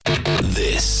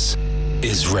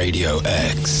is Radio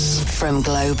X. From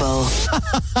Global.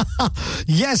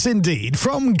 Yes, indeed.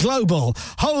 From Global,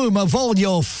 home of all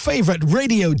your favourite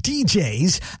radio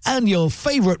DJs and your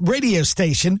favourite radio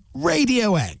station,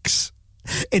 Radio X.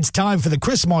 It's time for the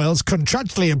Chris Moyles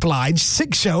Contractually Obliged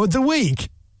Sick Show of the Week.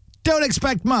 Don't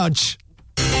expect much.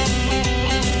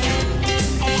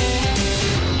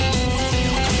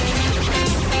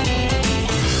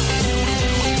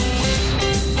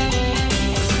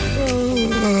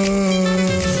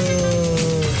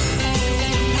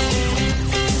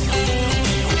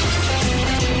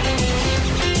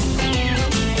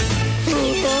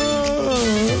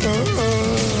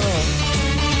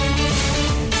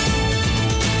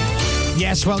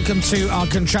 Yes, welcome to our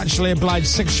Contractually Obliged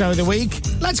Sick Show of the Week.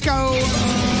 Let's go!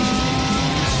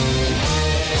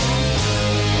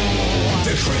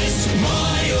 The Chris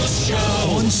Moyles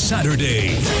Show on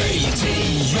Saturday.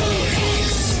 Radio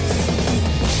X.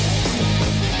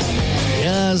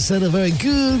 Yes, and a very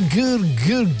good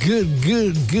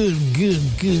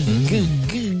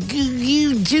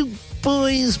YouTube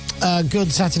boys.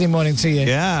 Good Saturday morning to you.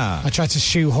 Yeah. I tried to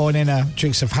shoehorn in a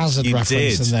Dukes of Hazzard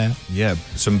reference in there. Yeah,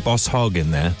 some Boss Hogg in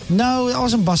there. No, that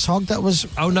wasn't Boss Hogg. That was...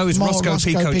 Oh, no, it's Roscoe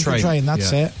Pico Train.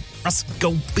 That's it.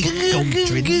 Roscoe Pico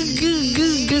Train.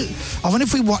 I wonder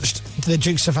if we watched the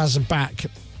Dukes of Hazzard back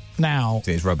now.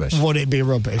 It's rubbish. Would it be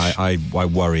rubbish? I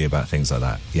worry about things like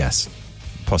that. Yes,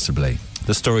 possibly.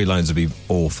 The storylines would be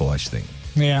awful, I should think.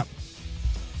 Yeah.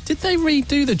 Did they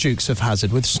redo the Dukes of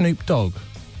Hazzard with Snoop Dogg?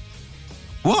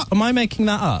 What? Am I making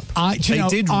that up? I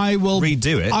will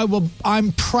redo it.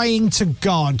 I'm praying to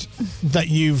God that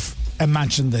you've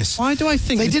imagined this. Why do I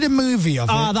think... They did a movie of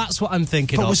it. Ah, that's what I'm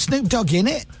thinking but of. was Snoop Dogg in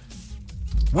it?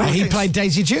 Well, he played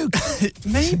Daisy Duke.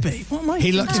 Maybe. What am I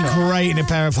He looked great in a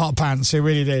pair of hot pants. He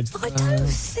really did. I don't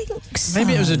think so.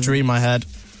 Maybe it was a dream I had.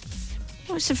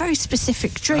 Well, it's a very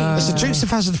specific dream. It's a Dukes of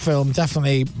Hazzard film,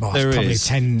 definitely. Well, it's probably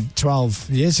 10,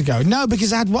 12 years ago. No,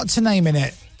 because it had what's her name in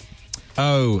it?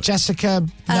 Oh. Jessica,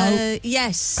 no?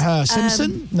 Yes.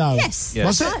 Simpson? No. Yes.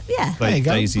 Was it? Yeah. There you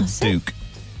go. Daisy Duke.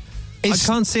 I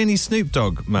can't see any Snoop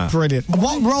Dogg, Matt. Brilliant.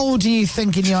 What role do you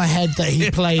think in your head that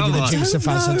he played in the Dukes of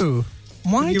Hazzard?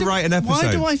 Why you write an episode?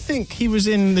 Why do I think he was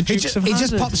in the Dukes of Hazzard? He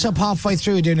just pops up halfway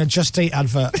through doing a Just Eat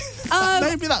advert.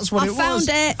 Maybe that's what it was. I found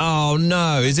it. Oh,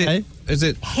 no. Is it? Okay. Is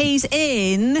it? He's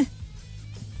in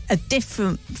a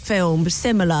different film,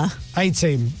 similar.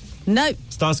 A-Team. No.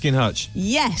 Starsky and Hutch.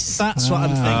 Yes. That's what I'm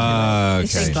thinking of.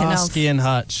 Okay. Starsky and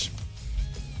Hutch.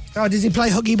 Oh, did he play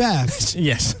Huggy Bear?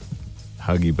 Yes.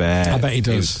 Huggy Bear. I bet he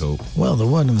does. He was cool. Well, the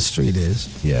word on the street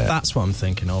is... Yeah. That's what I'm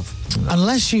thinking of.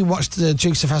 Unless you watched the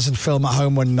Dukes of Hazzard film at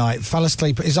home one night, fell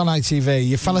asleep, it's on ITV,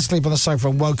 you fell asleep on the sofa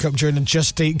and woke up during a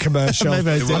Just Eat commercial, and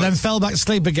then fell back to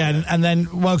sleep again, and then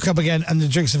woke up again, and the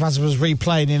Dukes of Hazzard was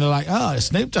replaying, and you're like, oh,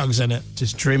 Snoop Dogg's in it.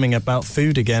 Just dreaming about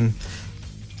food again.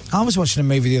 I was watching a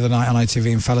movie the other night on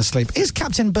ITV and fell asleep. Is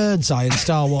Captain Birdseye in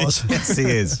Star Wars? Yes, he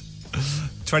is.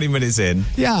 20 minutes in.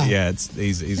 Yeah. Yeah,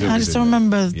 he's I just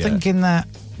remember thinking that,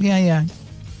 yeah.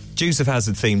 Dukes of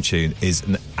Hazzard theme tune is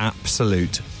an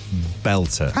absolute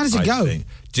belter. How does it go? Think.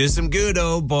 Just some good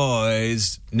old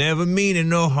boys, never meaning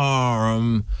no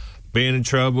harm. Been in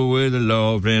trouble with the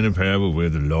law, been in trouble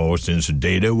with the law since the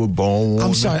day they were born.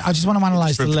 I'm sorry, I just want to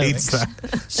analyse the lyrics.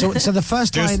 So the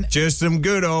first line... Just some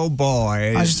good old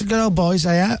boys. Just good old boys,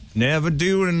 yeah. Never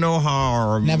doing no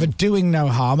harm. Never doing no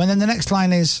harm. And then the next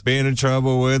line is... Been in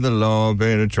trouble with the law,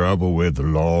 been in trouble with the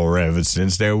law ever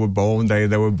since they were born, they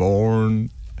were born.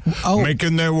 Oh.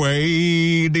 Making their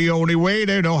way the only way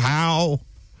they know how.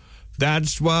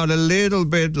 That's what a little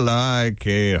bit like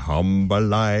a humble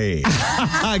life.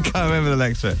 I can't remember the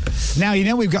next bit. Now, you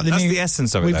know we've got the That's new... the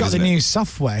essence of it, We've though, got the isn't new it?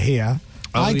 software here.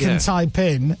 Oh, I can yeah. type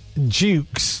in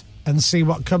Dukes and see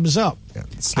what comes up. Yeah,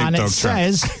 Snoop and it Dogg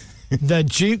track. says the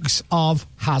Dukes of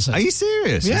Hazzard. Are you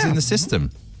serious? Yeah. It's in the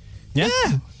system. Yeah.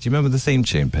 Do you remember the theme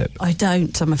tune, Pip? I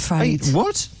don't, I'm afraid. Hey,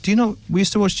 what? Do you know... We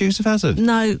used to watch Dukes of Hazzard?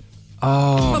 No.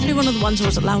 Oh. Probably one of the ones I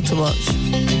was allowed to watch.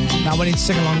 Now we need to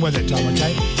sing along with it, Tom,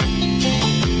 okay?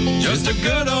 Just the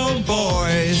good old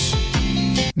boys.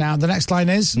 Now, the next line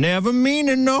is... Never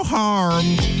meaning no harm.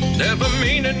 Never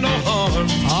meaning no harm.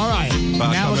 All right. But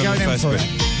I Now can't we're going remember in the for first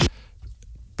it.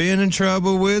 Been in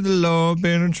trouble with the law,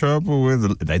 been in trouble with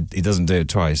the... He doesn't do it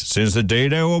twice. Since the day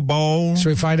they were born. Should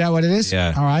we find out what it is?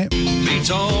 Yeah. All right. Beats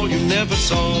all you never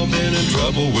saw. Been in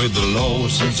trouble with the law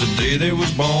since the day they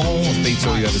was born. Beats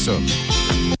all you ever saw.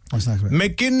 What's next bit?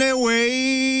 Making their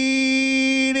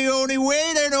way the only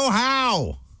way they know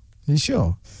how. You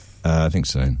sure? I think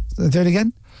so. Do it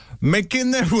again?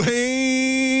 Making their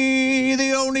way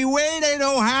the only way they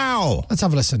know how. Let's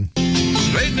have a listen.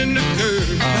 Straightening the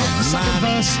curve. Second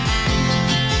verse.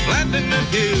 flattening the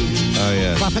hills. Oh,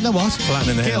 yeah. Flapping the what?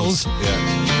 Flattening the hills. Hills.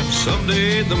 Yeah.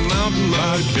 Someday the mountain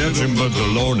might catch him, but the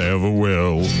Lord never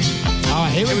will. All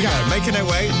right, here we go. Making their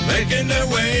way. Making their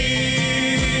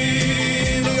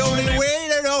way. The only way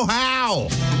they know how.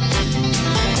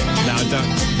 Now,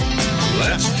 don't.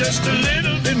 That's just a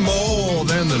little bit More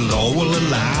than the law will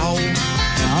allow.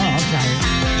 Oh, okay.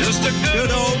 just a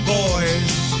Good old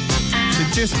boys.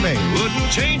 It's just me. Wouldn't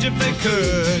change if they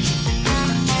could.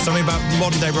 Something about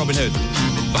modern day Robin Hood.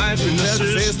 Fighting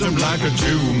the system like a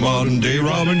Jew. Modern day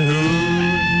Robin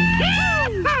Hood.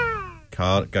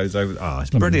 Car goes over. Oh, it's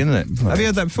brilliant, isn't it? Have you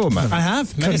heard that before, Matt? I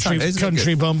have. Many times.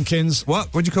 Country bumpkins. What?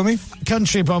 What'd you call me?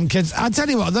 Country bumpkins. I tell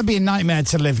you what, that'd be a nightmare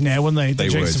to live near, wouldn't they? The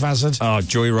Dukes of Hazzard. Oh,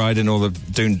 joyriding, all the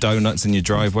doing donuts in your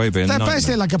driveway. Being They're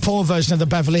basically like a poor version of the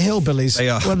Beverly Hillbillies. They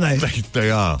are. Wouldn't they? They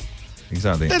are.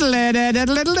 Exactly. It's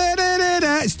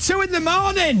 2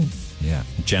 a.m. Yeah.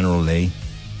 General Lee.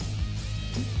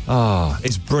 Oh,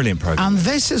 it's a brilliant program. And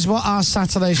this is what our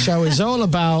Saturday show is all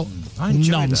about. I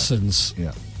enjoy Nonsense. that.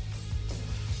 Yeah.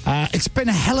 It's been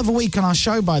a hell of a week on our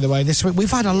show, by the way, this week.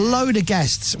 We've had a load of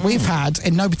guests. We've had,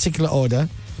 in no particular order,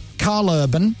 Carl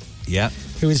Urban, Yeah.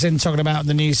 who is in talking about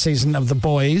the new season of The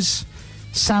Boys.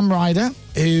 Sam Ryder,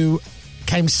 who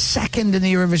came second in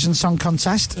the Eurovision Song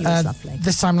Contest. He was lovely.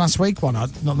 This time last week. Well,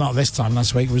 not this time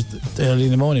last week. It was early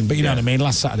in the morning, but you know Yeah. what I mean,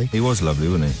 last Saturday. He was lovely,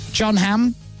 wasn't he? John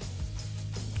Hamm.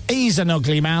 He's an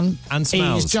ugly man. And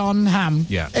smells. He's John Hamm.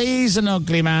 Yeah. He's an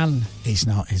ugly man. He's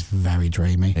not. He's very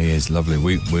dreamy. He is lovely.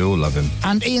 We all love him.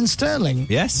 And Ian Sterling.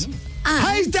 Yes?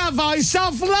 He's the voice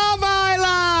of Love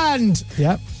Island.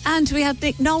 Yep. And we had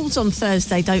Nick Knowles on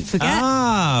Thursday, don't forget.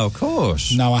 Ah, of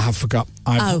course. No, I have forgot.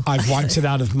 I've wiped it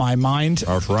out of my mind.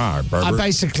 That's right, baby. I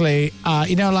basically,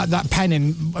 like that pen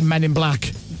in Men in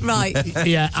Black. Right.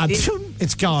 Yeah,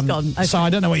 it's gone. gone, okay. So I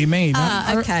don't know what you mean.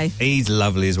 Okay. He's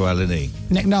lovely as well, isn't he?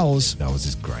 Nick Knowles. Knowles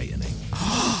is great, isn't he?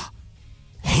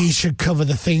 He should cover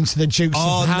the theme to the Dukes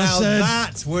Oh, of now Hazzard.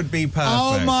 that would be perfect.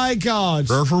 Oh, my God.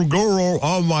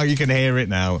 Oh, my, you can hear it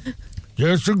now.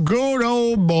 Just a good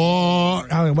old boy.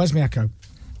 Oh, where's my echo?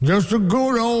 Just a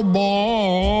good old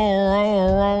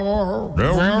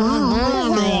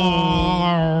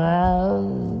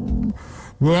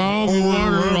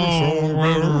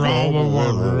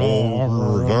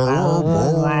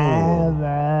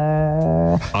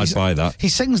I'd buy that. He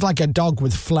sings like a dog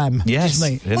with phlegm. Yes,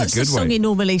 doesn't he? in What's a good the song way. he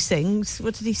normally sings?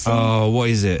 What did he sing? Oh, what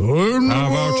is it? Oh,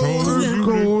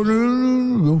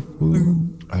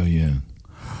 yeah.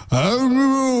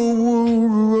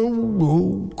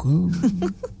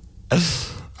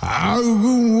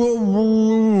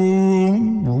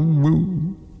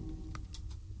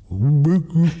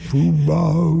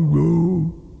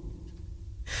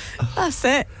 That's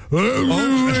it. Oh,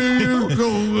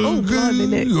 blimey,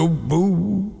 Nick. Oh,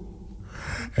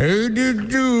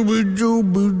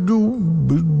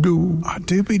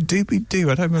 doobie-doo.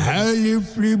 I don't remember.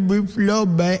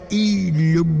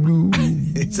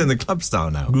 It's in the club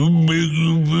style now.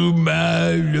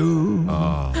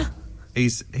 Oh,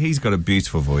 he's got a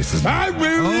beautiful voice, hasn't he?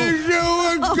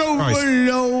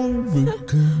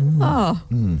 Oh.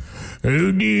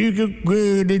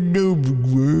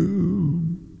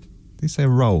 They say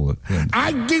roll at the end.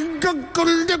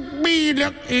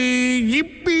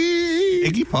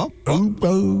 Iggy Pop?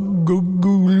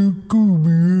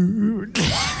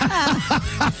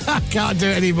 Can't do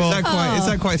it anymore. Is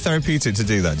that quite therapeutic to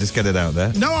do that? Just get it out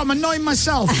there. No, I'm annoying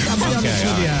myself. I'll be honest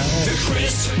with you. The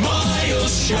Chris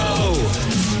Miles Show.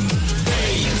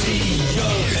 Radio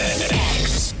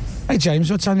X. Hey, James,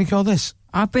 what time do you call this?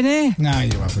 I've been here. No,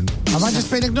 you haven't. Have I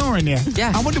just been ignoring you?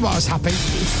 Yeah. I wonder what was happening.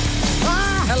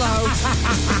 Hello.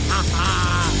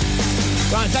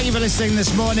 Right, thank you for listening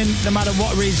this morning. No matter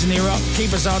what reason you're up,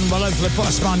 keep us on. We'll hopefully put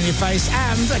a smile on your face,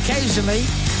 and occasionally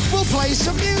we'll play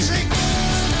some music.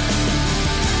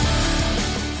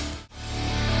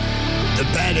 The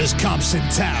baddest cops in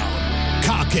town,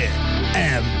 cocking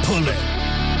and pulling,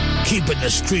 keeping the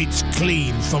streets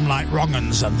clean from like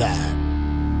wrong-uns and that.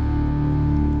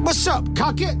 What's up,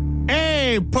 Cockett?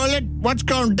 Hey, Pullet, what's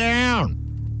going down?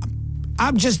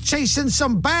 I'm just chasing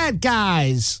some bad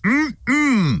guys.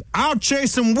 I'll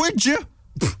chase them with you.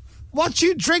 What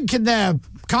you drinking there,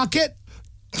 Cockett?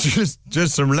 Just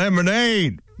some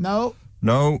lemonade. No,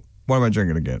 What am I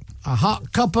drinking again? a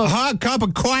hot cup of... A hot cup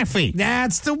of coffee.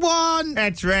 That's the one.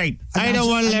 That's right. I I don't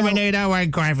want know. lemonade, I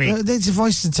want coffee. These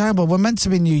voices are terrible. We're meant to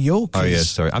be New Yorkers. Oh, yeah,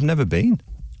 sorry. I've never been.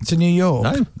 To New York.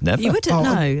 No, never. You wouldn't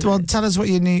know. Well, tell us what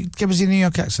you need. Give us your New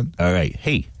York accent. All right.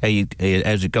 Hey,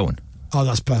 how's it going? Oh,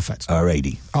 that's perfect.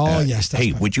 Alrighty. Oh, yes, that's Hey,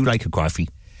 perfect. would you like a coffee?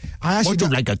 I actually Would you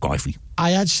don't, like a coffee?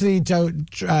 I actually don't.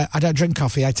 I don't drink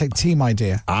coffee. I take tea, my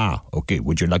dear. Ah, okay.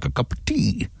 Would you like a cup of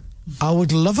tea? I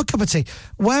would love a cup of tea.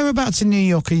 Whereabouts in New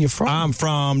York are you from? I'm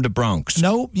from the Bronx.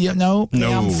 No. No.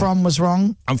 I'm from was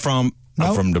wrong. I'm from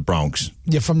the Bronx.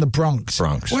 You're from the Bronx.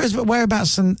 Bronx.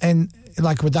 Whereabouts in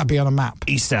like would that be on a map?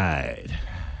 East Side.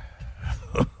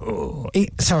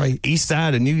 Sorry, East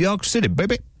Side of New York City,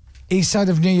 baby. east side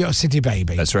of New York City,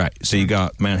 baby. That's right. So you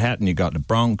got Manhattan, you got the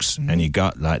Bronx, and you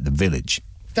got like the Village.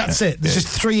 That's it. There's just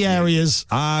 3 areas.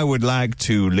 I would like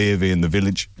to live in the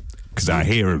Village because I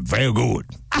hear it very good.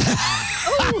 There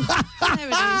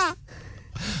it is.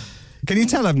 Can you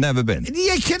tell I've never been?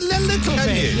 Yeah, a little Can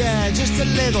bit. you? Yeah, just a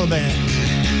little bit.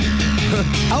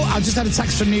 I just had a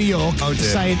text from New York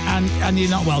saying, and you're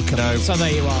not welcome. No, so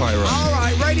there you are. quite right. All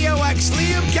right, Radio X,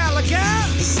 Liam Gallagher.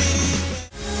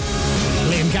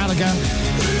 Liam Gallagher.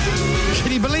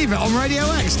 Can you believe it? On Radio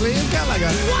X, Liam Gallagher.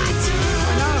 What?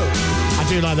 I know. I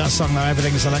do like that song, though.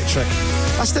 Everything's electric.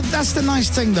 That's the nice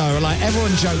thing, though. Like,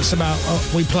 everyone jokes about,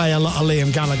 we play a lot of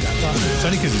Liam Gallagher. It's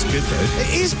only because it's good, though.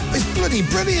 It is. It's bloody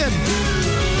brilliant.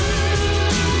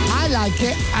 I like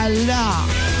it a lot.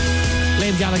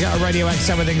 Liam Gallagher at Radio X,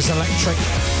 Everything's Electric.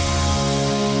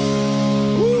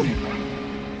 Ooh.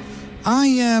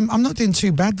 I'm not doing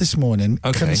too bad this morning,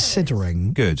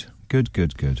 considering. Good.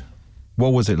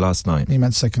 What was it last night? You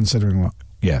meant to say considering what?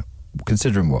 Yeah.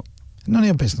 Considering what? None of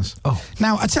your business. Oh.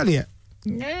 Now, I tell you.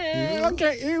 Yeah, look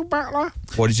at you, Butler.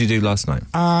 What did you do last night?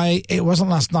 It wasn't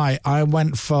last night. I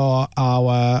went for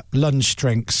our lunch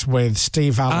drinks with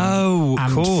Steve Allen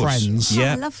and course. friends.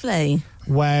 Yeah. Oh, lovely.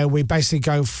 Where we basically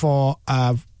go for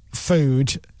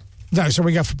food. No, so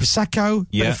we go for Prosecco,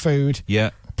 bit of food. Yeah.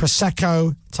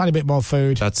 Prosecco, tiny bit more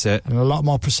food. That's it. And a lot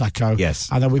more Prosecco. Yes.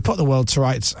 And then we put the world to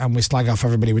rights and we slag off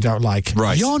everybody we don't like.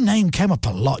 Right. Your name came up a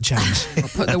lot, James.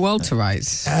 Put the world to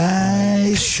rights.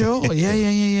 Sure.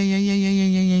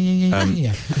 Yeah.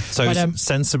 So But,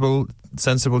 sensible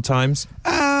times?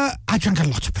 I drank a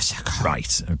lot of Prosecco.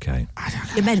 Right, okay.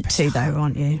 You're meant to, though,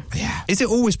 aren't you? Yeah. Is it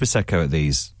always Prosecco at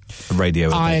these radio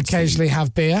events? I occasionally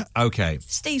have beer. Okay.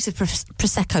 Steve's a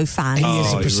Prosecco fan. He is a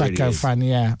he really Prosecco is. fan,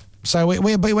 yeah. So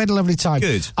we had a lovely time.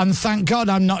 Good. And thank God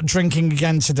I'm not drinking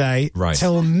again today. Right.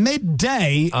 Till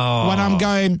midday when I'm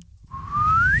going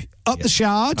up the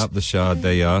Shard. Up the Shard,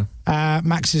 there you are.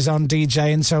 Max is on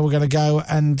DJing, so we're going to go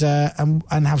and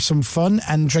have some fun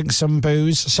and drink some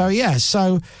booze. So, yeah,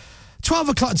 12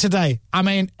 o'clock today. I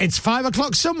mean, it's 5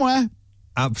 o'clock somewhere.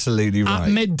 Absolutely right. At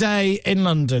midday in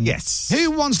London. Yes.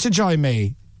 Who wants to join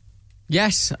me?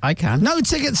 Yes, I can. No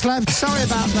tickets left. Sorry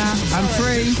about that. I'm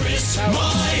free. Chris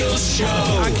Moyles Show.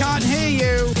 I can't hear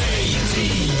you.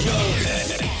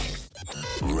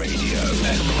 Radio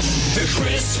X. The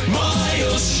Chris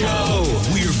Moyles Show.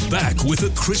 We're back with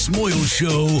the Chris Moyles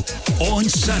Show on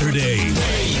Saturday.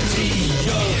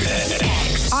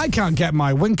 I can't get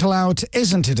my winkle out.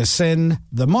 Isn't it a sin?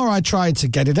 The more I try to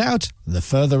get it out, the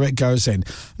further it goes in.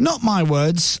 Not my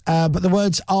words, but the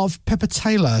words of Pippa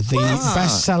Taylor, the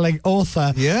best-selling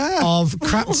author of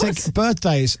Craptic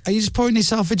Birthdays. Are you just pouring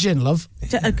yourself a gin, love?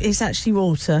 It's actually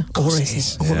water. Or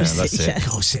is it? that's it. Of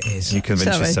course it is. You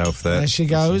convince Sorry. yourself there. There she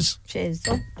goes. Cheers.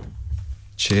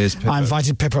 Cheers, Pippa. I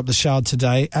invited Pippa up the Shard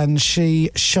today, and she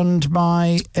shunned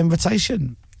my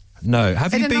invitation. No.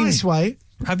 Have In you a been... nice way.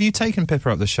 Have you taken Pippa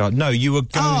up the Shard? No, you were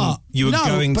going...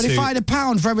 no, but to... if I had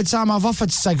 £1 for every time I've offered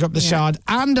to take her up the Shard,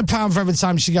 and £1 for every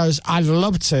time she goes, I'd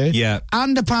love to,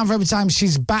 and £1 for every time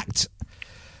she's backed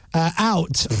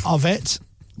out of it.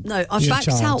 No, I've backed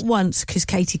out once because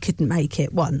Katie couldn't make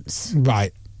it once.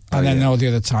 Right. And then all the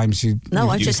other times you... No,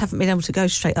 I just haven't been able to go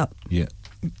straight up. Yeah.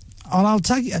 And I'll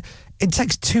take it. It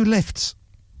takes 2 lifts.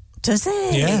 Does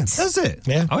it? Yeah. Does it?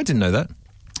 Yeah. I didn't know that.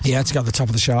 Yeah, to get to the top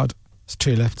of the Shard. It's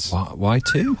 2 lifts. Why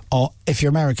 2? Or, if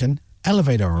you're American,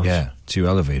 elevator. Yeah, 2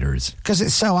 elevators. Because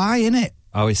it's so high, isn't it?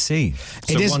 Oh, I see.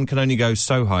 So one can only go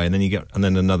so high, and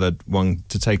then another one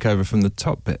to take over from the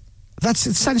top bit. That's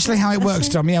essentially how it works,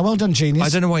 Dom. Yeah, well done, genius. I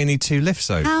don't know why you need 2 lifts,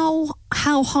 though.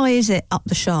 How high is it up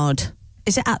the Shard?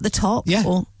 Is it at the top? Yeah.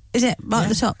 Or is it right at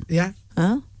the top? Yeah.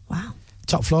 Oh, wow.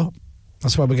 Top floor.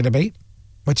 That's where we're going to be,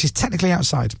 which is technically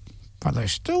outside. But they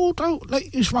still don't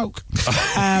let you smoke.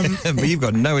 But you've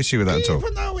got no issue with that at all.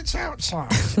 Even though it's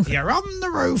outside, you're on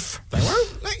the roof. They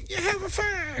won't let you have a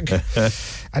fag.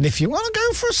 And if you want to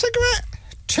go for a cigarette,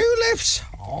 2 lifts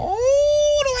all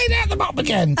the way down the bottom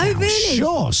again. Oh, Now, really?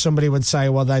 Sure, somebody would say,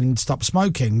 well, then stop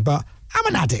smoking. But I'm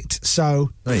an addict, so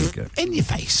There you go. in your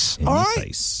face. In all your right?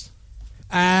 face.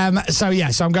 So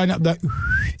I'm going up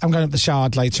the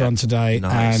Shard later on today.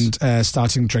 Nice. And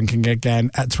starting drinking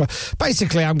again at 12.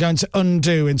 Basically, I'm going to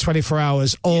undo in 24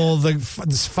 hours all the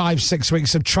 5-6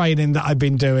 weeks of training that I've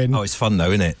been doing. Oh, it's fun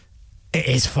though, isn't it? It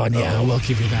is fun, yeah, I will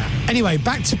give you that. Anyway,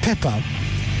 back to Pippa.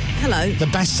 Hello. The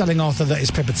best-selling author that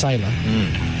is Pippa Taylor.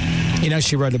 You know,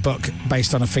 she wrote a book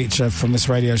based on a feature from this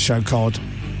radio show called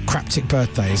Craptic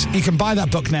Birthdays. You can buy that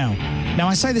book now. Now,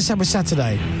 I say this every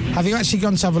Saturday. Have you actually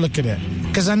gone to have a look at it?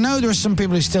 Because I know there are some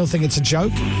people who still think it's a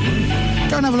joke.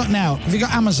 Go and have a look now. Have you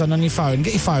got Amazon on your phone?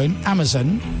 Get your phone,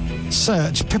 Amazon,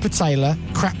 search Pippa Taylor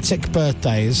Craptic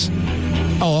Birthdays.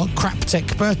 Or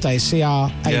Craptic Birthdays,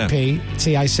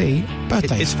 C-R-A-P-T-I-C,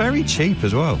 birthdays. It's very cheap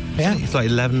as well. Yeah. It's like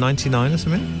 $11.99 or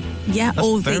something. Yeah, That's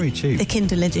or very cheap. the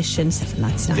Kindle edition,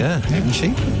 $7.99. Yeah, even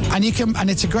cheap. And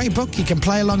it's a great book. You can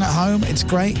play along at home. It's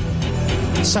great.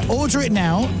 So order it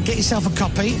now. Get yourself a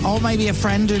copy, or maybe a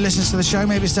friend who listens to the show.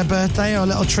 Maybe it's their birthday or a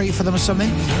little treat for them or something.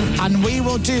 And we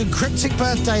will do Cryptic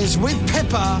Birthdays with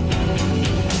Pippa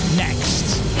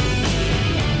next.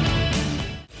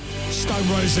 Stone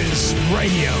Roses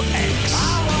Radio X.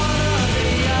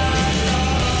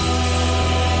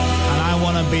 And I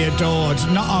want to be adored.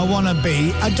 Not I want to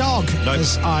be a dog,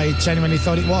 as I genuinely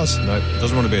thought it was. No,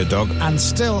 doesn't want to be a dog. And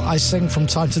still, I sing from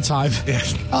time to time.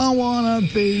 Yes. I want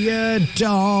to be a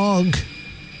dog.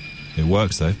 It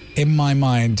works, though. In my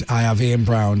mind, I have Ian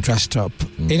Brown dressed up.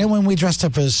 You know when we dressed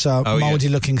up as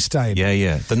mouldy-looking Stain?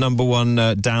 Yeah. The number one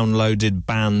downloaded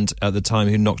band at the time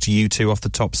who knocked U2 off the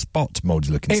top spot,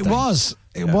 Mouldy-looking Stain.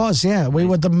 It was, yeah. We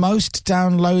were the most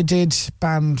downloaded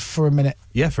band for a minute.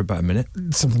 Yeah, for about a minute.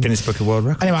 Something. Guinness Book of World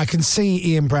Records. Anyway, I can see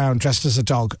Ian Brown dressed as a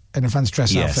dog in a fancy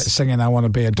dress outfit singing I Want to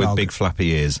Be a Dog. With big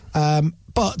flappy ears.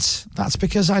 But that's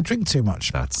because I drink too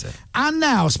much. That's it. And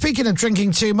now, speaking of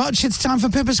drinking too much, it's time for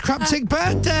Pippa's Craptic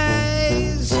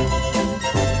Birthdays.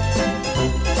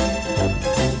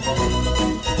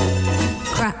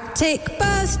 Craptic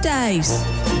Birthdays.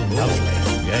 Lovely.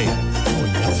 Yeah. Oh,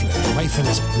 lovely. Wait for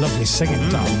this lovely singing,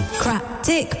 Dom.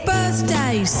 Craptic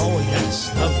Birthdays. Oh, yes.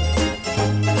 Lovely.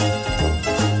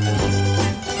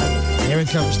 Here it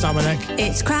comes, Dominic.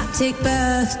 It's Craptic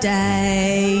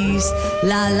Birthdays.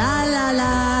 La la la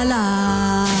la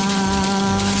la.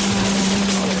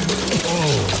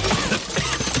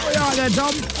 All right there,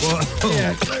 Dom.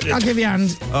 Yeah, I'll give you a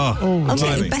hand. Oh, I'm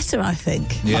getting better, I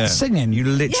think. yeah. Singing. You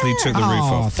literally took the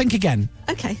roof off. Think again.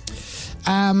 Okay.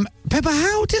 Pippa,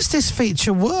 how does this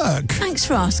feature work? Thanks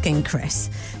for asking, Chris.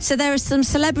 So there are some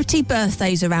celebrity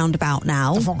birthdays around about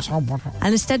now.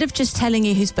 And instead of just telling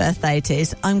you whose birthday it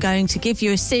is, I'm going to give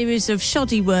you a series of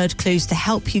shoddy word clues to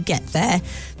help you get there.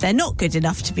 They're not good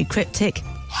enough to be cryptic,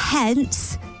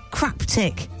 hence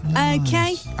craptic.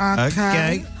 Okay?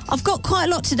 Okay. I've got quite a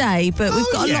lot today, but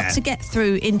we've got a lot to get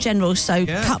through in general, so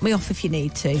cut me off if you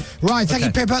need to. Right, thank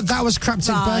you, Pippa. That was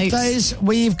Craptic Birthdays.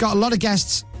 We've got a lot of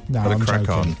guests. No, Got I'm a crack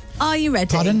joking. on. Are you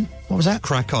ready? Pardon? What was that?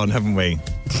 Crack on, haven't we?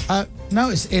 No,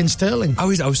 it's Ian Sterling.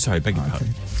 Oh, sorry, beg your pardon.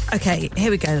 Okay,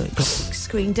 here we go.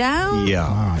 Screen down. Yeah.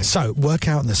 All right, so work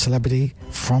out the celebrity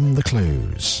from the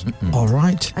clues. All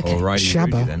right? Okay. All right,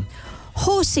 Shabba. then.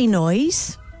 Horsey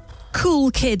noise.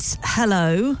 Cool kids,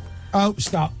 hello. Oh,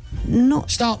 stop. Not...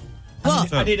 Stop.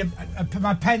 What? I need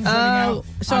my pen's running out.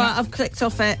 Sorry, I've clicked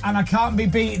off it. And I can't be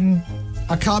beaten.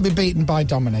 I can't be beaten by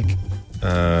Dominic.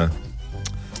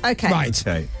 Okay. Right.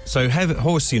 Okay. So,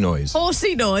 horsey noise.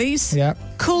 Horsey noise. Yeah.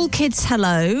 Cool kids,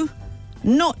 hello.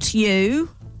 Not you.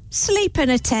 Sleep in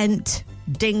a tent.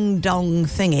 Ding dong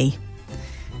thingy.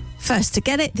 First to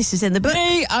get it, this is in the book.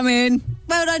 Me, I'm in.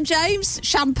 Well done, James.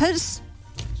 Champers.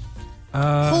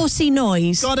 Horsey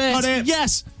noise. Got it.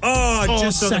 Yes. Oh,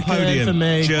 just on the second podium. for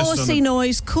me. Just Horsey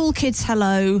noise. Cool kids,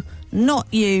 hello. Not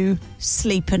you.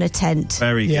 Sleep in a tent.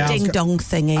 Very good. Yeah. Ding dong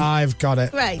thingy. I've got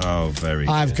it. Great. Oh, very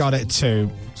good. I've got it too.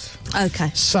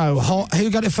 Okay. So, who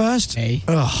got it first? Me.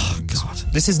 Oh, God.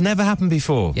 This has never happened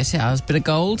before. Yes, it has. Bit of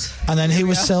gold. And then who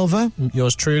was silver?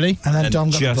 Yours truly. And then And Dom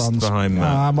got the just bronze. behind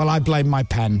that. Well, I blame my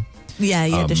pen. Yeah,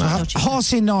 you just Matt. dodgy.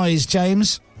 Horsey noise,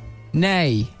 James.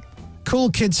 Nay. Cool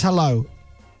kids, hello.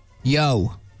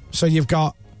 Yo. So you've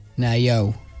got Nay,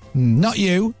 yo. not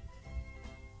you.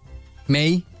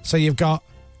 Me. So you've got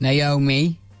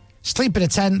Naomi. sleep in a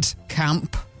tent.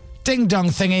 Camp. Ding dong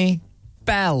thingy.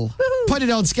 Bell. Put it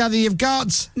all together, you've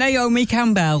got... Naomi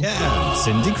Campbell. Yeah,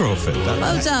 Cindy Crawford.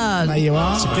 Well done. There you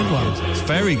are. It's a good one. It's a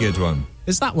very good one.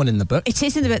 Is that one in the book? It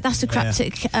is in the book. That's the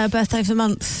Craptic birthday of the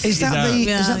month. Is that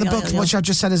the book which I've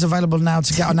just said is available now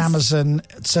to get on Amazon?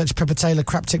 Search Pippa Taylor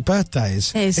Craptic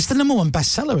Birthdays. It's the number one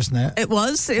bestseller, isn't it? It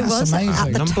was. It That's was amazing. at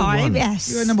the Number time. one.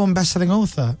 Yes. You're a number one best-selling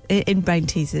author. In Brain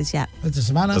Teasers. Yeah. It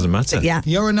doesn't matter. Doesn't matter. Yeah.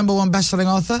 You're a number one best-selling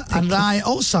author, and I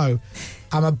also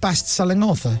am a best-selling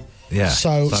author. Yeah.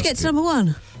 So Did you get to number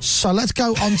one? So let's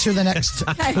go on to the next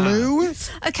clue.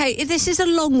 Okay, this is a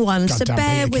long one, so Goddamn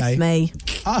bear Peter Kay. with me.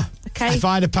 Okay. If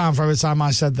I had £1 for every time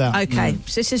I said that. Okay,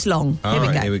 so this is long. All Here right,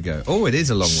 we go. here we go. Oh, it is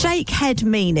a long one. Shake head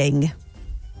meaning.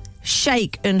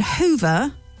 Shake and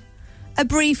hoover.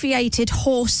 Abbreviated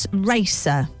horse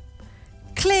racer.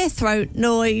 Clear throat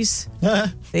noise.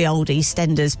 The old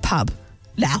EastEnders pub.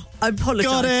 Now, I apologise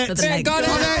Got it. for the length. Got it.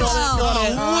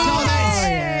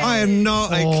 I am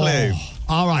not a clue.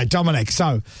 All right, Dominic.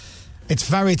 So it's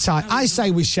very tight. I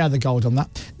say we share the gold on that.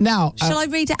 Now, Shall I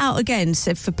read it out again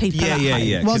so for people Yeah, at yeah, home?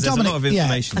 yeah. well, Because there's a lot of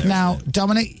information there, Now, isn't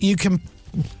Dominic, you can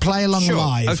play along Sure,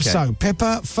 live. okay. So,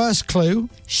 Pippa, first clue.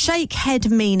 Shake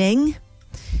head meaning.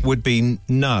 Would be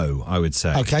no, I would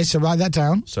say. Okay, so write that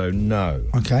down. So no.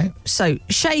 Okay. So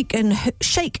shake and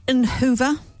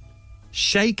hoover.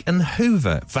 Shake and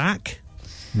hoover. Vac?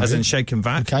 As in shake and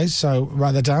vac? Okay, so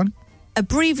write that down.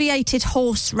 Abbreviated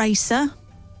horse racer.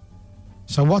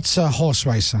 So what's a horse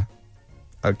racer?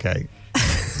 Okay.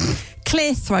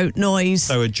 Clear throat noise.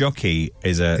 So a jockey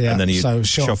is a... Yeah, and then you so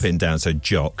short. chop it down, so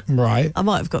jock. Right. I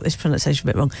might have got this pronunciation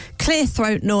a bit wrong. Clear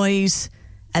throat noise,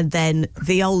 and then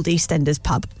the old EastEnders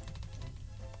pub.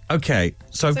 Okay,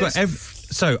 so I've got...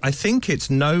 So I think it's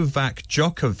Novak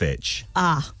Djokovic.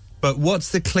 Ah. But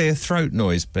what's the clear throat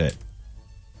noise bit?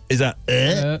 Is that...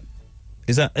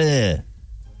 Is that...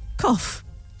 Cough.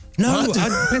 No,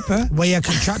 Pippa. We are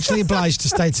contractually obliged to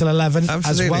stay till 11,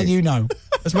 Absolutely. as well you know.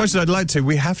 As much as I'd like to,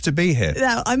 we have to be here.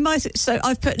 No, I might. So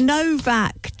I've put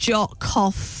Novak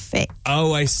Djokovic.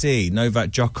 Oh, I see. Novak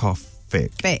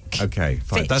Djokovic. Vic. Okay,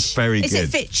 fine. Fitch. That's very Is good. it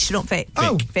Fitch, not Vic?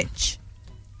 Oh. Fitch.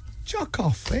 Jock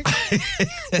off, Vic.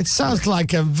 It sounds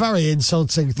like a very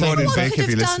insulting thing. Morning, Well, I Vic, could if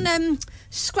you have listen. done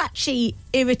scratchy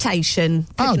irritation.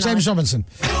 Oh, couldn't James I? Robinson.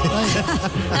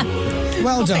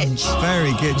 Well done. Fitch.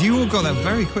 Very good. You all got that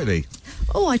very quickly.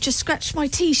 Oh, I just scratched my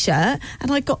T-shirt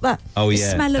and I got that Oh, the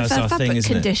yeah. smell of That's our fabric thing,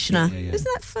 isn't it? conditioner. Yeah, yeah. Isn't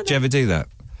that funny? Do you ever do that?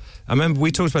 I remember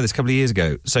we talked about this a couple of years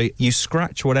ago. So you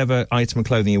scratch whatever item of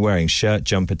clothing you're wearing, shirt,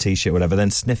 jumper, T-shirt, whatever,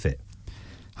 then sniff it.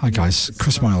 Hi guys,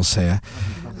 Chris Moyles here.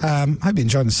 Hope you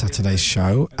enjoyed Saturday's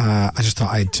show. I just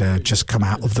thought I'd just come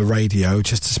out of the radio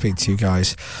just to speak to you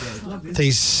guys.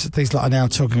 These lot are now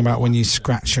talking about when you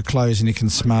scratch your clothes and you can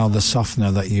smell the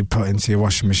softener that you put into your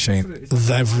washing machine.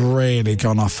 They've really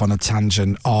gone off on a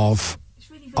tangent of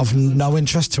no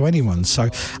interest to anyone. So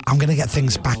I'm going to get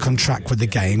things back on track with the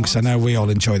game because I know we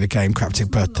all enjoy the game, Craptic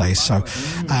Birthdays. So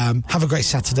have a great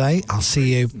Saturday. I'll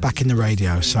see you back in the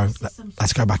radio. So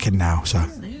let's go back in now. So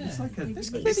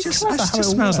It just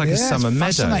smells like a summer meadow.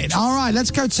 fascinating. All right,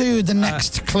 let's go to the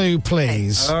next clue,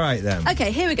 please. All right, then.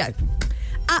 Okay, here we go.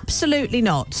 Absolutely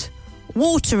not.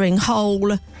 Watering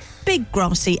hole, big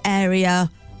grassy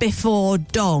area, before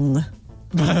dong.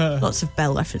 Lots of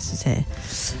Bell references here.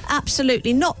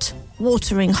 Absolutely not.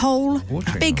 Watering hole,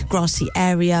 big grassy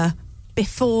area,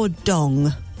 before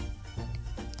dong.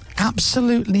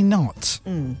 Absolutely not.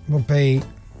 Would be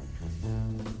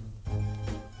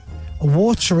a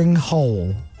watering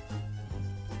hole.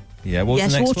 Yeah, what's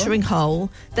Yes, the next watering one? hole.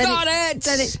 Then Got it!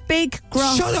 Then it's big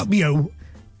grass. Shut up, you.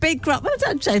 Big grass. Well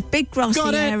done, Joe. Big grassy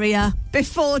Got it. area,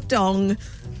 before dong.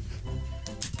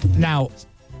 Now,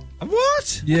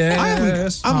 What? Yeah.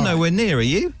 I'm nowhere near, are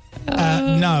you?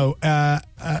 no,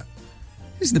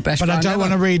 This is the best but I round don't ever.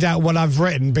 want to read out what I've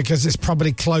written because it's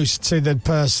probably close to the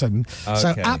person. So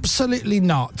Okay. absolutely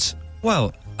not.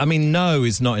 Well, I mean, no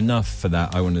is not enough for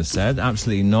that, I wouldn't have said.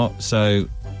 Absolutely not. So,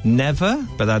 never,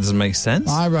 but that doesn't make sense.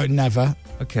 I wrote never.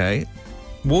 Okay.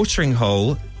 Watering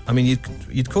hole. I mean,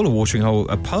 you'd call a watering hole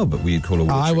a pub, but you'd call a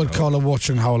watering I would hole. call a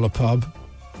watering hole a pub.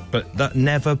 But that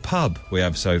never pub we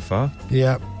have so far.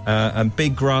 Yeah. And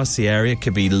big grassy area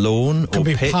could be lawn or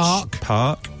be pitch.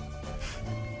 park.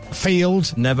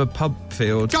 Field. Never pub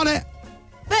field. Got it.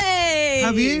 Hey!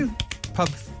 Have you? Pub.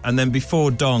 And then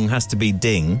before dong has to be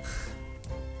ding.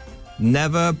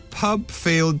 Never pub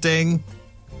field ding.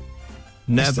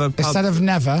 Never pub. Instead of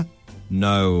never.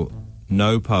 No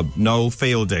pub. No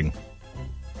fielding.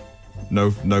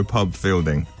 No pub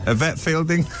fielding. Yvette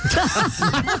fielding?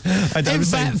 I don't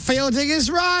Yvette Fielding is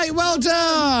right. Well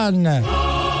done.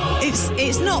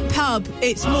 It's not pub.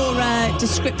 It's more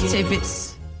descriptive.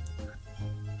 It's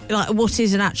Like, what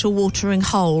is an actual watering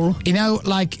hole? You know,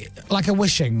 like a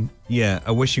wishing. Yeah,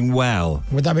 a wishing well.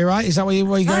 Would that be right? Is that what you're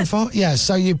going for? Yeah.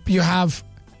 So you have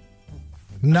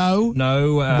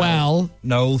Noel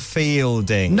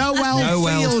Fielding. Noel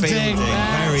Fielding.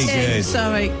 Very good.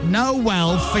 Sorry.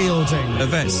 Noel Fielding. The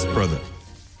vet's brother.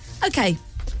 Okay.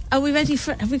 Are we ready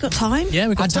for... Have we got time? Yeah,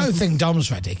 we've got I don't think Dom's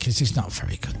ready because he's not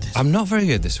very good this I'm not very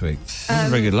good this week. I wasn't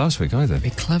very good last week either. Be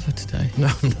clever today. No,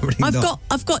 I'm not really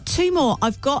I've got two more.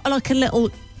 I've got like a little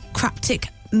craptic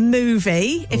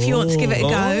movie, if you want to give it a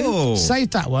go. Oh.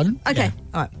 Save that one. Okay.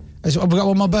 All right. Have we got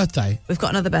one more birthday? We've got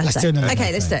another birthday. Let's do another Okay,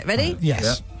 birthday. let's do it. Ready?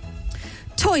 Yes.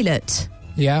 Toilet.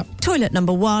 Yeah. Toilet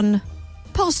number 1.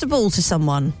 Pass the ball to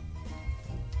someone.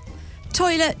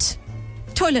 Toilet.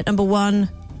 Toilet number 1.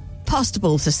 Pass the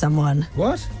ball to someone.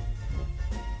 What?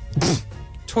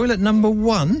 Toilet number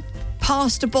 1?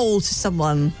 Pass the ball to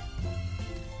someone.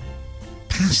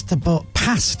 Past the ball.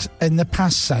 Past in the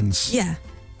past sense. Yeah.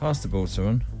 Pass the ball to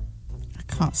someone. I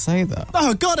can't say that.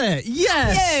 Oh, got it.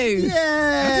 Yes. You.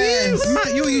 Have you?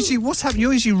 Matt, you're usually... What's happened?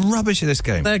 You're usually rubbish at this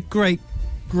game. They're great.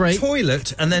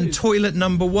 Toilet and then toilet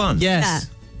number 1. Yes. Yeah.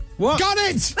 What? Got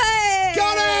it! Hey!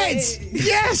 Got it!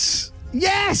 Yes!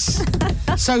 Yes!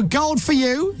 So gold for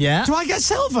you. Yeah. Do I get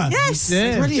silver? Yes.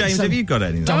 Yeah. Brilliant. James, So have you got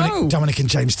anything? Dominic and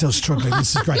James still struggling.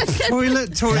 This is great.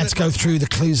 Toilet. Let's go through the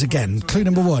clues again. Clue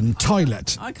number 1,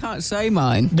 toilet. I can't say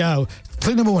mine. No.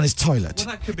 Clue number 1 is toilet.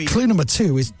 Well, that could be- Clue number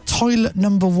 2 is toilet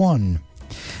number 1.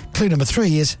 Clue number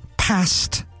 3 is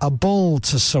passed a ball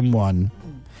to someone.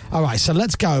 All right, so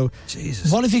let's go.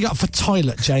 Jesus. What have you got for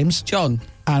toilet, James? John.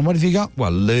 And what have you got?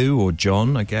 Well, Lou or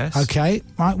John, I guess. Okay.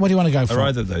 Right, what do you want to go for? Are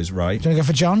either of those right? Do you want to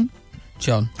go for John?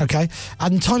 John. Okay.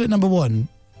 And toilet number 1.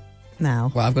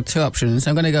 Now. Well, I've got 2 options.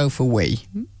 I'm going to go for we.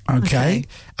 Okay.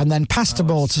 And then pass the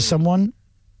ball to someone.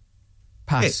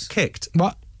 Pass. Kicked.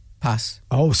 What? Pass.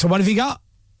 Oh, so what have you got?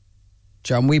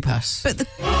 John, we pass. But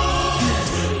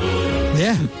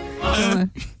Yeah.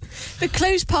 the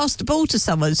clue's passed the ball to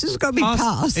someone, so it's got to be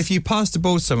passed. If you pass the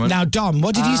ball to someone... Now, Dom,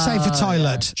 what did you say for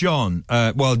toilet? John.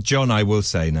 Well, John, I will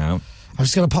say now. I'm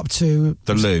just going to pop to...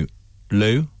 The Lou.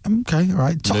 Lou? Okay, all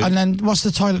right. Lou. And then what's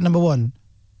the toilet number 1?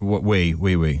 What? We.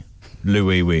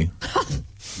 Louis, we.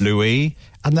 Louis?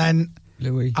 And then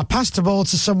Louis. I passed the ball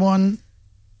to someone.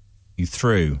 You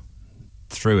threw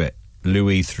it.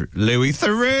 Louis threw. Louis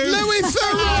Theroux!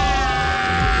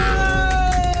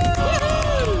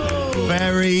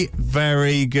 Very,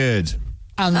 very good.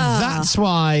 And that's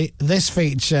why this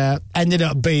feature ended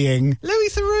up being Louis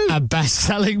Theroux. a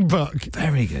best-selling book.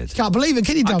 Very good. Can't believe it,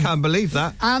 can you, Dom? I can't believe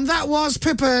that. And that was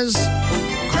Pippa's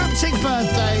Cryptic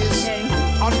Birthdays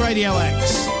on Radio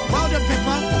X. Well done,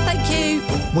 Pippa. Thank you.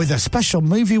 With a special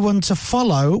movie one to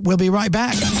follow, we'll be right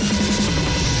back.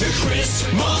 The Chris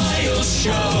Moyles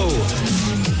Show.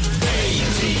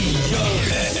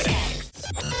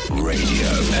 Radio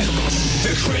X.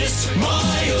 The Chris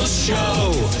Moyles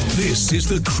Show. This is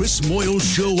the Chris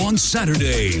Moyles Show on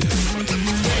Saturday.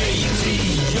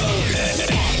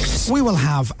 We will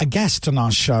have a guest on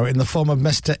our show in the form of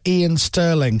Mr. Ian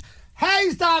Sterling.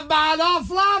 He's the man off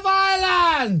Love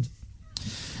Island!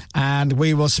 And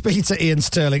we will speak to Ian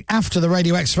Sterling after the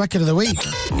Radio X Record of the Week.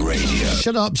 Radio.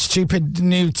 Shut up, stupid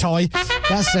new toy.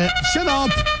 That's it. Shut up.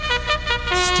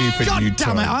 Stupid God new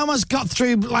damn toy. it, I almost got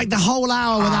through like the whole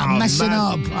hour without messing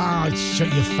up. Oh,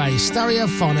 shut your face.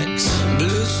 Stereophonics.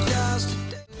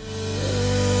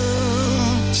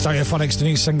 Stereophonics, the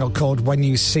new single called When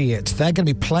You See It. They're going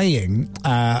to be playing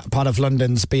part of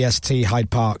London's BST Hyde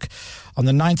Park on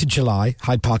the 9th of July,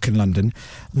 Hyde Park in London.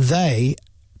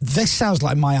 This sounds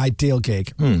like my ideal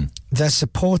gig. They're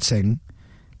supporting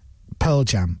Pearl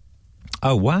Jam.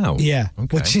 Oh, wow. Yeah,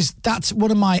 Okay. that's one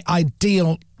of my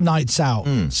ideal nights out.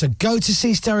 So go to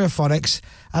see Stereophonics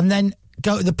and then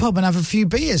go to the pub and have a few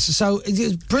beers. So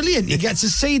it's brilliant. You get to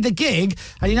see the gig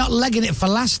and you're not legging it for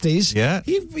lasties. Yeah.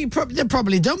 They're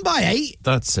probably done by 8.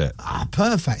 That's it. Ah,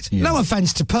 perfect. Yeah. No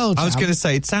offence to Pearl Jam. I was going to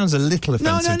say, it sounds a little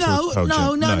offensive towards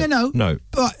Pearl Jam. No.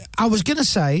 But I was going to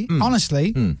say,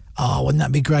 honestly, wouldn't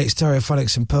that be great,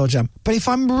 Stereophonics and Pearl Jam? But if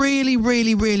I'm really,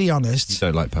 really, really You honest,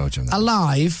 don't like Pearl Jam.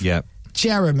 Alive, Yeah.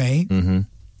 Jeremy,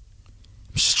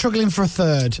 struggling for a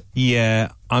third.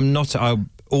 Yeah, I'm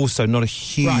also not a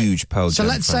huge Pearl Jam So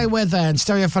let's fan. say we're there and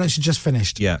Stereophonics are just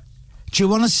finished. Yeah. Do you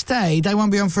want to stay? They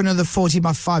won't be on for another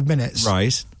 45 minutes.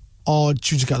 Right. Or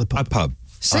do you just go to the A pub? pub.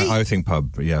 See? I think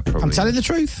pub, yeah, probably. I'm telling the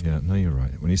truth. Yeah, no, you're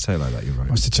right. When you say it like that, you're right.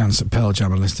 What's the chance that Pearl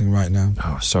Jam are listening right now?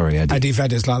 Oh, sorry, Eddie. Eddie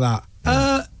Vedder's like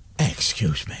that.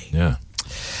 Excuse me. Yeah.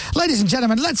 Ladies and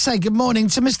gentlemen, let's say good morning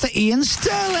to Mr. Ian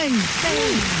Sterling.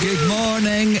 Good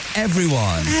morning,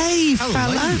 everyone. Hey,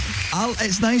 fella.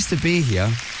 It's nice to be here.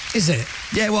 Is it?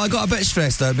 Yeah, well, I got a bit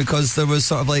stressed out because there was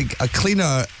sort of like a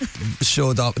cleaner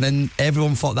showed up and then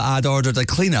everyone thought that I'd ordered a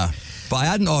cleaner. But I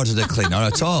hadn't ordered a cleaner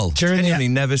at all. Genuinely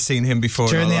never seen him before.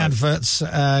 During the adverts,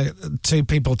 2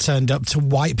 people turned up to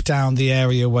wipe down the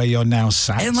area where you're now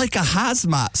sat. In like a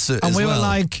hazmat suit and as we well. were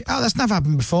like, oh, that's never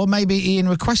happened before. Maybe Ian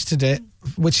requested it,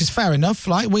 which is fair enough.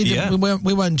 Like we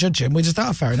weren't judging. We just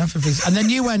thought, fair enough. And then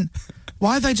you went,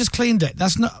 why have they just cleaned it?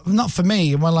 That's not for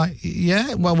me. And we're like,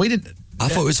 yeah, well, we didn't. I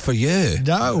thought it was for you.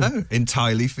 No,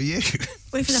 entirely for you.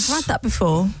 We've never had that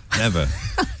before. Never.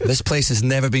 This place has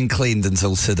never been cleaned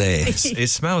until today. It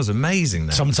smells amazing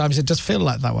now. Sometimes it does feel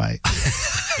like that way.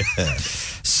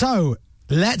 So,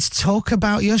 let's talk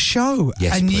about your show.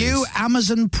 Yes, a please. new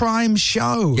Amazon Prime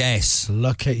show. Yes.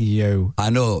 Look at you.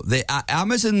 I know.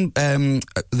 Amazon,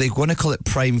 they want to call it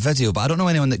Prime Video, but I don't know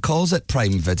anyone that calls it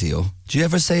Prime Video. Do you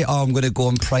ever say, oh, I'm going to go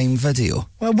on Prime Video?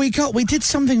 Well, we did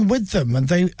something with them,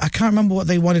 and I can't remember what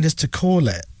they wanted us to call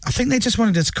it. I think they just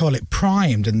wanted us to call it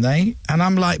Prime, didn't they? And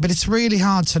I'm like, but it's really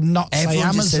hard to not say Everyone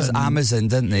Amazon. just says Amazon,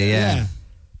 didn't they? Yeah.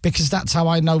 Because that's how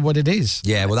I know what it is.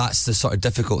 Yeah, well, that's the sort of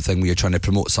difficult thing when you're trying to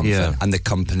promote something and the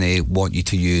company want you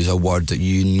to use a word that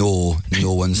no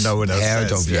one's no one else heard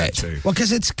says, of yet. True. Well,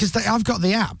 because I've got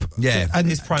the app. Yeah.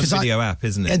 And It's Prime Video app,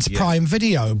 isn't it? It's Prime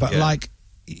Video, but like,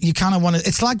 you kind of want to.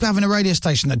 It's like having a radio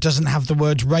station that doesn't have the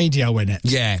word radio in it.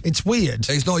 Yeah. It's weird.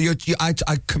 It's not.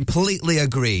 I completely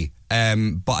agree.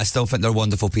 But I still think they're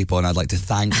wonderful people, and I'd like to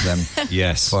thank them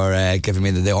Yes. for giving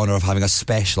me the honour of having a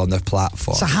special on their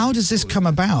platform. So how does this come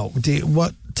about?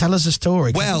 Tell us a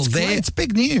story. 'Cause Well, it's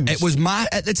big news. It was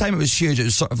at the time. It was huge. It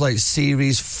was sort of like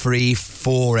series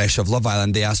 3-4-ish of Love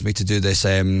Island. They asked me to do this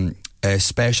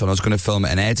special. I was going to film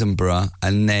it in Edinburgh,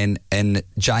 and then in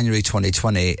January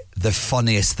 2020, the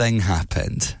funniest thing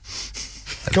happened.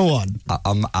 Go on.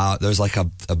 There was like a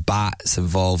bats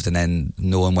involved, and then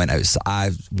no one went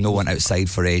outside. No one outside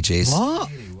for ages. What?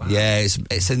 Yeah,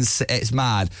 it's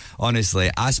mad. Honestly,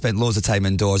 I spent loads of time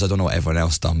indoors. I don't know what everyone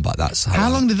else done, but that's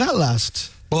How long did that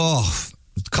last? Oh,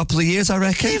 a couple of years, I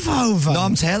reckon. Give over. No,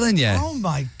 I'm telling you. Oh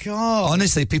my God.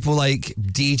 Honestly, people like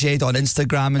DJ'd on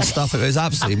Instagram and stuff. It was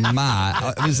absolutely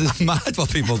mad. It was just mad what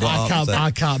people got up to.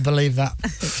 I can't believe that.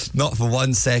 Not for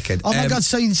 1 second. Oh my God!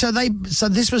 So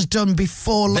this was done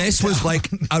before lockdown. This was like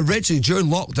originally during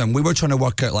lockdown. We were trying to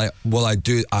work out like,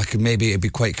 it'd be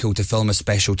quite cool to film a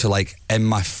special to like in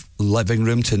my living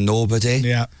room to nobody.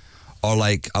 Yeah. Or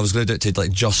like I was going to do it to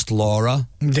like just Laura.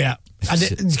 Yeah. And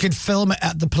you could film it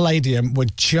at the Palladium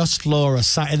with just Laura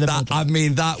sat in the middle. I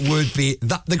mean, that would be...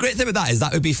 the great thing with that is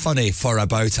that would be funny for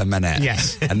about a minute.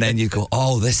 Yes. And then you go,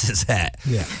 oh, this is it.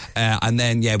 Yeah. And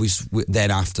then,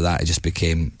 then after that, it just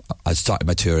became... I started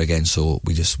my tour again, so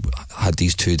we just had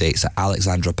these 2 dates at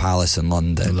Alexandra Palace in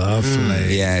London.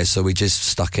 Lovely. Yeah, so we just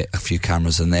stuck a few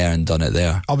cameras in there and done it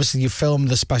there. Obviously, you filmed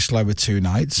the special over 2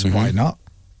 nights. Why not?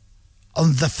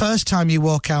 On the first time you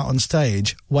walk out on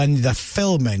stage, when they're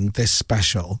filming this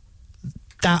special,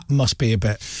 that must be a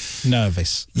bit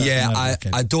nervous. Yeah,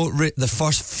 I don't... the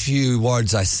first few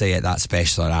words I say at that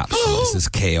special are absolute. This is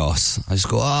chaos. I just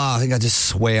go, I think I just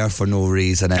swear for no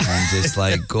reason and just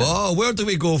like go, where do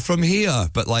we go from here?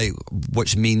 But like,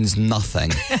 which means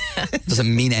nothing.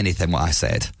 Doesn't mean anything what I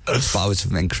said. But I was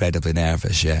incredibly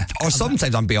nervous, yeah. Or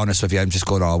sometimes, I'll be honest with you, I'm just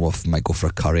going, might go for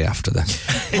a curry after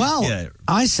this. Well,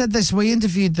 I said this, we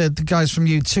interviewed the guys from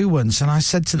U2 once, and I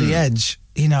said to The Edge,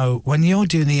 you know, when you're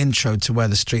doing the intro to Where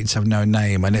the Streets Have No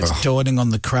Name and it's dawning on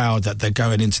the crowd that they're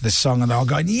going into this song and they're all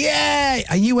going, yay!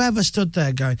 Are you ever stood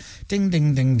there going, ding,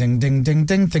 ding, ding, ding, ding, ding,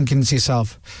 ding, thinking to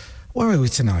yourself, where are we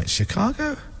tonight?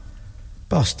 Chicago?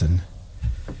 Boston?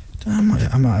 I might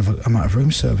have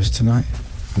room service tonight.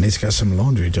 I need to get some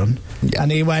laundry done. Yeah.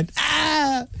 And he went,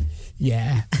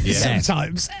 yeah.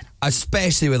 Sometimes.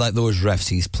 Especially with like those riffs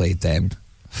he's played them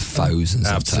thousands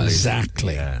of times.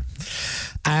 Exactly. Yeah.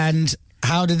 And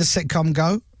how did the sitcom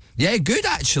go? Yeah, good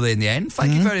actually in the end.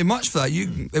 Thank you very much for that.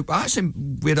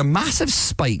 We had a massive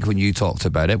spike when you talked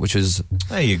about it, which was...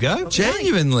 There you go.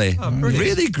 Genuinely.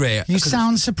 Really great. You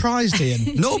sound surprised,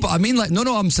 Ian. No, but I mean like, no,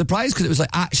 I'm surprised because it was like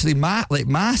actually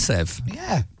massive.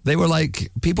 Yeah. They were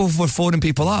like, people were phoning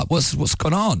people up. What's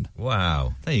going on?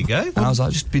 Wow. There you go. And I was like,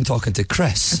 I've just been talking to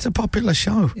Chris. It's a popular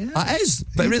show. Yeah. It is.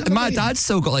 But really, my dad's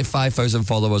still got like 5,000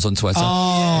 followers on Twitter.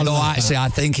 Oh, no, actually, I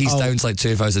think he's down to like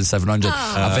 2,700.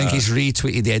 I think he's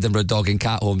retweeted the Edinburgh Dog and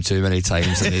Cat Home too many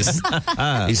times and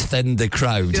he's thinned the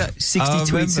crowd. 60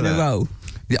 tweets in a row.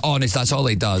 Yeah, honest, that's all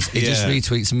he does. He just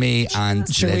retweets me and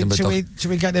Should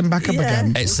we get him back up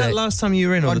again? Was that last time you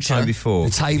were in or the time before?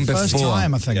 The time before. First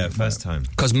time, I think. Yeah, first time.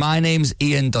 Because my name's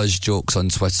Ian Does Jokes on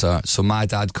Twitter, so my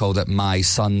dad called it My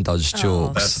Son Does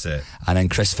Jokes. That's it. And then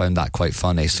Chris found that quite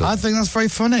funny. So I think that's very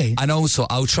funny. And also,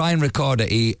 I'll try and record it.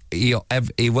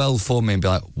 He will phone me and be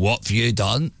like, "What have you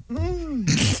done?"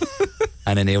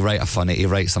 And then he'll write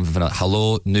something like,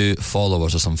 "Hello, new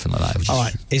followers," or something like that. All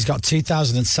right, he's got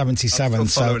 2,077.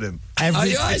 So him. Are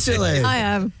you actually? I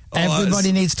am.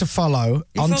 Everybody needs to follow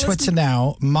on Twitter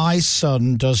now. My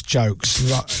Son Does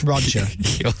Jokes, Roger.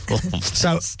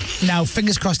 So now,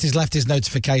 fingers crossed, he's left his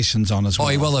notifications on as well.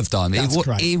 Oh, he will have done.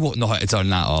 That's He won't know how to turn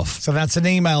that off. So that's an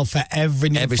email for every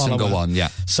new follower. Single one, yeah.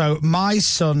 So My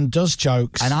Son Does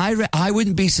Jokes. And I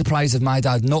wouldn't be surprised if my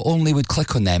dad not only would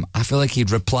click on them, I feel like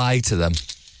he'd reply to them.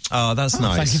 Oh, that's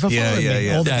nice. Thank you for following me.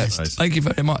 All the best. Nice. Thank you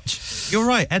very much. You're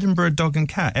right. Edinburgh Dog and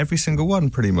Cat, every single one,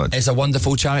 pretty much. It's a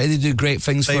wonderful charity. They do great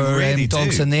things They for really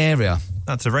dogs do. in the area.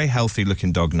 That's a very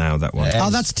healthy-looking dog now, that one. Oh,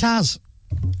 that's Taz.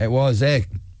 It was, eh?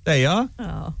 There you are.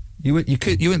 Oh. You wouldn't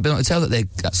be able to tell that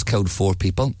that's killed 4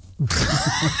 people.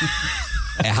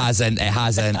 It hasn't.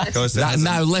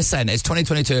 Now listen, it's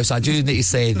 2022, so I do need to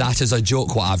say that is a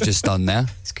joke what I've just done there.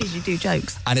 It's because you do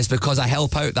jokes. And it's because I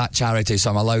help out that charity, so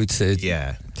I'm allowed to.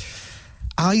 Yeah.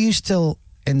 Are you still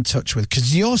in touch with?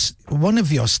 Because one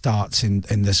of your starts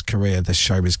in this career, this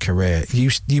showbiz career,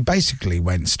 you basically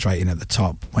went straight in at the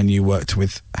top when you worked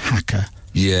with Hacker.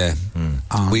 Yeah.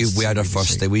 We had our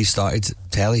first day. We started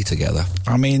telly together.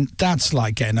 I mean, that's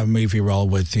like getting a movie role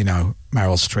with,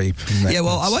 Meryl Streep. Yeah,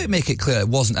 well, I want to make it clear it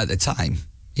wasn't at the time.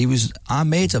 I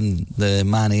made him the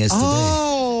man he is today.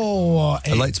 Oh!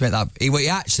 I'd like to make that. He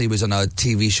actually was on a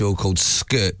TV show called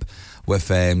Scoop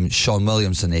with Sean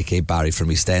Williamson, a.k.a. Barry from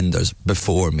EastEnders,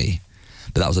 before me.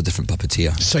 But that was a different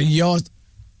puppeteer. So you're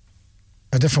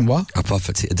a different what? A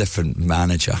different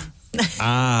manager.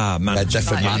 Manager. A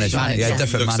different manager. Yeah,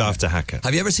 different Looks manager. after Hacker.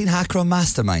 Have you ever seen Hacker on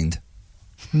Mastermind?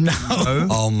 No.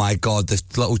 Oh my God, the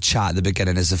little chat at the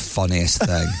beginning is the funniest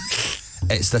thing.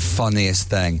 It's the funniest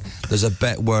thing. There's a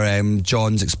bit where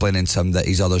John's explaining to him that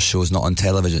his other show's not on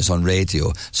television, it's on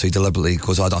radio. So he deliberately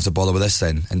goes, I don't have to bother with this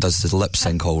then, and does the lip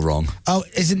sync all wrong. Oh,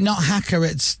 is it not Hacker? No,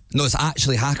 it's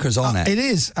actually Hackers on it. It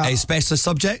is. A specialist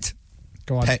subject?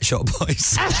 Go on. Pet Shop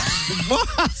Boys.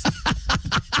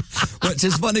 Which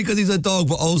is funny because he's a dog,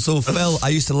 but also Phil. I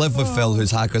used to live with Phil,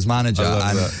 who's Hacker's manager.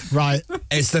 I love that. Right.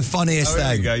 It's the funniest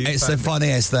thing. It's the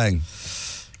funniest thing.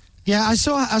 Yeah, I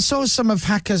saw some of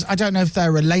Hackers. I don't know if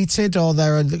they're related or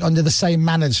they're under the same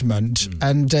management.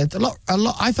 And a lot.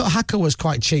 I thought Hacker was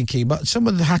quite cheeky, but some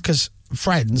of the Hackers'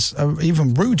 friends are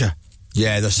even ruder.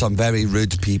 Yeah, there's some very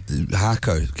rude people.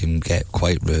 Hacker can get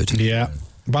quite rude. Yeah.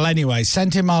 Well, anyway,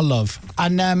 send him our love,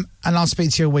 and I'll speak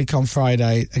to you a week on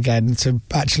Friday again to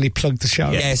actually plug the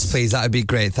show. Yes, please. That would be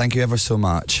great. Thank you ever so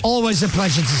much. Always a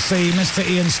pleasure to see Mr.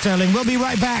 Ian Sterling. We'll be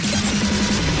right back.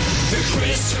 The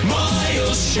Chris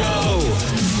Moyles Show.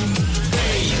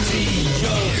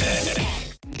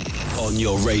 On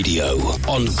your radio,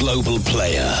 on Global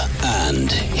Player,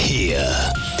 and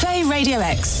here. Play Radio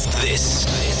X.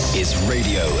 This is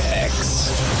Radio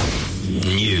X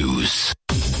News.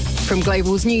 From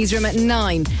Global's newsroom at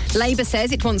 9, Labour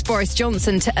says it wants Boris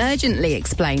Johnson to urgently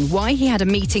explain why he had a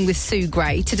meeting with Sue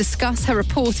Gray to discuss her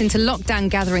report into lockdown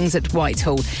gatherings at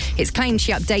Whitehall. It's claimed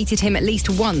she updated him at least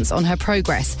once on her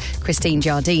progress. Christine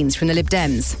Jardines from the Lib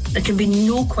Dems. There can be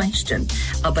no question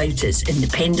about its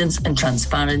independence and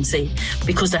transparency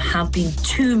because there have been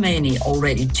too many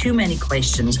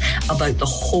questions about the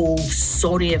whole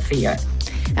sorry affair.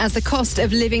 As the cost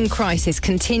of living crisis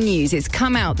continues, it's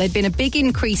come out there'd been a big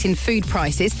increase in food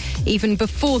prices even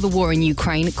before the war in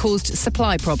Ukraine caused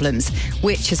supply problems,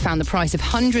 which has found the price of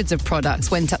hundreds of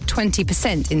products went up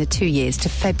 20% in the 2 years to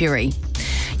February.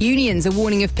 Unions are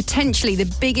warning of potentially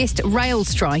the biggest rail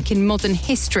strike in modern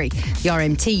history. The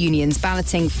RMT unions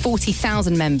balloting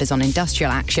 40,000 members on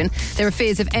industrial action. There are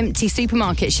fears of empty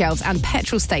supermarket shelves and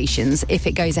petrol stations if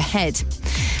it goes ahead.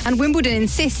 And Wimbledon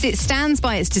insists it stands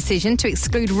by its decision to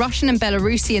exclude Russian and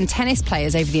Belarusian tennis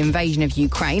players over the invasion of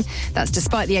Ukraine. That's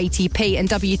despite the ATP and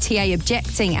WTA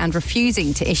objecting and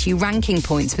refusing to issue ranking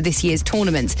points for this year's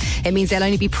tournament. It means there'll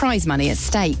only be prize money at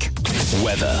stake.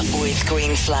 Weather. With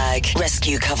Green Flag,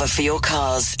 rescue cover for your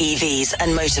cars, EVs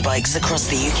and motorbikes across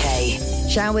the UK.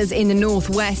 Showers in the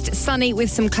northwest, sunny with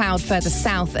some cloud further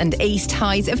south and east,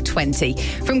 highs of 20.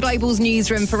 From Global's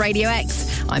newsroom for Radio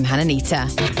X, I'm Hannah Nita.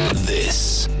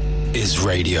 This is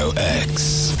Radio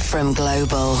X. From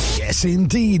Global. Yes,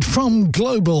 indeed, from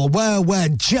Global, where we're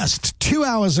just 2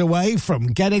 hours away from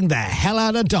getting the hell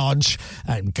out of Dodge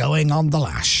and going on the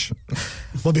lash.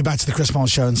 We'll be back to the Chris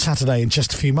Moyles Show on Saturday in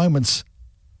just a few moments.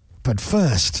 But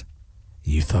first,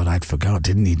 you thought I'd forgot,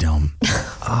 didn't you, Dom?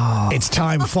 It's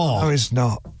time for... No, it's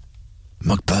not.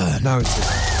 McBurn. No, it's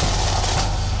not.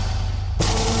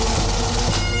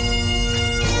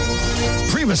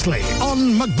 Previously on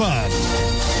McBurn.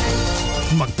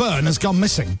 McBurn has gone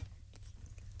missing.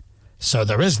 So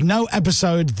there is no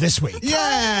episode this week.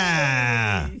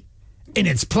 Yeah! In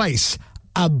its place,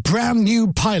 a brand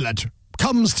new pilot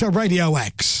comes to Radio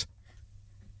X.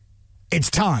 It's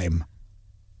time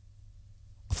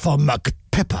for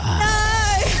McPipper.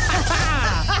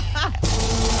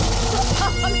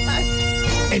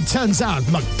 It turns out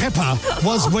McPipper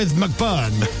was with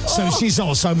McBurn, so she's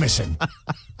also missing.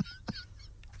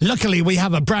 Luckily, we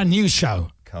have a brand new show.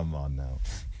 Come on now.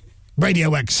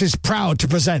 Radio X is proud to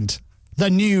present the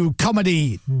new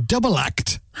comedy double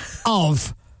act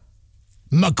of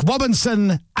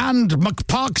McWobinson and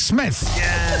McPark Smith.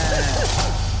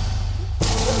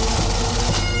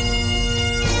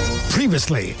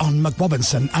 Previously on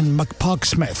McWobinson and McPark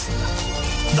Smith,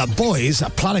 the boys are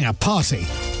planning a party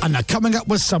and are coming up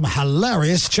with some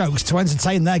hilarious jokes to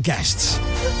entertain their guests.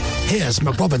 Here's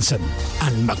McWobinson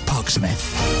and McPark Smith.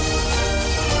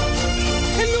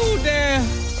 Hello there.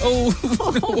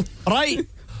 Oh, right.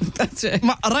 That's it.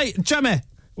 Right, Jimmy.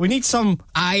 We need some.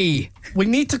 Aye. We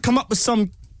need to come up with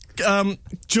some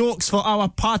jokes for our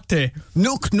party.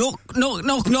 Knock, knock, knock,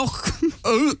 knock, knock.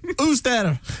 Who's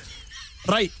there?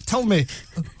 Right, tell me.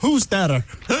 Who's there?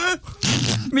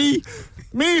 Me.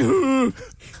 Me who?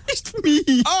 It's me.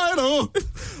 I know.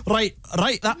 Right,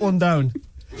 write that one down.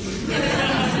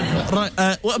 Right,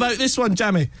 what about this one,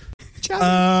 Jammy?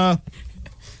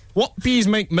 What bees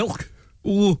make milk?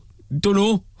 Oh, don't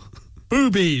know.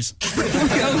 Boobies.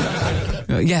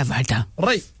 Yeah, right down.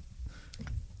 Right.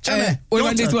 Jammy, what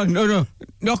about this one? No.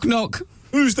 Knock, knock.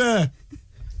 Who's there?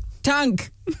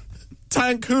 Tank.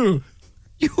 Tank who?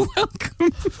 You're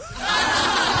welcome.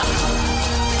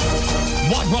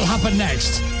 What will happen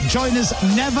next? Join us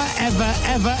never, ever,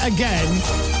 ever again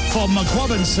for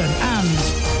McWobinson and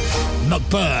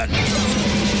McBurn.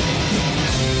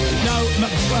 No,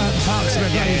 McPark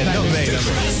Smith.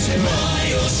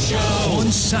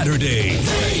 On Saturday.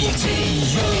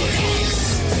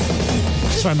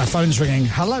 Sorry, my phone's ringing.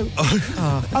 Hello.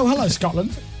 Oh, hello,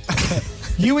 Scotland.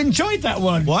 You enjoyed that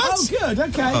one. What? Oh, good.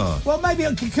 Okay. Oh. Well, maybe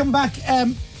it could come back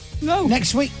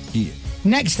next week. Yeah.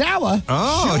 Next hour.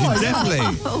 Oh, Sure. definitely.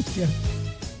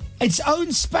 Its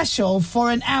own special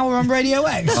for an hour on Radio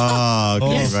X. Oh,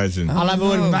 can Yes. you imagine? I'll have a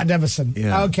word with Matt Deverson.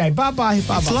 Yeah. Okay, bye-bye.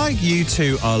 Bye-bye. It's like you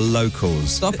two are locals.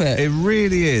 Stop it. It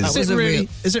really is. Is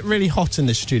it really hot in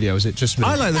this studio? Is it just me?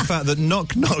 I like the fact that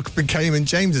knock knock became in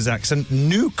James's accent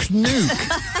nuke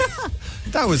nuke.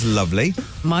 That was lovely.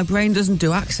 My brain doesn't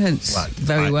do accents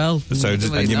very well. So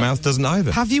and your mouth doesn't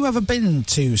either. Have you ever been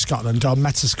to Scotland or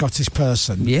met a Scottish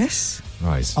person? Yes.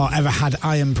 Right. Or ever had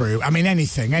iron brew? I mean,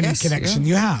 anything, any Yes, connection yeah.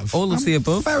 you have. All of the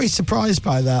above. Very surprised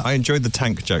by that. I enjoyed the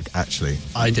tank joke, actually.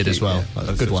 I did as well.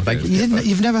 A good one.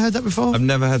 You've never heard that before? I've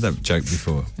never heard that joke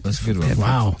before. That's a good one.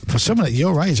 Wow. For someone at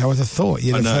your age, I would have thought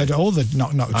you'd have heard all the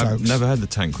knock-knock I've jokes. never heard the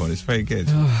tank one. It's very good.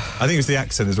 I think it was the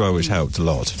accent as well, which helped a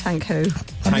lot. Tank who?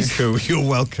 Tank who, you're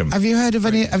welcome. Have you heard of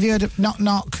any? Have you heard of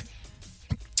knock-knock?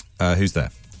 Who's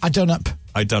there? I done up.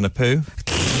 I done a poo.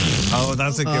 Oh,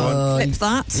 that's a good one. Clip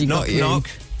that. Knock knock.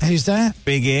 Who's there?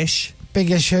 Big-ish.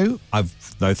 Big issue.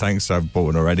 No thanks, I've bought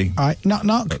one already. All right,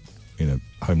 knock-knock. But,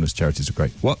 homeless charities are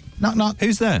great. What? Knock-knock.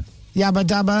 Who's there? Yabba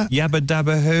dabba. Yabba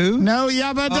dabba who? No,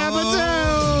 yabba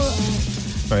dabba do.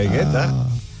 Very good,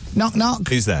 that. Knock knock.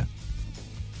 Who's there?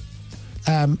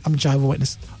 I'm a Jehovah's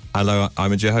Witness. Hello,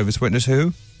 I'm a Jehovah's Witness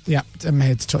who? Yeah, I'm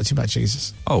here to talk to you about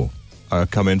Jesus. Oh,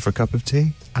 come in for a cup of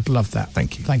tea? I'd love that.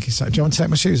 Thank you. Thank you, sir. Do you want to take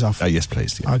my shoes off? Yes,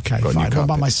 please. Yeah. Okay, Got a new fine. What about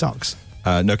carpet. my socks?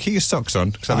 No, keep your socks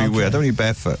on, because that'll be weird. I don't want you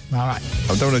barefoot. All right.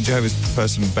 I don't want a Jehovah's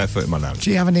person barefoot in my lounge.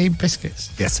 Do you have any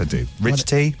biscuits? Yes, I do. Rich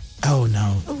tea? Oh,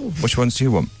 no. Which ones do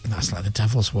you want? That's like the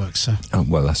devil's work, sir. Oh,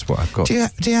 well, that's what I've got. Do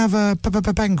you have a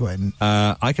penguin?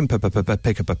 I can pick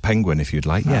up a penguin if you'd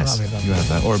like. Yes, that'd be lovely. you have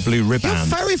that. Or a blue You're ribbon.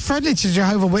 very friendly to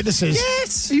Jehovah's Witnesses.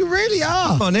 Yes. You really are.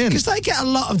 Come on in. Because they get a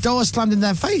lot of doors slammed in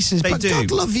their faces. They but do.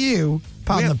 God love you.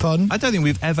 Pardon the pun. I don't think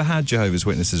we've ever had Jehovah's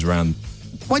Witnesses around.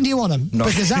 When do you want them? No.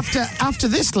 Because after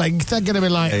this link, they're going to be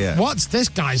like, Yeah. what's this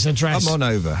guy's address? Come on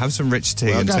over, have some rich tea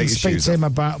We'll and go take and your speak shoes to off. him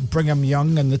about Brigham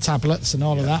Young and the tablets and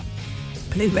all of that.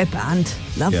 Blue Ribband.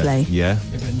 Lovely. Yeah.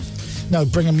 No,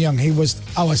 Brigham Young. He was...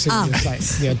 Oh, I see what you're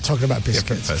saying. Yeah, talking about Different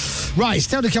biscuits. person. Right,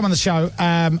 still to come on the show,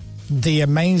 the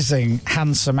amazing,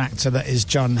 handsome actor that is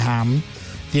John Hamm,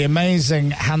 the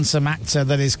amazing, handsome actor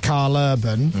that is Carl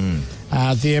Urban,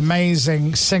 the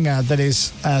amazing singer that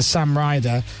is Sam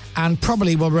Ryder, and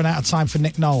probably will run out of time for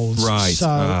Nick Knowles. Right. So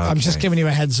I'm just giving you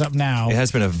a heads up now. It has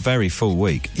been a very full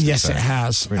week. Yes, it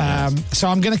has. Really has. So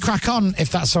I'm going to crack on, if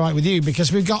that's all right with you,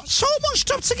 because we've got so much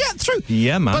stuff to get through.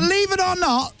 Yeah, man. Believe it or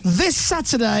not, this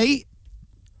Saturday,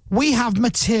 we have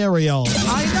material.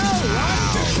 I know,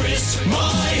 right? The Chris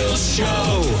Moyles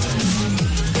Show.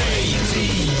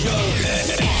 Radio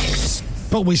X.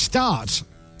 But we start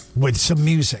with some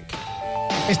music.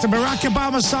 It's the Barack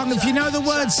Obama song. If you know the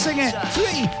words, sing it. 3,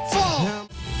 4.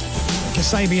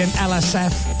 Kasabian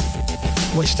LSF,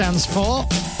 which stands for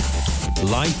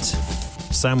Light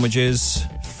Sandwiches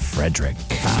Frederick.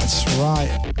 That's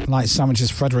right. Light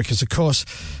Sandwiches Frederick is, of course,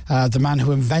 the man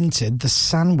who invented the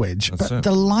sandwich, That's but it.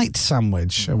 the light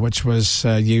sandwich, which was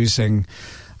using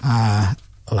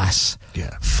less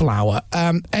flour.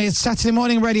 It's Saturday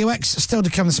morning, Radio X, still to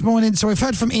come this morning. So we've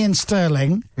heard from Ian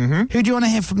Sterling. Mm-hmm. Who do you want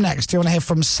to hear from next? Do you want to hear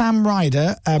from Sam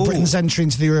Ryder, Britain's entry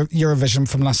into the Eurovision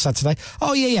from last Saturday?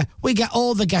 Oh, yeah. We get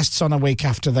all the guests on a week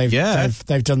after they've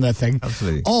done their thing.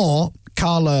 Absolutely. Or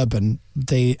Carl Urban,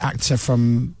 the actor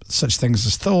from such things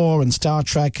as Thor and Star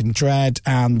Trek and Dread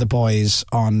and The Boys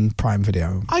on Prime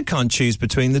Video. I can't choose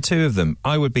between the two of them.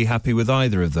 I would be happy with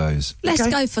either of those. Let's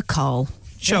go for Carl.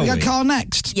 Shall we we? got Carl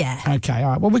next? Yeah. Okay,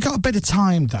 all right. Well, we've got a bit of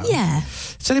time, though. Yeah.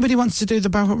 So anybody wants to do the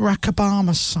Barack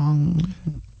Obama song?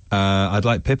 I'd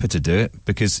like Pippa to do it,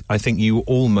 because I think you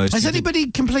almost... Has anybody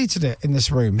completed it in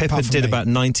this room? Pippa did about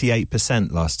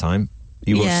 98% last time.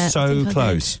 You were I so think I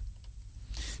close.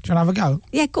 Do you want to have a go?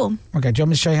 Yeah, go on. Okay, do you want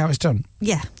me to show you how it's done?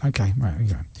 Yeah. Okay, right, here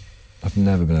you go. I've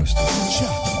never been able to do it.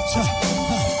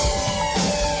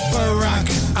 Barack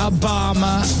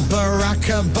Obama, Barack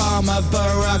Obama,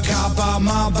 Barack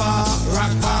Obama,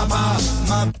 Barack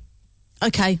Obama.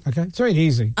 Okay. Okay, it's really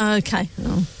easy. Okay.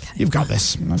 You've got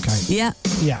this. Okay. Yeah.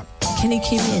 Yeah. Can you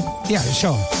cue me in? Yeah,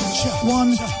 sure.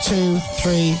 1, 2,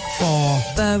 3, 4.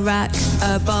 Barack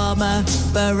Obama,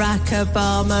 Barack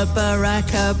Obama,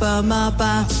 Barack Obama,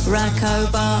 Barack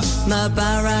Obama,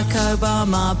 Barack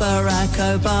Obama, Barack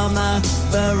Obama,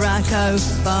 Barack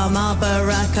Obama,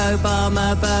 Barack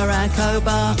Obama, Barack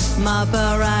Obama,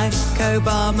 Barack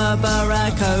Obama,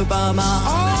 Barack Obama.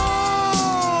 Oh!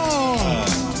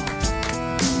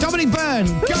 Dominic Byrne,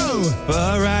 go!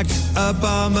 Barack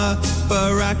Obama,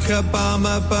 Barack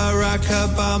Obama, Barack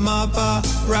Obama,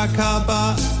 Barack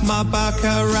Obama,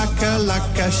 Baka Raka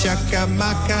Laka Shaka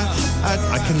Maka.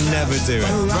 I can never do it.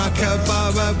 Barack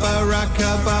Obama, Barack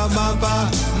Obama,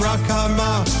 Barack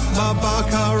Obama,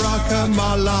 Baka Raka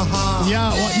Malaha.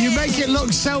 Yeah, well, you make it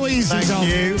look so easy, Thank Dom.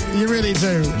 you. You really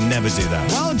do. Never do that.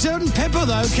 Well done, Pippa,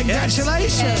 though.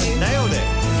 Congratulations. Yes. Nailed it.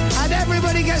 And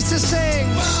everybody gets to sing.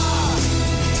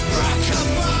 Barack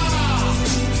Obama.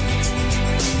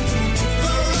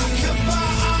 Barack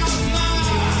Obama.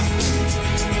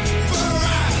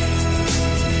 Barack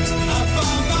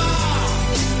Obama.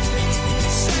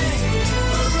 Say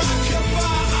Barack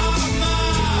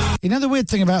Obama. You know, the weird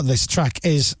thing about this track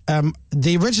is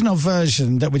the original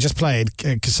version that we just played,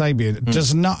 Kasabian,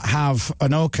 does not have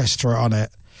an orchestra on it.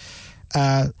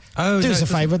 Do us a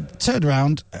favour, turn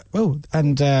around,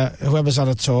 and whoever's on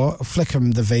a tour, flick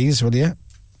them the V's, will you?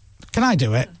 Can I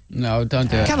do it? No, don't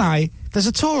do it. Can I? There's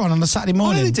a tour on a Saturday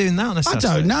morning. Why are they doing that on a Saturday?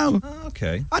 I don't know. Oh,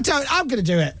 okay. I'm going to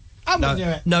do it. I'm going to do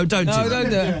it. No, don't do that. don't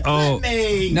do it. Oh, Let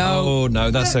me. No. Oh,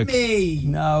 no, that's Let okay. me.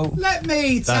 No. Let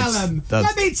me tell them.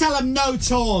 Let me tell them no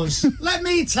tours. Let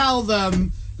me tell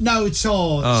them no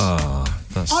tours. Oh,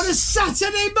 that's... On a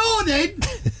Saturday morning,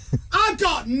 I've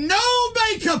got no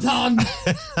makeup on,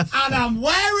 and I'm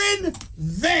wearing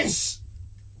this.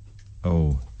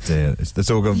 Oh, dear.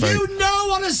 That's all gone very... You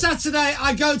know, on a Saturday,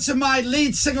 I go to my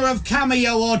lead singer of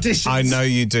Cameo auditions. I know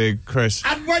you do, Chris.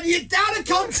 And when you're out of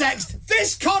context,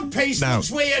 this codpiece Now,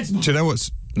 looks weird. Do you know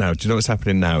what's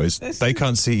happening now is they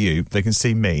can't see you, they can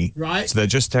see me. Right. So they're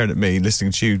just staring at me,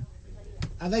 listening to you.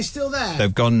 Are they still there?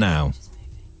 They've gone now.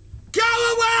 Go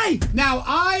away! Now,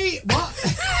 what?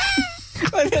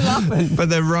 Why are you laughing? But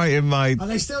they're right in my... Are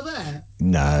they still there?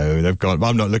 No, they've gone.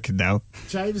 I'm not looking now.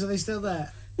 James, are they still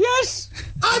there? Yes.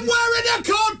 I'm wearing a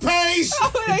codpiece! How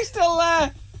are they still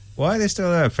there? Why are they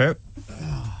still there, Pip?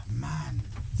 Oh, man.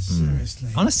 Seriously.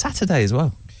 On a Saturday as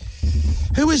well.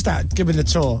 Who is that giving the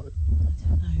tour? I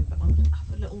don't know, but I'll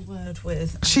have a little word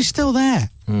with... She's still there.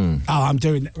 Oh, I'm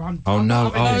doing it. Oh,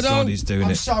 no. Oh, God, he's doing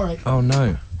I'm it. sorry. Oh,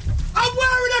 no. I'm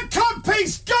wearing a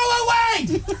codpiece! Go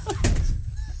away!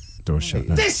 Door shut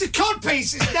now. This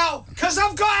codpiece is now, because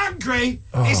I've got angry,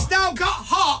 it's now got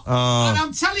hot. And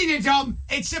I'm telling you, Dom,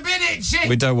 it's a bit itchy.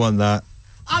 We don't want that.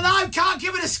 And I can't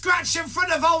give it a scratch in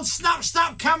front of old Snap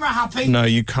Camera Happy. No,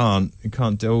 you can't. You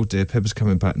can't do... Oh, dear. Pippa's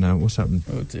coming back now. What's happened?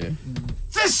 Oh, dear.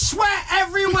 There's sweat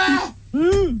everywhere.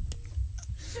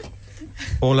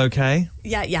 All okay?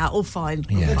 Yeah, all fine.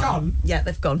 Yeah. They're gone? Yeah,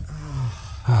 they've gone.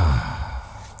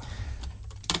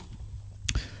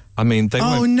 I mean, they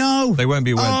won't... Oh, no. They won't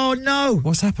be... Oh, no.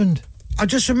 What's happened? I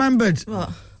just remembered.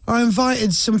 What? I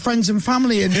invited some friends and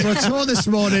family in for a tour this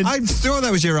morning. I'm sure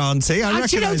that was your auntie. I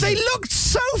And you know, recognise they it. looked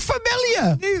so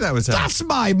familiar. I knew that was her. That's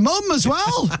my mum as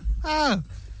well. God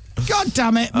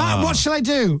damn it. Matt, what shall I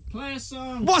do? Play a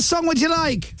song. What song would you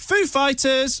like? Foo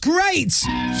Fighters. Great.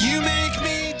 You make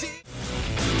me...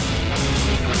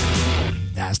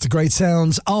 That's the great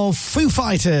sounds of Foo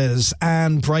Fighters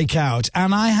and Breakout.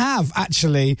 And I have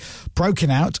actually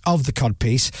broken out of the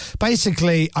codpiece.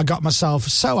 Basically, I got myself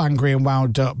so angry and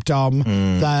wound up, Dom,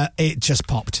 that it just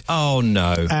popped. Oh,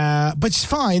 no. But it's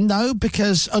fine, though,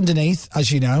 because underneath,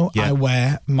 as you know, I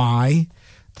wear my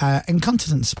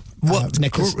incontinence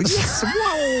knickers. Yes.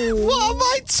 Whoa. What am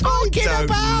I talking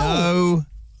about? No.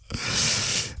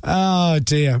 Oh,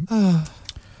 dear.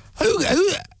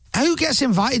 Who gets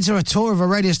invited to a tour of a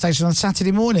radio station on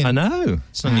Saturday morning? I know.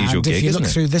 It's an unusual and gig, if you isn't look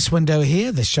it? through this window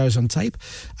here, this show's on tape.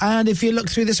 And if you look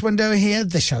through this window here,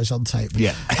 this show's on tape.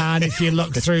 Yeah. And if you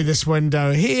look through this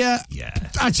window here... Yeah.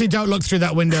 Actually, don't look through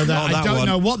that window there. Not that I don't one.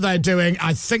 know what they're doing.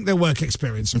 I think they're work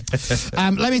experience.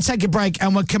 Let me take a break,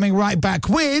 and we're coming right back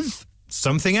with...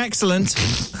 Something excellent.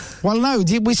 Well, no,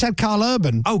 we said Carl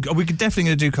Urban. Oh, we're definitely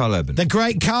going to do Carl Urban. The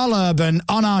great Carl Urban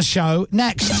on our show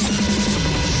next.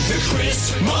 The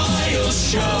Chris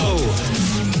Moyles Show.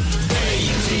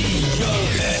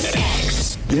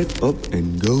 APOX. Get up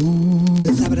and go.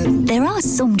 There are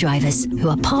some drivers who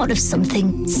are part of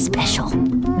something special.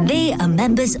 They are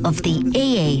members of the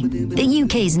AA, the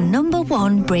UK's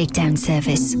 #1 breakdown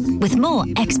service. With more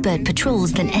expert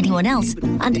patrols than anyone else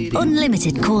and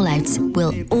unlimited call-outs,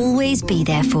 we'll always be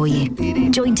there for you.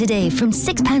 Join today from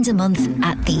 £6 a month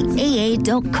at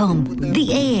theaa.com. The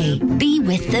AA, be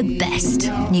with the best.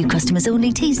 New customers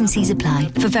only, T's and C's apply.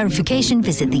 For verification,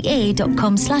 visit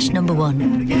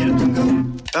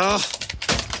theaa.com/#1.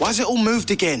 Why's it all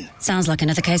moved again? Sounds like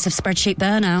another case of spreadsheet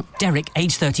burnout. Derek,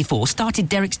 age 34, started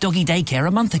Derek's doggy daycare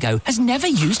a month ago, has never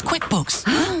used QuickBooks.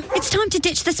 It's time to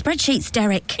ditch the spreadsheets,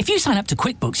 Derek. If you sign up to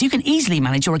QuickBooks, you can easily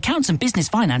manage your accounts and business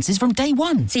finances from day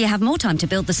one. So you have more time to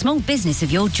build the small business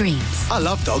of your dreams. I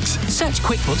love dogs. Search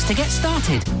QuickBooks to get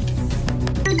started.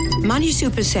 Money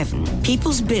Super 7.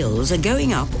 People's bills are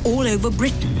going up all over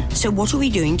Britain. So what are we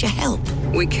doing to help?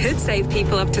 We could save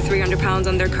people up to £300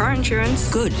 on their car insurance.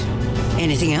 Good.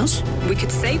 Anything else? We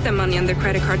could save them money on their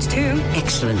credit cards too.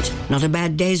 Excellent. Not a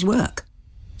bad day's work.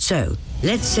 So,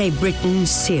 let's save Britain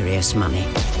serious money.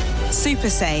 Super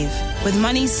Save with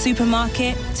Money's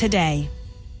Supermarket today.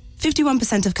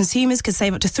 51% of consumers could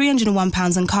save up to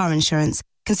 £301 on car insurance.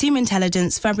 Consumer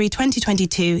Intelligence, February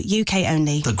 2022, UK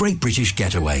only. The Great British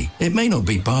Getaway. It may not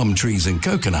be palm trees and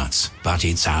coconuts, but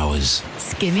it's ours.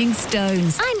 Skimming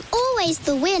stones. I'm always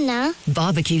the winner.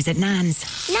 Barbecues at Nan's.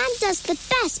 Nan does the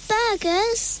best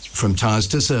burgers. From tyres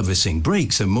to servicing,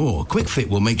 brakes and more, QuickFit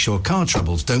will make sure car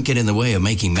troubles don't get in the way of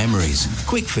making memories.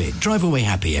 QuickFit, drive away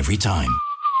happy every time.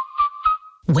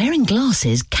 Wearing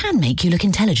glasses can make you look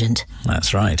intelligent.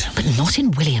 That's right. But not in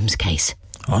William's case.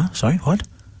 What? Sorry, what?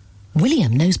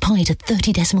 William knows pi to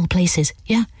 30 decimal places.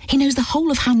 Yeah, he knows the whole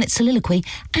of Hamlet's soliloquy,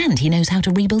 and he knows how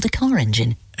to rebuild a car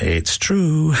engine. It's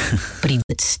true. But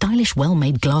that stylish,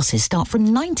 well-made glasses start from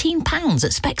 £19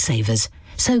 at Specsavers.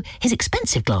 So his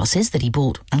expensive glasses that he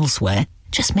bought elsewhere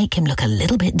just make him look a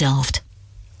little bit daft.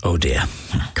 Oh dear.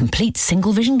 Complete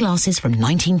single-vision glasses from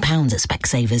 £19 at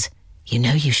Specsavers. You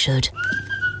know you should.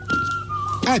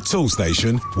 At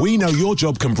Toolstation, we know your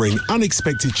job can bring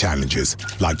unexpected challenges,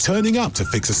 like turning up to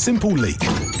fix a simple leak.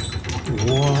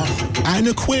 What? An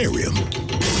aquarium?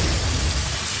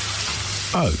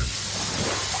 Oh.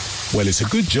 Well, it's a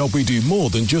good job we do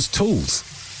more than just tools.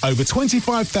 Over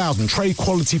 25,000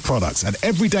 trade-quality products at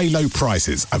everyday low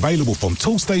prices available from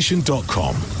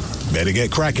Toolstation.com. Better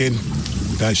get cracking.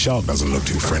 That shark doesn't look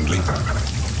too friendly.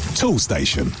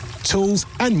 Toolstation. Tools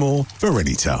and more for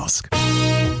any task.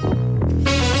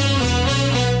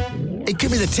 It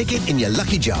could be the ticket in your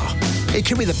lucky jar. It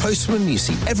could be the postman you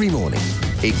see every morning.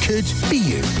 It could be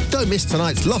you. Don't miss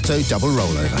tonight's Lotto Double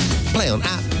Rollover. Play on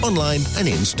app, online and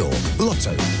in-store.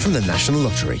 Lotto from the National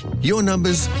Lottery. Your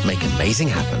numbers make amazing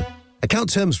happen.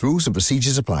 Account terms, rules and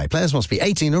procedures apply. Players must be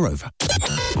 18 or over.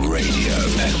 Radio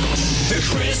X. The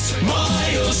Chris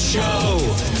Moyles Show.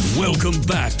 Welcome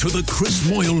back to the Chris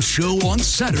Moyles Show on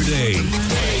Saturday.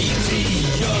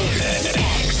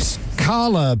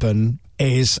 Carl Urban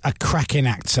is a cracking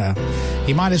actor.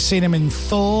 You might have seen him in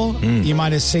Thor. You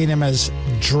might have seen him as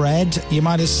Dredd. You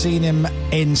might have seen him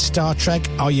in Star Trek.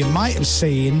 Or you might have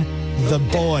seen The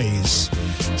Boys.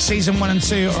 Season 1 and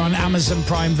 2 are on Amazon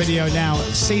Prime Video now.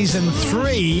 Season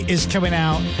 3 is coming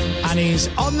out, and he's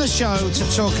on the show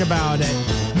to talk about it.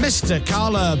 Mr.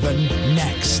 Carl Urban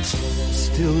next.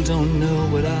 Still don't know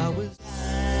what I was.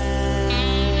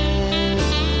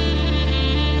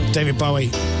 David Bowie,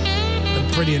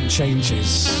 The Brilliant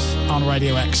Changes on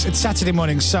Radio X. It's Saturday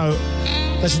morning, so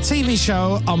there's a TV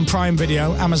show on Prime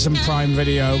Video, Amazon Prime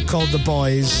Video, called The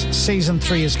Boys. Season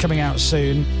 3 is coming out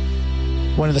soon.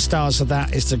 One of the stars of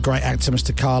that is the great actor,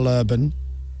 Mr. Carl Urban,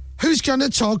 who's going to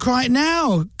talk right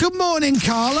now. Good morning,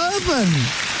 Carl Urban.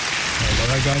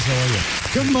 Hello, guys. How are you?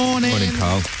 Good morning. Morning,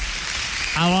 Carl.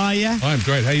 How are you? I'm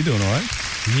great. How you doing? All right?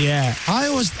 Yeah. I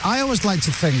always like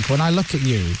to think, when I look at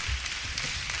you,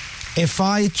 if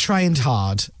I trained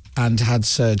hard and had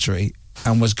surgery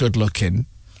and was good looking,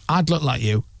 I'd look like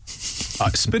you.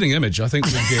 Spitting image, I think,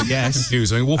 would get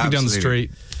confusing. Walking down the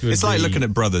street. It's like looking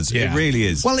at brothers. Yeah. It really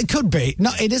is. Well, it could be.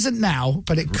 No, it isn't now,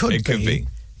 but it could be. It could be.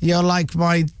 You're like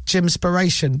my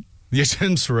gym-spiration. Your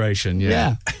inspiration,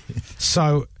 yeah.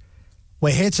 So,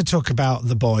 we're here to talk about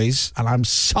The Boys, and I'm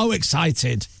so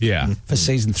excited for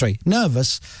season 3.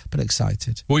 Nervous, but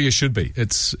excited. Well, you should be.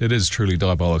 It is truly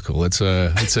diabolical. It's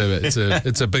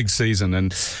a big season,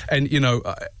 and you know,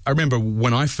 I remember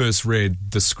when I first read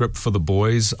the script for The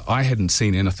Boys, I hadn't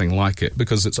seen anything like it,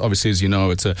 because it's obviously, as you know,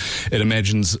 it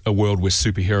imagines a world where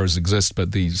superheroes exist,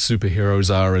 but the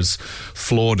superheroes are as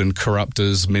flawed and corrupt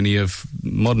as many of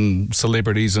modern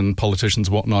celebrities and politicians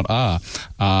and whatnot are,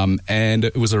 and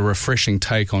it was a refreshing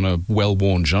take on a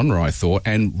well-worn genre, I thought,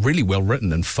 and really well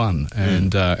written and fun.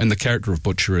 And the character of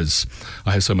Butcher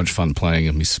I have so much fun playing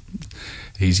him.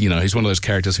 He's one of those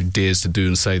characters who dares to do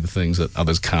and say the things that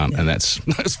others can't, and it's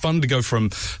fun to go from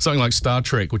something like Star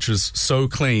Trek, which is so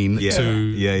clean,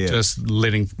 to just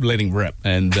letting rip,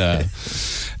 and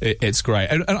it's great.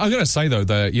 And I got to say though,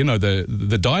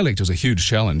 the dialect was a huge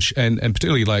challenge, and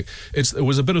particularly it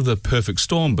was a bit of the perfect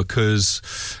storm, because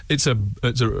it's a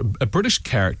British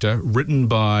character written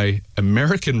by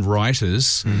American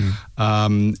writers,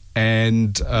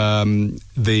 and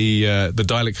the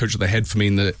dialect coach that they had for me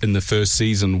in the first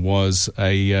season was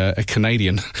a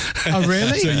Canadian. Oh,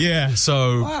 really?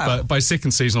 So wow. by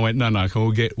second season, I went, no,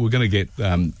 we're going to get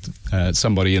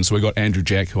somebody in. So we got Andrew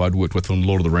Jack, who I'd worked with on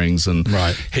Lord of the Rings, and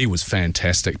he was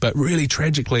fantastic. But really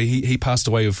tragically, he passed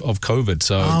away of COVID.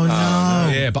 So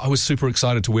yeah, but I was super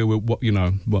excited to where we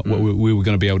were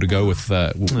going to be able to go with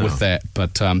that.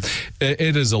 But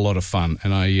it is a lot of fun,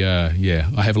 and I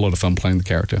have a lot of fun playing the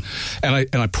character. And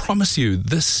I promise you,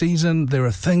 this season there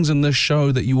are things in this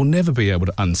show that you will never be able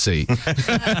to unsee.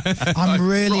 I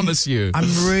promise you.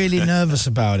 I'm really nervous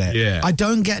about it. Yeah. I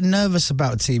don't get nervous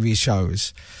about TV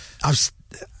shows.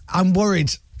 I'm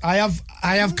worried. I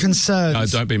have concerns. No,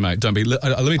 don't be, mate. Don't be.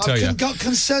 Let me tell you. I've got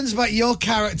concerns about your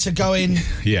character going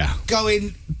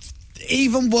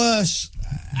even worse.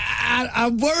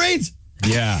 I'm worried.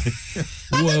 Yeah.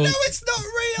 I don't know, it's not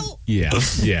real. Yeah.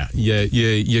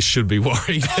 You should be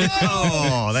worried.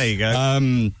 Oh, there you go.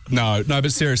 No,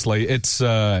 but seriously, it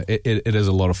is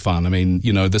a lot of fun. I mean,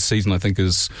 this season I think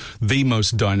is the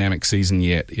most dynamic season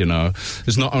yet.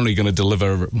 It's not only going to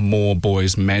deliver more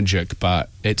boys magic, but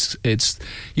it's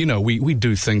we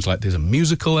do things like there's a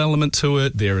musical element to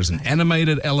it, there is an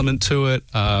animated element to it.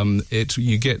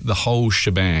 You get the whole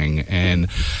shebang, and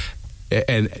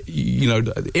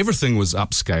everything was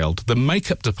upscaled. The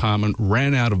makeup department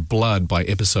ran out of blood by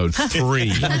episode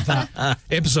 3.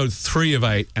 Episode 3 of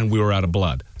 8, and we were out of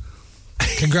blood.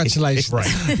 Congratulations.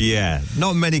 Right. Yeah,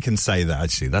 not many can say that,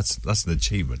 actually. That's an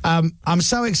achievement. I'm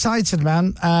so excited,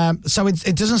 man. So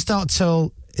it doesn't start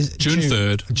till June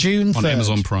 3rd. June 3rd. On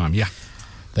Amazon Prime, yeah.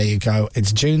 There you go.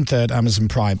 It's June 3rd, Amazon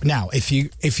Prime. Now, if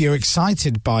you're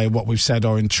excited by what we've said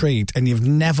or intrigued and you've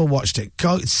never watched it,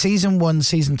 go season 1,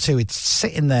 season 2. It's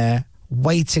sitting there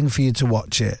waiting for you to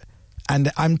watch it.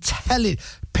 And I'm telling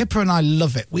Pippa and I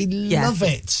love it. We love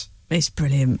it. It's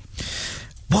brilliant.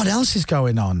 What else is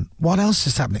going on? What else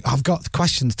is happening? I've got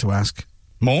questions to ask.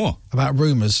 More? About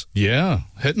rumours. Yeah,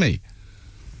 hit me.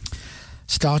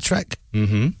 Star Trek.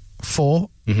 4.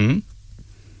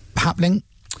 Happening.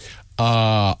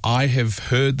 I have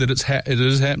heard that it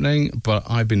is happening, but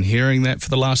I've been hearing that for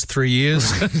the last 3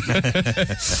 years.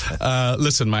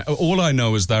 Listen, mate, all I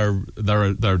know is they're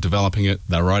developing it,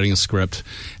 they're writing a script,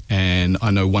 and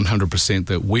I know 100%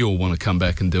 that we all want to come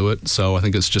back and do it. So I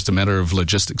think it's just a matter of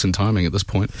logistics and timing at this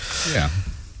point. Yeah.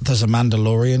 There's a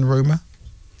Mandalorian rumour.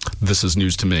 This is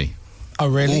news to me. Oh,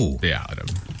 really? Ooh. Yeah, I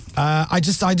don't. I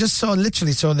just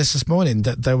literally saw this morning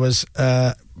that there was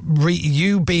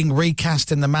you being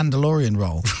recast in the Mandalorian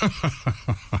role.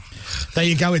 There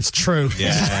you go. It's true.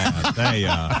 Yeah, there you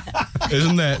are.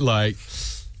 Isn't that like?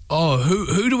 Oh,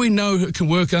 who do we know who can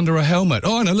work under a helmet?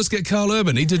 Oh, no, let's get Carl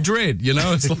Urban. He did Dread. You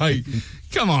know, it's like,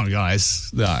 come on, guys.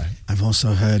 No. I've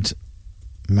also heard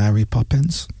Mary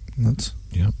Poppins. That's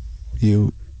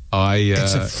you.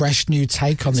 It's a fresh new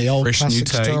take on the old classic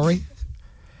story.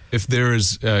 If there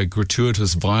is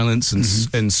gratuitous violence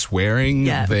and swearing,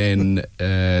 then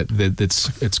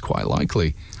it's quite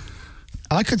likely.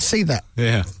 I could see that.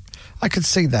 Yeah. I could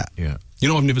see that. Yeah. You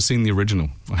know, I've never seen the original.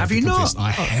 Have you not? I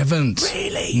haven't.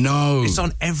 Really? No. It's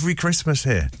on every Christmas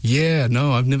here. Yeah,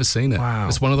 no, I've never seen it. Wow.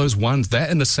 It's one of those ones. That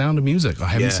and The Sound of Music. I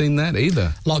haven't seen that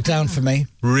either. Lockdown for me.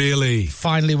 Really?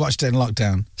 Finally watched it in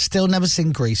lockdown. Still never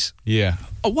seen Grease. Yeah.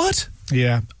 Oh, what?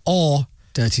 Yeah. Or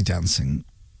Dirty Dancing.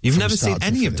 You've never seen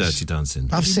any of Dirty Dancing?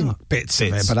 I've seen bits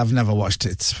of it, but I've never watched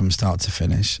it from start to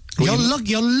finish. You're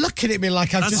looking at me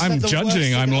like I'm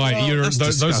judging. I'm like,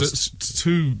 those are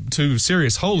two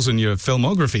serious holes in your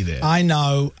filmography there. I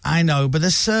know, but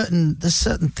there's certain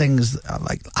things that are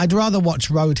like I'd rather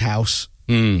watch Roadhouse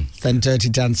than Dirty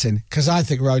Dancing because I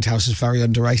think Roadhouse is very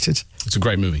underrated. It's a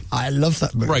great movie. I love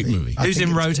that movie. Great movie. Who's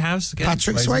in Roadhouse again?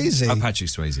 Patrick Swayze. Oh, Patrick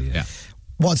Swayze, yeah.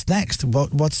 What's next?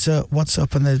 What's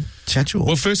up on the schedule?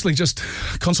 Well, firstly, just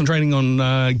concentrating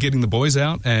on getting the boys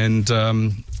out, and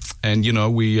you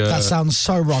know we. That sounds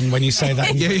so wrong when you say that.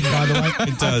 By the way,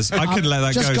 it does. I couldn't let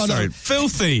that go. Sorry,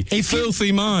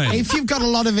 filthy mind. If you've got a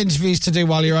lot of interviews to do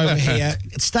while you're over here,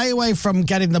 stay away from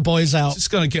getting the boys out. Just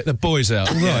going to get the boys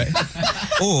out, right?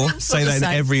 Or say that in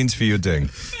every interview you're doing.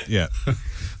 Yeah.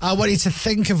 I want you to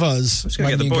think of us. When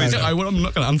get the boys out. I'm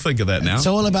not going to unthink of that now. It's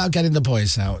all about getting the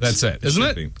boys out. That's it, isn't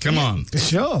it? Come on.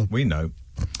 Sure. We know.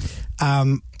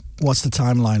 What's the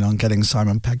timeline on getting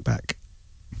Simon Pegg back?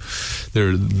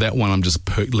 That one I'm just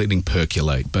letting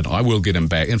percolate, but I will get him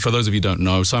back. And for those of you who don't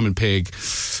know, Simon Pegg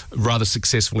rather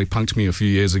successfully punked me a few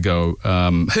years ago.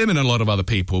 Him and a lot of other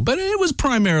people, but it was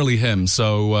primarily him.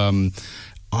 So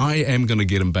I am going to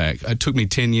get him back. It took me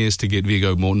 10 years to get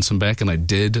Viggo Mortensen back, and I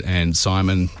did. And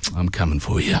Simon, I'm coming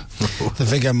for you. The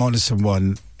Viggo Mortensen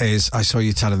one is, I saw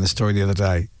you telling the story the other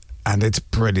day, and it's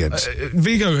brilliant.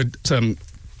 Viggo had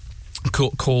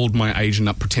called my agent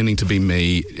up pretending to be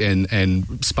me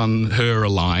and spun her a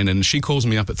line, and she calls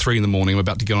me up at 3 a.m. I'm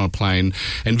about to get on a plane,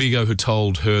 and Viggo had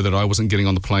told her that I wasn't getting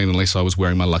on the plane unless I was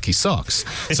wearing my lucky socks.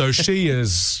 So she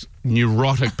is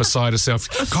neurotic beside herself.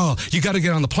 Carl, you got to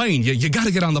get on the plane. You got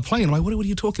to get on the plane. I'm like, what are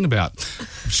you talking about?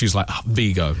 She's like,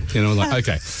 Viggo. You know, like,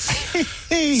 okay.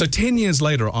 So 10 years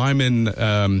later, I'm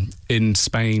in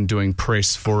Spain doing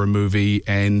press for a movie,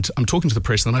 and I'm talking to the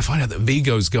press, and then I find out that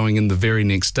Viggo's going in the very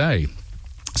next day.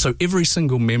 So every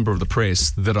single member of the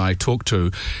press that I talk to,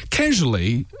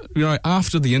 casually, you know,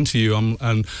 after the interview,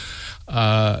 they're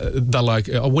like,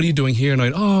 oh, what are you doing here? And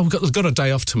I've got a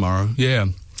day off tomorrow. Yeah.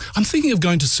 I'm thinking of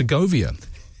going to Segovia.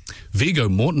 Viggo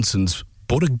Mortensen's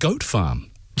bought a goat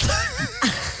farm.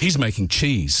 He's making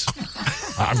cheese.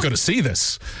 I've got to see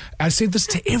this. I said this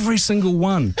to every single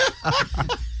one.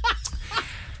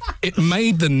 It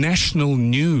made the national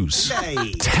news.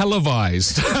 Yay.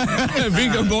 Televised.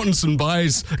 Viggo Mortensen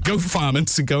buys goat farm in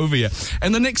Segovia.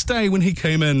 And the next day when he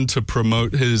came in to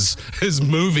promote his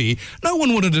movie, no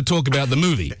one wanted to talk about the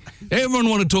movie. Everyone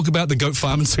wanted to talk about the goat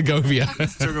farm in Segovia.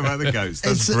 Talk about the goats.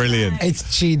 That's brilliant.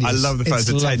 It's genius. I love the fact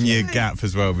there's a 10-year gap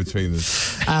as well between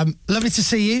them. Lovely to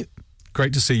see you.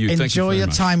 Great to see you. Enjoy Thank you very your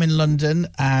much. time in London,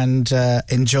 and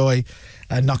enjoy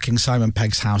knocking Simon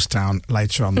Pegg's house down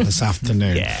later on this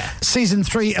afternoon. Yeah. Season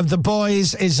 3 of The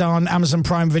Boys is on Amazon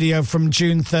Prime Video from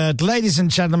June 3rd. Ladies and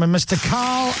gentlemen, Mr.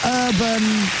 Carl Urban.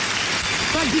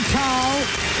 Thank you, Carl.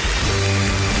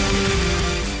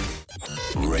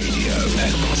 Radio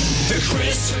X. The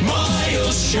Chris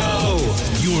Moyles Show.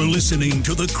 You're listening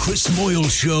to The Chris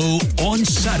Moyles Show on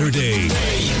Saturday.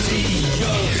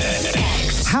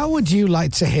 How would you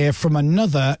like to hear from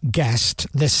another guest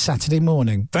this Saturday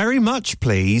morning? Very much,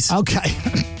 please. Okay.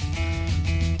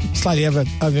 Slightly over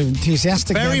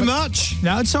enthusiastic. Very there, much.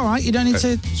 No, it's all right. You don't need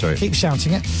to sorry. keep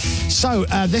shouting it. So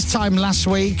this time last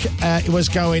week, it was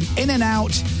going in and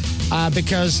out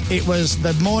because it was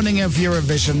the morning of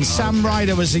Eurovision. Sam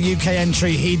Ryder was a UK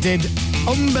entry. He did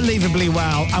unbelievably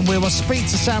well, and we will speak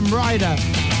to Sam Ryder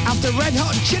after Red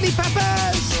Hot Chili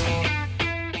Peppers.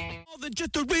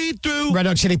 Just to read through. Red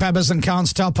Hot Chili Peppers and Can't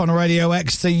Stop on Radio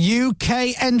X, the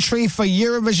UK entry for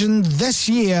Eurovision this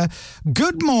year.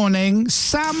 Good morning,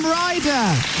 Sam Ryder.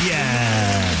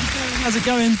 Yeah. How's it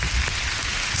going?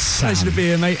 Pleasure to be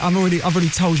here, mate. I've already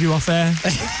told you off air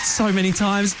so many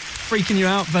times, freaking you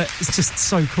out, but it's just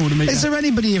so cool to meet you. Is there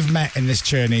anybody you've met in this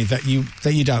journey that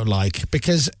you don't like?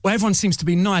 Because everyone seems to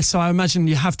be nice, so I imagine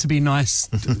you have to be nice.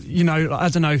 You know, I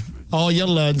don't know. Oh,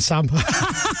 you'll learn, Sam.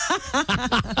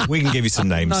 We can give you some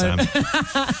names, Sam.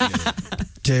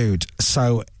 Dude,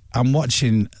 so I'm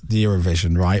watching the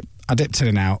Eurovision, right? I dipped in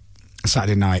and out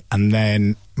Saturday night, and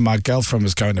then my girlfriend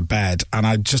was going to bed, and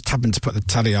I just happened to put the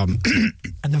telly on,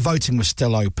 and the voting was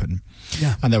still open.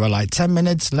 Yeah. And there were like 10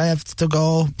 minutes left to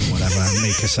go, whatever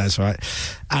Mika says, right?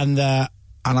 And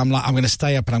I'm like, I'm going to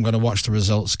stay up and I'm going to watch the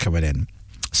results coming in.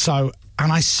 So,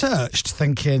 and I searched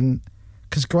thinking,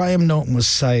 because Graham Norton was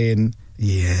saying,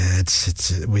 yeah,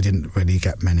 we didn't really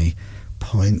get many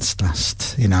points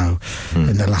in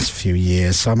the last few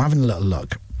years. So I'm having a little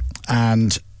look.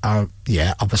 And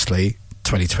obviously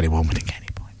 2021 we didn't get any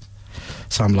points.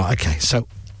 So I'm like, okay, so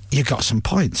you got some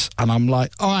points. And I'm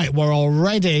like, all right, we're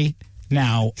already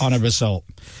now on a result.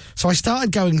 So I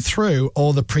started going through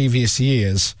all the previous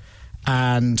years,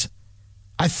 and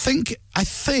I think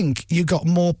you got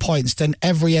more points than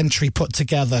every entry put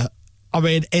together. I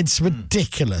mean, it's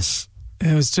ridiculous.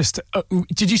 It was just...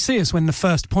 did you see us when the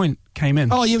first point came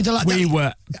in? Oh, you were like... We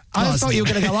were... I thought you were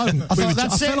going to go home. I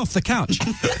fell off the couch.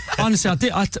 Honestly, I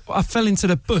did. I fell into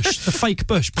the bush, the fake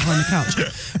bush behind the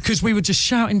couch, because we were just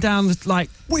shouting down,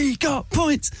 like, we got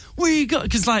points, we got...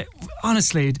 Because, like,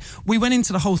 honestly, we went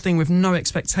into the whole thing with no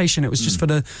expectation. It was just for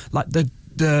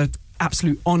the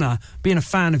absolute honour, being a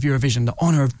fan of Eurovision, the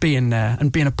honour of being there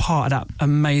and being a part of that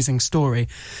amazing story.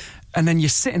 And then you're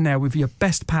sitting there with your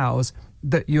best pals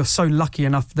that you're so lucky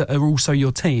enough that are also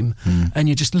your team, and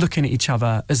you're just looking at each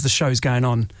other as the show's going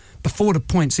on. Before the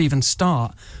points even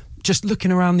start, just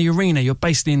looking around the arena, you're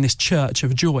basically in this church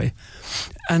of joy.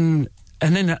 And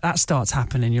then that starts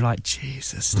happening, you're like,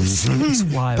 Jesus, this is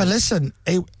wild. But listen,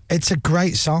 it's a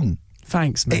great song.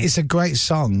 Thanks, mate. It's a great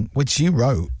song, which you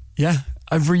wrote. Yeah,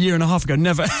 over a year and a half ago.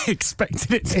 Never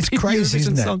expected it to be crazy,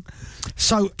 isn't it? song.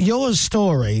 So your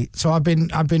story, so I've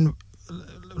been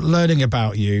learning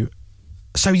about you.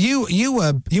 So you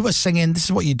were singing. This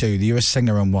is what you do. You're a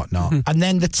singer and whatnot. And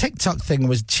then the TikTok thing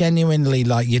was genuinely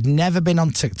like you'd never been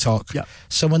on TikTok. Yep.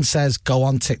 Someone says go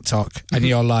on TikTok, and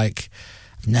you're like,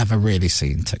 I've never really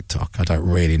seen TikTok. I don't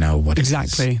really know what it is.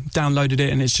 Exactly. Downloaded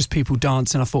it, and it's just people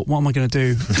dancing. I thought, what am I going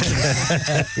to do?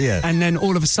 Yeah. And then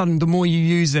all of a sudden, the more you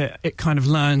use it, it kind of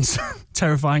learns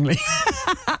terrifyingly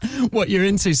what you're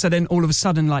into. So then all of a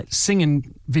sudden, like,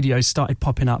 singing videos started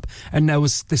popping up, and there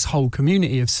was this whole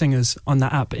community of singers on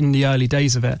that app in the early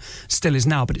days of it. Still is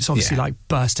now, but it's obviously like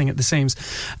bursting at the seams.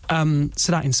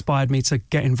 So that inspired me to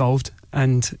get involved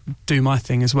and do my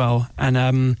thing as well.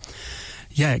 And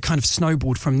it kind of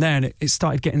snowballed from there, and it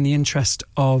started getting the interest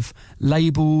of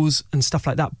labels and stuff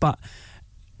like that. But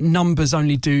numbers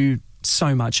only do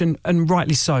so much, and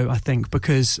rightly so, I think,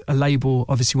 because a label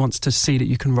obviously wants to see that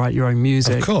you can write your own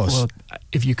music, of course, or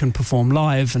if you can perform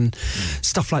live and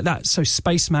stuff like that. So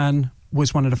Spaceman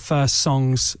was one of the first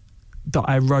songs that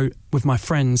I wrote with my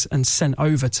friends and sent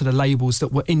over to the labels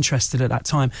that were interested at that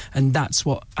time, and that's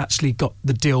what actually got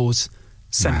the deals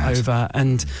sent over.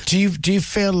 And do you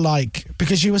feel like,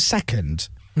 because you were second,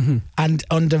 and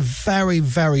under very,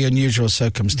 very unusual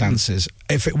circumstances,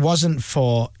 if it wasn't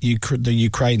for the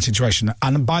Ukraine situation,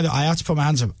 and by the way, I have to put my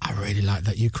hands up, I really like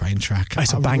that Ukraine track.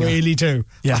 It's a banger. I really do.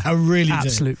 Yeah, I really do.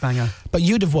 Absolute banger. But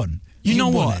you'd have won. You know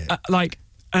what?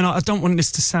 And I don't want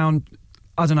this to sound,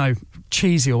 I don't know,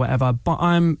 cheesy or whatever, but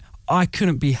I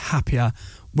couldn't be happier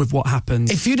with what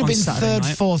happened. If you'd have been Saturday third,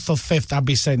 night. fourth or fifth, I'd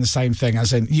be saying the same thing,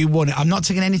 as in, you won it. I'm not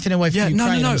taking anything away from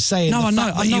Ukraine. No. I'm saying I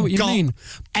know what you mean.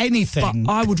 Anything.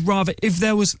 But I would rather, if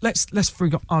there was, let's for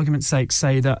argument's sake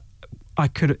say that I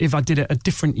could, if I did it a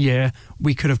different year,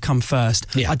 we could have come first.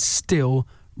 Yeah. I'd still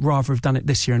rather have done it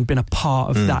this year and been a part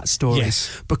of that story.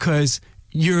 Yes. Because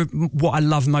what I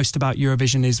love most about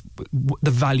Eurovision is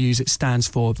the values it stands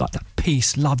for, like that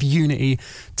peace, love, unity,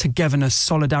 togetherness,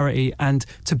 solidarity, and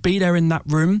to be there in that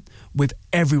room with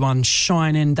everyone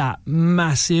shining that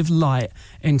massive light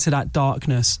into that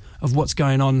darkness of what's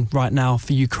going on right now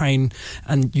for Ukraine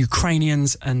and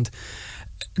Ukrainians, and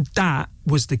that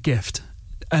was the gift.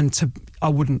 And I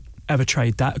wouldn't ever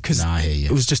trade that, because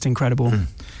it was just incredible.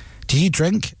 Do you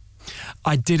drink?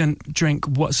 I didn't drink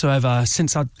whatsoever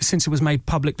since it was made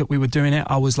public that we were doing it.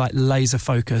 I was like laser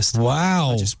focused.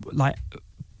 Wow. I just like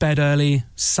bed early,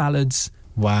 salads.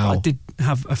 Wow. I did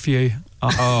have a few,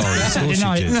 Oh, of course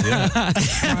you did, yeah.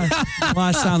 Why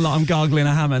I sound like I'm gargling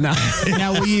a hammer now.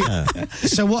 Now, were you?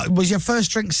 So, what was your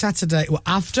first drink Saturday?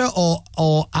 After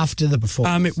or after the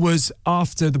performance? It was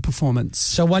after the performance.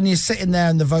 So when you're sitting there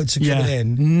and the votes are coming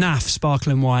in, naff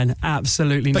sparkling wine,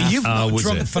 absolutely. But naff. you've not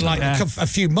drunk for like a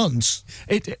few months.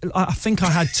 I think I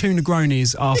had 2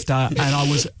 Negronis after, and I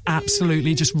was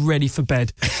absolutely just ready for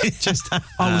bed.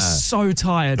 I was so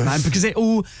tired, man, because it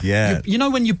all. Yeah. You know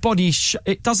when your body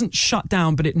it doesn't shut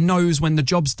down, but it knows when the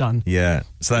job's done. Yeah.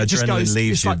 So that adrenaline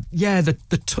leaves you. Like,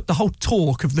 the whole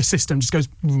torque of the system just goes.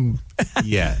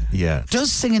 Yeah.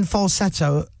 Does singing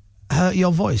falsetto hurt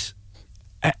your voice?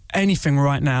 Anything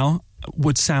right now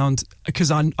would sound, because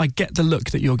I get the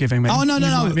look that you're giving me. Oh, no. You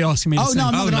might be asking me to sing. No,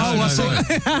 I'm not going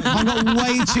to. I've got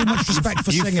way too much respect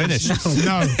for singing. You've finished.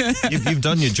 No. You've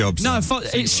done your job. No,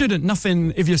 it shouldn't.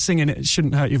 Nothing, if you're singing, it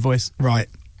shouldn't hurt your voice. Right.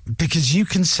 Because you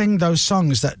can sing those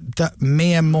songs that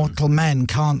mere mortal men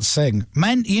can't sing.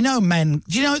 Men, do you know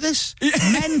this?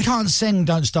 Men can't sing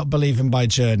Don't Stop Believing by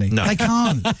Journey. No. They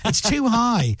can't. It's too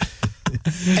high.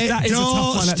 That is a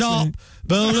tough one, stop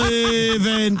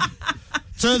believing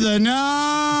to the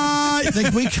night.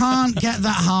 We can't get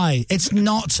that high. It's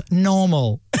not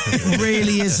normal. It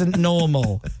really isn't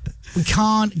normal. We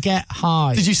can't get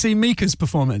high. Did you see Mika's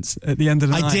performance at the end of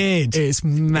the night? I did. It's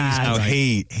mad.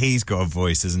 He's got a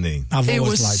voice, isn't he? It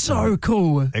was so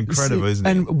cool. Incredible, isn't it?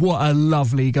 And what a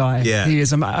lovely guy. Yeah. He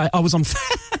is. I was on...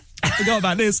 I forgot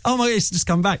about this. Oh my gosh, it's just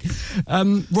come back.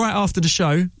 Right after the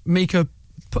show, Mika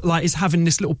is having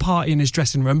this little party in his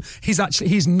dressing room.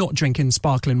 He's not drinking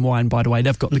sparkling wine, by the way.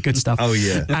 They've got the good stuff. Oh,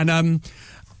 yeah. And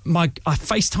I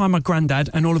FaceTime my granddad,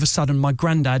 and all of a sudden my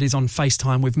granddad is on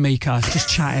FaceTime with Mika, just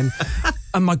chatting.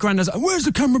 And my granddad's like, "Where's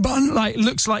the camera button?" Like,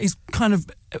 looks like he's kind of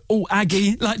all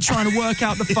aggy, like trying to work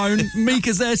out the phone.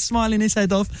 Mika's there smiling his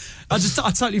head off. I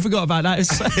totally forgot about that.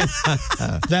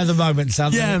 They're the moments,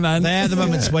 aren't they? Yeah, man. They're the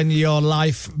moments when your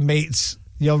life meets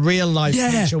your real life,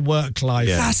 meets your work life.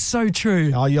 Yeah. That's so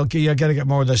true. Oh, you're going to get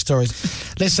more of those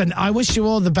stories. Listen, I wish you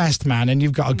all the best, man, and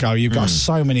you've got to go. You've got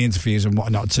so many interviews and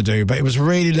whatnot to do, but it was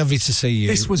really lovely to see you.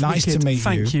 This was nice wicked. to meet you.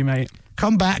 Thank you, mate.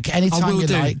 Come back anytime you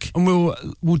like. And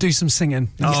we'll do some singing.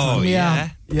 Oh, yeah.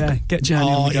 Yeah, get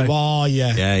Journey on the go. Oh,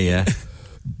 yeah. Yeah.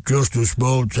 Just a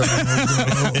small time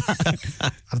ago.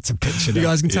 That's a picture. You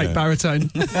guys can take baritone.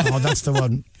 Oh, that's the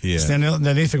one. Yeah. It's the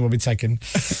only thing we'll be taking.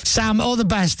 Sam, all the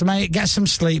best, mate. Get some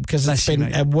sleep, because it's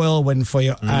been a whirlwind for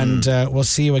you. And we'll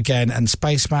see you again. And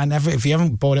Spaceman, if you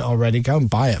haven't bought it already, go and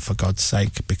buy it, for God's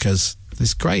sake, because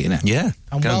it's great, isn't it? Yeah.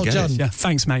 And well done. Yeah,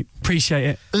 thanks, mate. Appreciate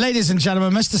it. Ladies and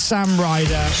gentlemen, Mr. Sam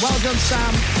Ryder. Well done,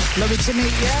 Sam. Lovely to meet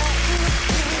you.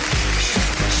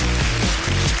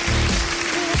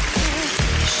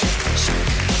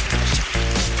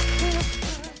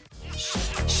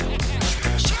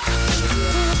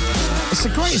 It's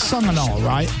a great song and all,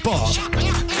 right? But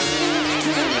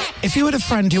if you had a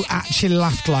friend who actually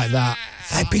laughed like that,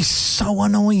 they'd be so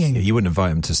annoying. Yeah, you wouldn't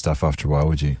invite him to stuff after a while,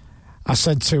 would you? I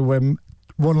said to him,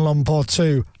 one lump or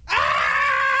two.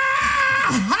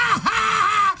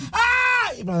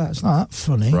 That's not that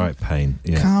funny. Right, pain.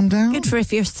 Yeah. Calm down. Good for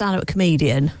if you're a stand-up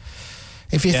comedian.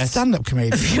 If you're a stand-up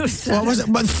comedian. What was it?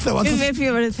 If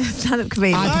you're a stand-up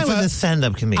comedian. I prefer a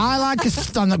stand-up comedian. I like a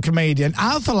stand-up comedian.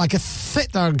 I feel like a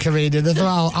sit-down comedian as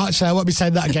well. Actually, I won't be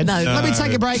saying that again. No. Let me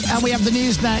take a break, and we have the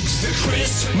news next. The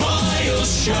Chris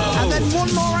Moyles Show. And then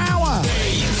one more hour.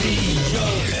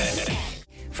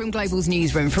 From Global's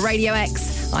newsroom for Radio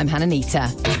X, I'm Hannah Nita.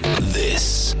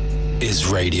 This is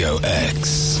Radio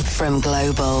X. From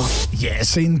Global.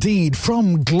 Yes, indeed,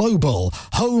 from Global,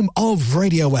 home of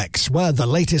Radio X, where the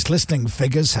latest listening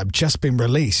figures have just been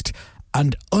released.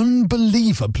 And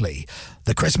unbelievably,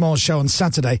 the Chris Moyles Show on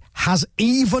Saturday has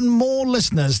even more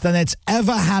listeners than it's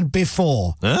ever had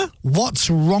before. Huh? What's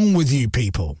wrong with you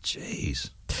people?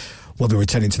 Jeez. We'll be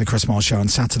returning to the Chris Moyles Show on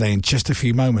Saturday in just a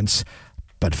few moments.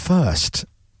 But first...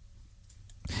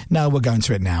 No, we're going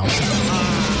to it now. I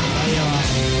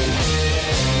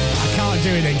can't do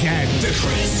it again. The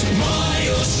Chris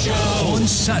Moyles Show. On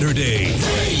Saturday.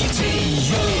 Radio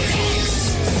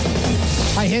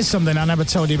X. Hey, here's something I never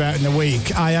told you about in the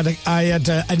week. I had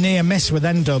a near miss with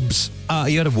N-dubs.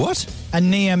 You had a what? A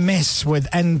near miss with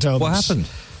N-dubs. What happened?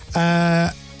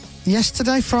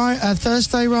 Yesterday,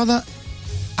 Thursday rather.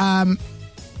 I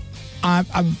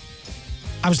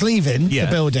was leaving the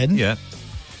building. Yeah.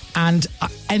 And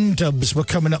N-dubs were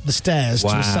coming up the stairs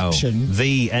to reception.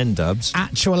 The N-dubs.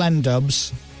 Actual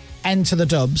N-dubs. Enter the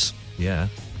dubs. Yeah.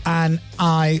 And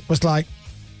I was like,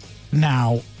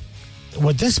 now,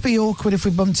 would this be awkward if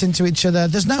we bumped into each other?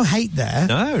 There's no hate there.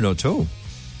 No, not at all.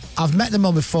 I've met them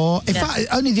all before. In fact,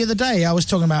 only the other day I was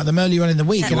talking about them earlier on in the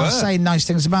week, and I was saying nice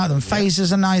things about them.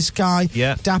 Fraser's a nice guy.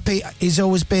 Yeah. Dappy, he's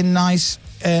always been nice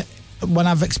when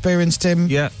I've experienced him.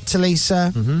 Yeah.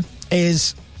 Talisa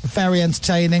is very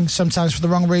entertaining, sometimes for the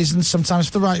wrong reasons, sometimes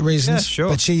for the right reasons. Yeah, sure.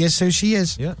 But she is who she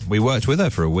is. Yeah. We worked with her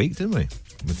for a week, didn't we?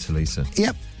 With Talisa.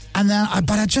 Yep. And then,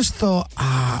 but I just thought,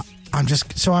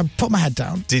 so I put my head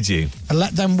down. Did you? I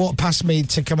let them walk past me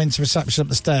to come into reception up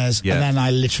the stairs, and then I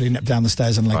literally nipped down the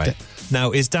stairs and licked it.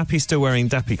 Now, is Dappy still wearing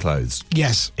Dappy clothes?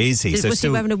 Yes. Is he? Was he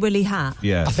wearing a woolly hat?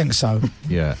 Yeah. I think so.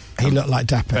 Yeah. He looked like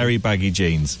Dappy. Very baggy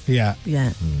jeans. Yeah.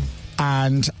 Yeah.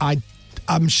 And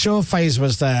I'm sure FaZe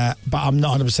was there, but I'm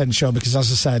not 100% sure because,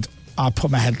 as I said, I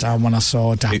put my head down when I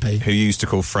saw Dappy. Who you used to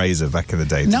call Fraser back in the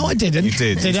day? No, I didn't. You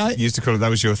did. Did I? You used to call that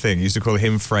was your thing. You used to call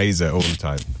him Fraser all the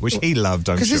time, which he loved,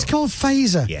 I'm sure. Because it's called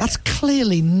Fraser. Yeah. That's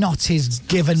clearly not his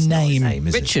given name.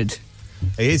 Is Richard.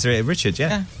 It is Richard,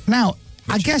 yeah. Now,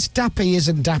 I guess Dappy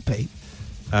isn't Dappy.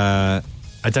 I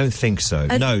don't think so.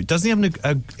 No, doesn't he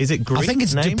have is it Greek I think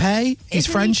it's name? Dupay. He's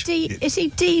French. Is he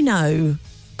Dino?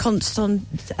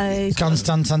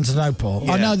 Constantinople.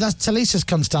 Yeah. Oh, no, that's Talisa's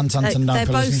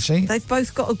Constantinople, isn't she? They've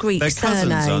both got a Greek They're surname.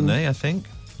 cousins, aren't they, I think?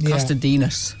 Yeah.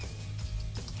 Costadinus.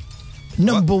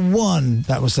 Number one.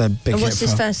 That was a big And hit what's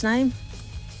his for- first name?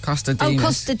 Costadinus. Oh,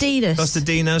 Costadinus.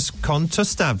 Costadinus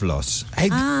Kontostavlos. Hey,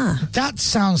 that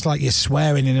sounds like you're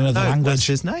swearing in another language. That's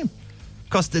his name.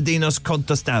 Costadinus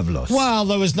Kontostavlos. Well,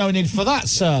 there was no need for that,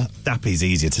 sir. Dappy's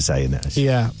easier to say, isn't it?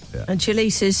 Yeah. And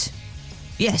Chalice's,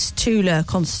 yes, Tula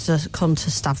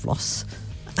Kontostavlos.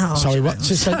 Oh, Sorry, what?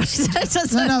 sorry.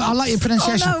 No, I like your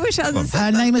pronunciation. Oh, no, I wish I was.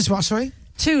 Her name is what, sorry?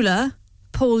 Tula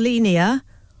Paulinia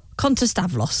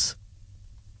Kontostavlos.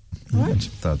 Right.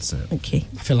 That's it. Thank you.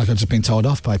 I feel like I've just been told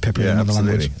off by Pippa in another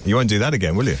language. You won't do that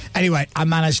again, will you? Anyway, I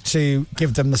managed to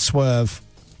give them the swerve.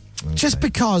 Okay. Just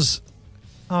because...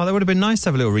 Oh, that would have been nice to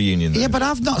have a little reunion there. Yeah, but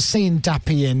I've not seen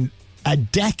Dappy in a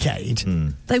decade.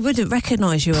 They wouldn't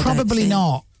recognise you, I don't Probably think.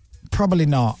 not. Probably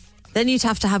not. Then you'd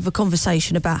have to have a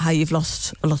conversation about how you've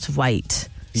lost a lot of weight.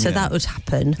 So Yeah. that would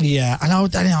happen. Yeah, and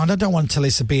I don't want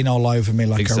Talisa being all over me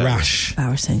like Exactly. a rash.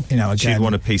 Embarrassing. You know, again. She'd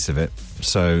want a piece of it.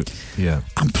 So, yeah.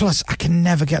 And plus, I can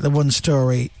never get the one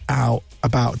story out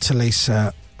about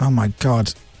Talisa. Oh, my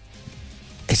God.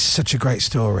 It's such a great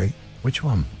story. Which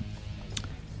one?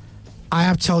 I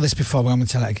have told this before, but I'm going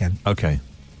to tell it again. Okay.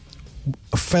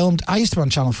 Filmed... I used to be on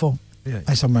Channel 4. Yeah.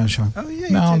 I used to have my own show. Oh, yeah.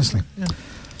 No, honestly. Yeah.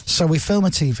 So we film a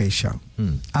TV show,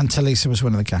 and Talisa was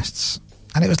one of the guests.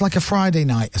 And it was like a Friday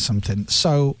night or something.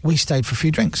 So we stayed for a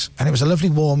few drinks. And it was a lovely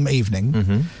warm evening.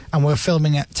 And we were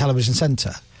filming at Television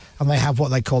Centre. And they have what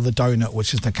they call the donut,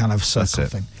 which is the kind of circle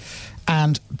thing.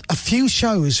 And a few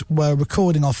shows were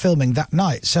recording or filming that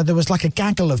night. So there was like a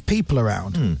gaggle of people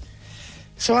around.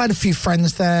 So I had a few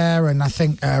friends there. And I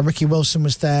think Ricky Wilson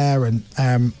was there. And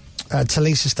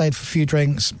Talisa stayed for a few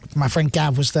drinks. My friend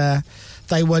Gav was there.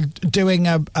 They were doing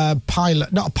a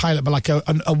pilot, not a pilot, but like a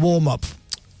warm-up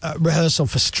rehearsal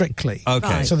for Strictly. Okay.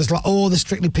 Right. So there's like all the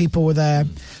Strictly people were there.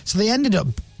 So they ended up,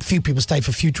 a few people stayed for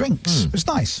a few drinks. It was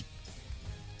nice.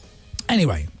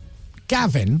 Anyway,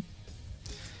 Gavin,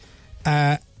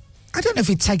 I don't know if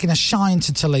he'd taken a shine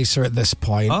to Talisa at this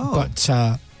point,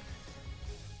 but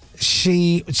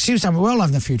she was having, we're all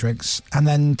having a few drinks, and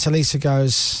then Talisa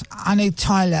goes, I need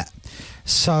toilet.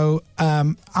 So,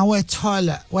 where's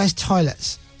toilet? Where's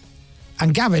toilets?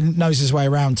 And Gavin knows his way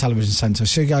around Television Centre.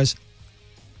 She goes,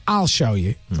 I'll show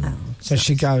you. So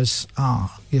she goes,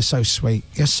 you're so sweet.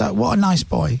 What a nice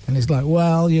boy. And he's like,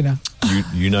 well, you know.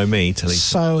 You know me, Talisa.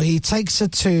 So he takes her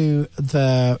to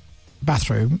the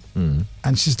bathroom,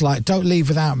 and she's like, don't leave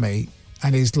without me.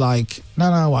 And he's like,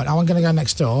 no, what? I'm going to go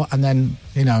next door, and then,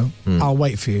 you know, I'll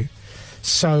wait for you.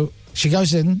 So she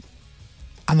goes in,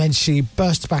 and then she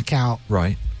bursts back out.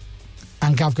 Right.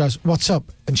 And Gav goes, what's up?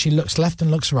 And she looks left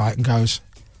and looks right and goes,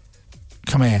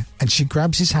 come here. And she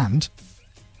grabs his hand,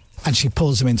 and she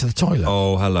pulls him into the toilet.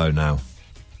 Oh, hello now.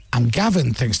 And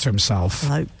Gavin thinks to himself,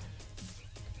 hello.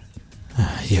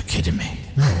 You're kidding me.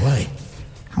 No way.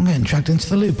 I'm getting dragged into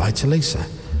the loo by Talisa.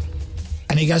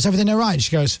 And he goes, everything all right? And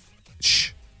she goes,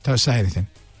 shh, don't say anything.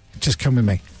 Just come with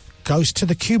me. Goes to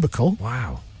the cubicle.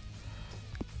 Wow.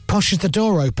 Pushes the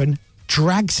door open,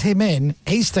 drags him in.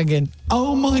 He's thinking,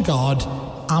 oh my God,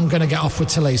 I'm going to get off with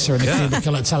Talisa in the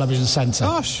cubicle at Television Centre.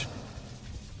 Gosh.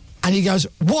 And he goes,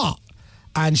 what?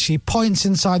 And she points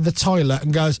inside the toilet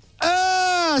and goes,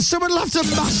 someone left a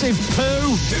massive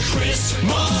poo. The Chris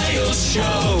Moyles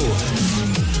Show.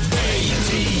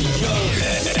 Radio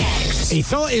X. He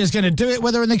thought he was going to do it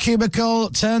with her in the cubicle.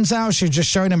 Turns out she was just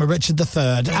showing him a Richard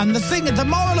III. And the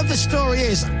moral of the story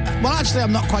is, well, actually,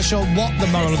 I'm not quite sure what the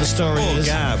moral of the story is.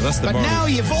 Yeah, that's the moral. But now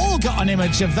you've all got an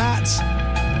image of that.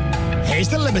 Here's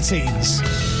the Libertines.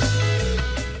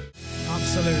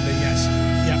 Absolutely, yes.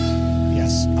 Yep.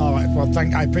 Yes. All right. Well,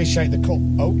 I appreciate the call.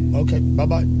 Oh, okay.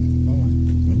 Bye-bye.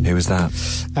 Who was that?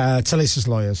 Talisa's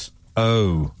lawyers.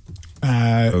 Oh.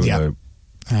 Yeah.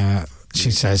 No. She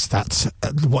says that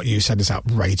what you said is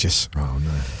outrageous. Oh,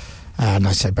 no. And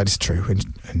I said, but it's true.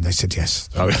 And they said yes.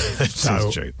 Oh,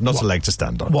 it's true. Not a leg to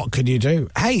stand on. What could you do?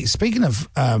 Hey, speaking of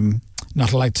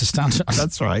not a leg to stand on.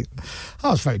 That's right. I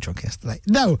was very drunk yesterday.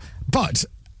 No, but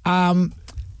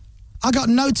I got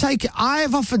no take. I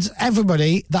have offered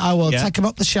everybody that I will take them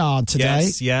up the Shard today.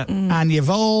 Yes, yeah. And you've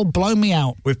all blown me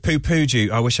out. We've poo-pooed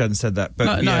you. I wish I hadn't said that.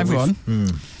 But not everyone.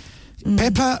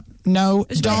 Pippa, no. It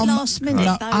was Dom, last minute,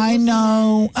 no. though, I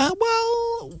know.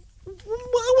 Well,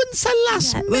 I wouldn't say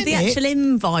last minute. Well, the actual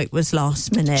invite was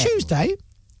last minute. Tuesday.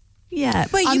 Yeah.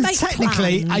 Well, you And make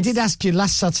technically, plans. I did ask you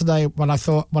last Saturday when I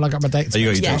got my dates. Oh, you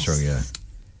got your Yes. dates wrong, yeah.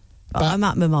 But I'm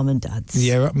at my mum and dad's.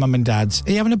 You're at mum and dad's.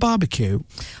 Are you having a barbecue?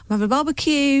 I'm having a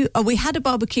barbecue. Oh, we had a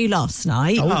barbecue last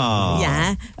night. Oh.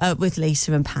 Yeah, with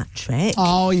Lisa and Patrick.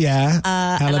 Oh, yeah.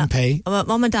 Helen P. I'm at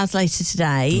mum and dad's later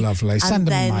today. Lovely. And Send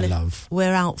them then my love.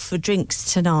 We're out for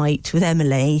drinks tonight with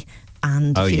Emily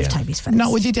and a few of Toby's friends.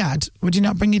 Not with your dad? Would you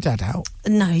not bring your dad out?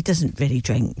 No, he doesn't really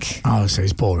drink. Oh, so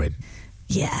he's boring.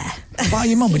 Yeah. What about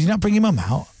your mum? Would you not bring your mum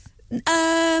out?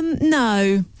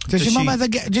 No. Does your mum ever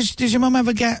get? Does your mum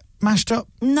ever get mashed up?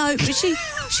 No, but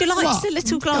she likes a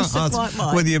little glass of white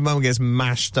wine. Whether your mum gets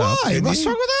mashed up. Why? What's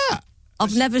wrong with that?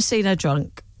 I've never seen her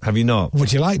drunk. Have you not?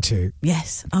 Would you like to?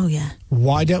 Yes. Oh, yeah.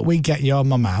 Why don't we get your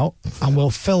mum out and we'll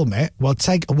film it?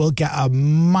 We'll get her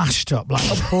mashed up like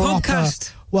a proper.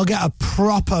 Podcast. We'll get a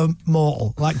proper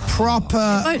mortal, like proper.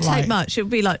 It won't take much. It'll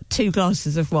be like 2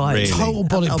 glasses of wine. Really? Total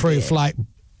bulletproof, like.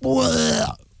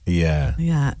 Bleh. Yeah.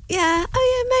 Yeah. Yeah.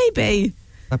 Oh, yeah, maybe.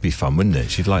 That'd be fun, wouldn't it?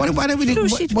 She'd like. Why don't we do?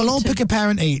 We'll all pick a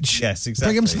parent each. Yes,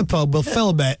 exactly. Bring them to the pub. We'll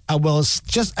film it, and we'll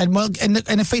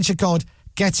in a feature called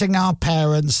 "Getting Our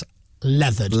Parents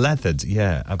Leathered." Leathered,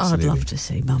 yeah, absolutely. I'd love to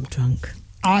see Mum drunk.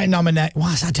 I nominate.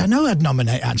 Well, I don't know. I'd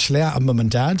nominate actually out of Mum and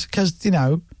Dad because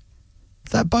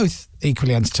they're both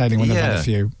equally entertaining when they've had a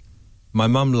few. My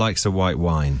mum likes a white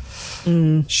wine.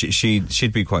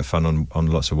 She'd be quite fun on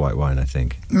lots of white wine, I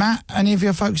think. Matt, any of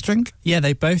your folks drink? Yeah,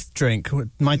 they both drink.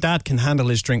 My dad can handle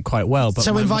his drink quite well. But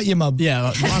so invite your mum. Yeah,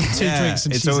 one, 2 drinks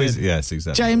and it's she's always in. yes,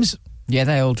 exactly. James. Yeah,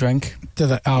 they all drink. Do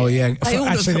they? Oh, yeah.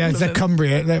 Actually, they're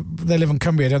Cumbria. They live in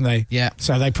Cumbria, don't they? Yeah.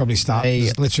 So they probably start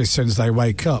literally as soon as they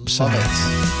wake up. So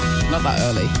Not that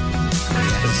early.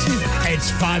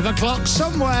 It's 5 o'clock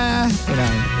somewhere.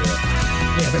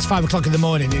 Yeah, but it's 5 o'clock in the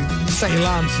morning. You set your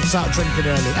alarms and start drinking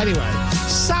early. Anyway,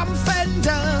 Sam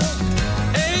Fender.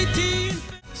 18.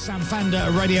 Sam Fender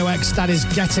at Radio X. That is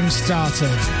getting started.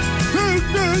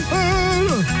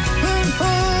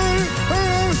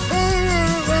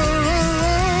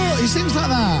 He sings like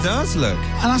that. He does, look.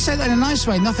 And I say that in a nice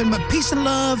way. Nothing but peace and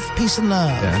love, peace and love.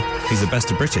 Yeah, he's the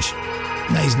best of British.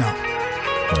 No, he's not.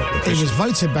 He was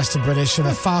voted best of British in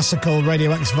a farcical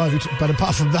Radio X vote, but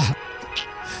apart from that.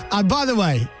 And by the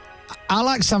way, I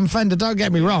like Sam Fender, don't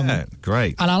get me wrong. Yeah,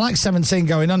 great. And I like 17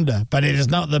 Going Under, but it is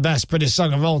not the best British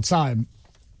song of all time.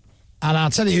 And I'll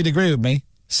tell you who'd agree with me.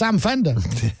 Sam Fender.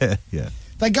 Yeah.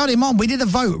 They got him on. We did a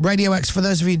vote, Radio X, for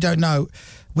those of you who don't know.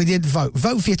 We did vote.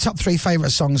 Vote for your top 3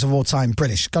 favourite songs of all time.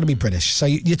 British. Got to be British. So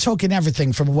you're talking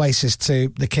everything from Oasis to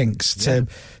The Kinks to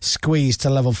Squeeze to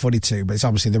Level 42, but it's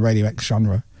obviously the Radio X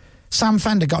genre. Sam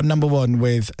Fender got number 1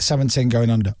 with 17 Going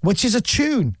Under, which is a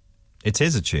tune. It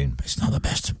is a tune. But it's not the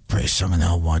best British song in the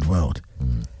whole wide world.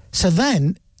 So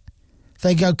then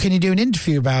they go, can you do an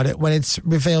interview about it when it's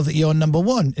revealed that you're number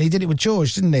 1? And he did it with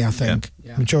George, didn't he, I think?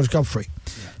 Yeah. With George Godfrey.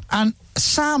 Yeah. And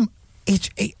Sam,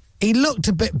 he looked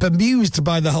a bit bemused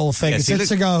by the whole thing. Yes, he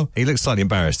looked slightly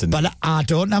embarrassed, didn't he? But I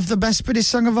don't have the best British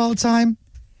song of all time.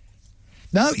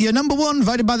 No, you're number 1,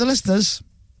 voted by the listeners.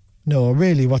 No,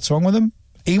 really, what's wrong with him?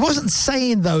 He wasn't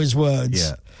saying those words.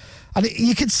 Yeah. And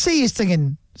you could see he's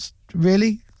thinking,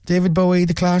 really? David Bowie,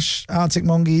 The Clash, Arctic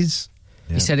Monkeys?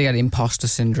 Yeah. He said he had imposter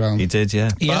syndrome. He did,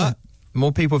 yeah. But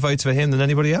more people voted for him than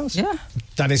anybody else. Yeah.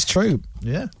 That is true.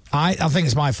 Yeah. I think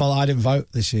it's my fault I didn't vote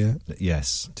this year.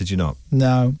 Yes. Did you not?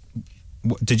 No.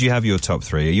 Did you have your top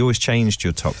 3? You always changed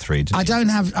your top 3, didn't you?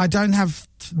 I don't have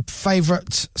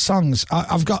favourite songs.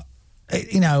 I've got,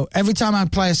 every time I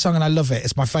play a song and I love it,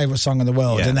 it's my favourite song in the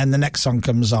world. Yeah. And then the next song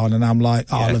comes on and I'm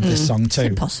like, I love this song too. It's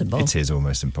impossible. It is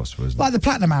almost impossible, isn't it? Like the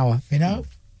Platinum Hour,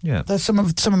 Yeah. There's some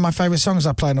of my favourite songs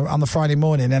I play on the Friday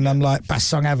morning, and I'm like, best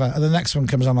song ever. And the next one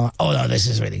comes on, I'm like, oh no, this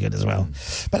is really good as well.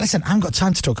 But listen, I haven't got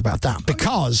time to talk about that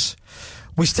because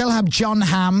we still have John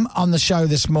Hamm on the show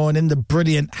this morning, the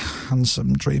brilliant,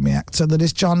 handsome, dreamy actor that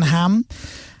is John Hamm.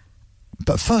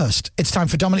 But first, it's time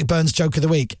for Dominic Byrne's Joke of the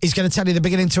Week. He's going to tell you the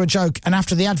beginning to a joke, and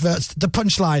after the adverts, the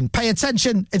punchline. Pay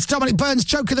attention, it's Dominic Byrne's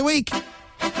Joke of the Week.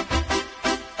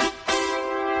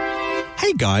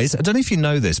 Hey guys, I don't know if you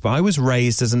know this, but I was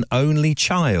raised as an only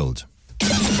child. The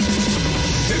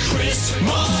Chris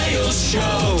Moyles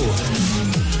Show.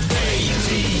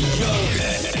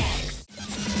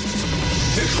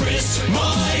 The Chris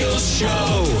Moyles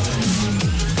Show.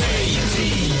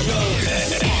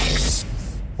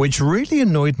 Which really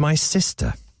annoyed my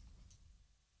sister.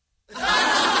 Come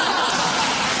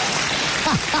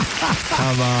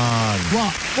on.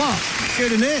 What?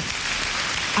 Good, isn't it?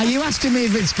 Are you asking me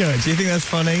if it's good? Do you think that's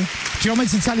funny? Do you want me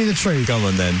to tell you the truth? Come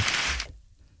on then.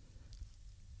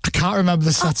 I can't remember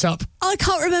the setup. I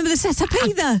can't remember the setup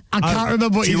either. I can't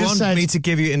remember what you just said. Do you want me to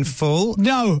give you it in full?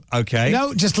 No. Okay.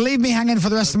 No, just leave me hanging for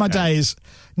the rest of my days.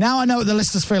 Now I know what the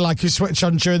listeners feel like who switch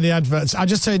on during the adverts. I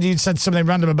just heard you said something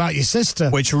random about your sister.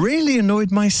 Which really annoyed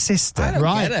my sister. I don't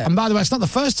Right. get it. And by the way, it's not the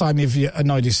first time you've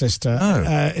annoyed your sister.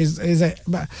 No. Is it?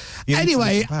 But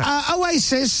anyway,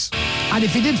 Oasis. And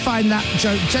if you did find that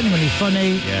joke genuinely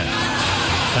funny, Yeah.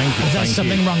 Thank you. there's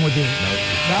something wrong with you.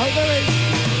 No, there is.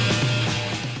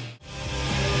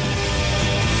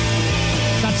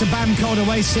 That's a band called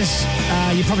Oasis.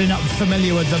 You're probably not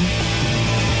familiar with them.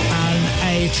 And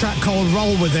a track called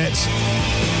Roll With It,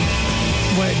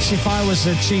 which if I was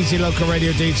a cheesy local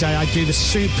radio DJ, I'd do the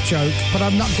soup joke, but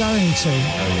I'm not going to.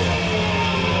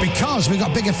 Because we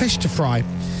got bigger fish to fry.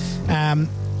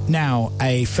 Now,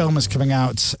 a film is coming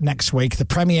out next week. The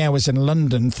premiere was in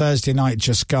London Thursday night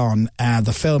just gone.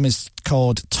 The film is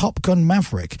called Top Gun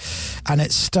Maverick, and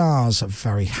it stars a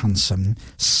very handsome,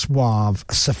 suave,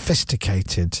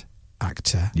 sophisticated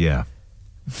actor. Yeah.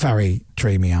 Very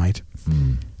dreamy-eyed.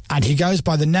 And he goes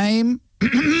by the name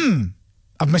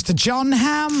of Mr. John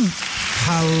Hamm.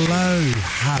 Hello.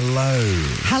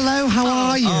 Hello, how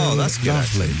are you? Oh, that's good.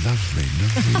 Lovely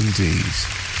indeed.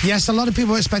 Yes, a lot of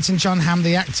people are expecting John Hamm,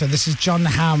 the actor. This is John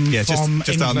Hamm from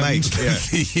just our England. mate. Yeah.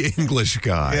 The English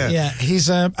guy. Yeah, he's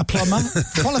a plumber,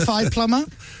 qualified plumber.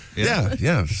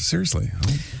 Yeah, seriously.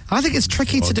 I think it's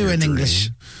tricky to do an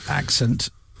English accent.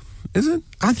 Is it?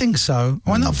 I think so.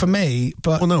 Well, not for me,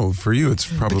 but Well, no, for you it's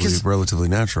probably Because relatively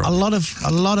natural. a lot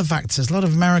of actors, a lot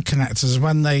of American actors,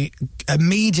 when they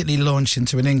immediately launch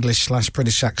into an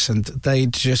English/British accent, they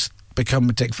just become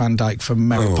Dick Van Dyke from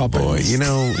Mary Poppins. Boy, you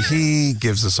know, he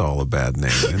gives us all a bad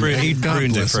name. And He God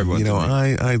ruined it bless for him. everyone, You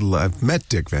know, didn't I've met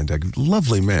Dick Van Dyke,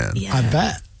 lovely man. Yeah. I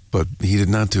bet. But he did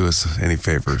not do us any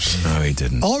favors. No, he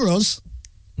didn't. Or us.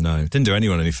 No, didn't do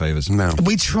anyone any favours. No.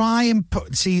 We try and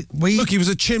Look, he was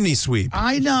a chimney sweep.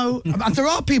 I know. There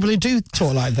are people who do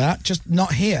talk like that, just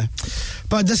not here.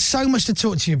 But there's so much to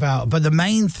talk to you about. But the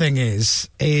main thing is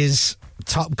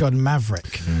Top Gun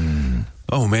Maverick.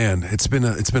 Oh man, it's been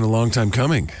a long time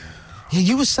coming. Yeah,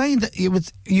 you were saying that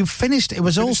you finished. It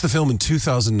was all Finished the film in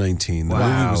 2019. The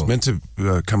Wow. movie was meant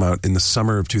to come out in the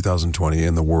summer of 2020,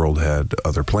 and the world had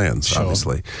other plans, Sure.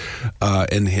 obviously.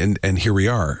 And here we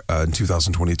are in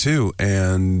 2022,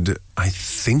 and I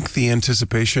think the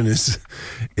anticipation is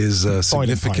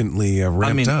significantly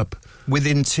ramped up.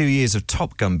 Within 2 years of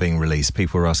Top Gun being released,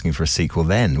 people were asking for a sequel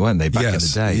then, weren't they? Back in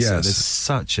the day. Yes. So there's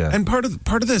such a... And part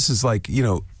of this is like, you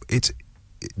know, it's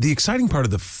the exciting part of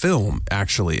the film,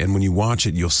 actually, and when you watch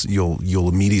it, you'll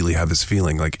immediately have this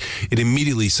feeling like it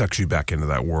immediately sucks you back into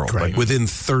that world. Great. Like within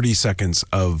 30 seconds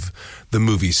of the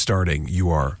movie starting, you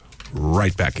are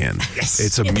right back in. Yes.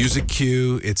 It's a music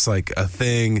cue. It's like a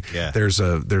thing. Yeah. There's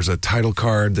a title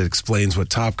card that explains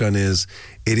what Top Gun is.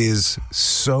 It is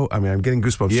so, I mean, I'm getting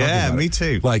goosebumps. talking Yeah, about me it.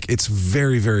 too. Like, it's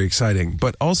very, very exciting.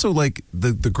 But also, like,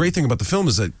 the great thing about the film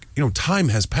is that, you know, time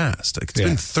has passed. Like, it's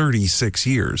been 36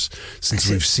 years since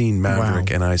we've seen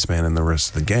Maverick and Iceman and the rest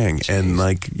of the gang. Jeez. And,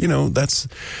 like, you know, that's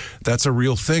a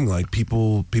real thing. Like,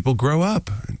 people grow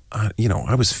up. You know,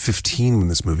 I was 15 when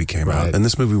this movie came out. And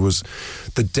this movie was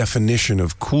the definition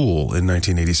of cool in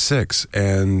 1986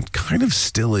 and kind of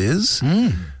still is.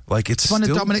 Like, it's one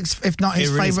still... of Dominic's, if not his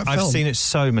favourite film. I've seen it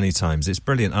so many times. It's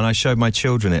brilliant. And I showed my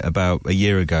children it about a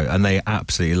year ago, and they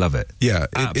absolutely love it. Yeah,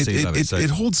 absolutely love it.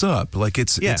 It holds up. Like,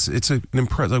 it's an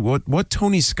impressive... Like, what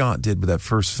Tony Scott did with that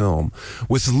first film,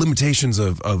 with the limitations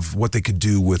of what they could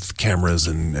do with cameras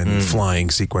and flying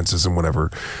sequences and whatever,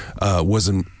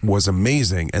 was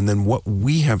amazing. And then what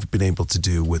we have been able to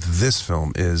do with this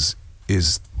film is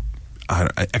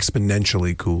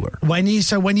exponentially cooler. When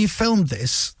you filmed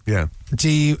this, yeah, do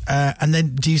you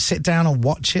do you sit down and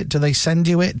watch it? Do they send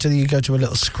you it? Do you go to a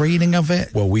little screening of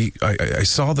it? Well, I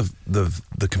saw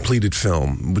the completed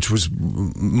film, which was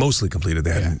mostly completed.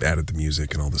 They hadn't added the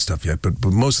music and all this stuff yet, but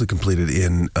mostly completed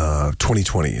in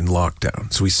 2020 in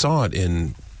lockdown. So we saw it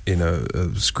in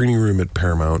a screening room at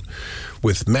Paramount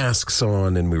with masks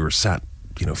on, and we were sat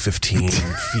 15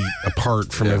 feet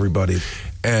apart from everybody.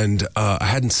 And I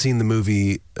hadn't seen the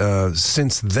movie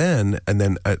since then. And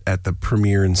then at the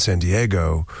premiere in San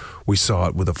Diego, we saw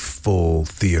it with a full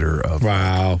theater of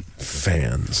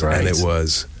fans. Right. And it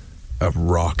was a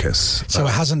raucous. So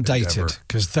it hasn't dated,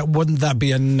 because wouldn't that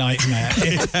be a nightmare?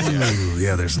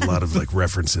 Yeah, there's a lot of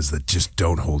references that just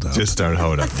don't hold up.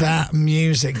 That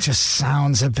music just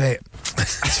sounds a bit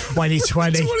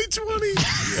 2020. 2020.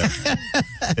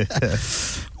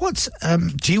 What's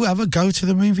do you ever go to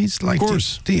the movies? Of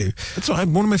course. Do you? That's one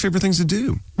of my favorite things to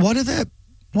do. What are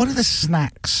the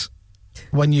snacks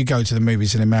when you go to the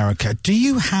movies in America? Do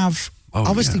you have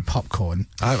popcorn?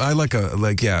 I like a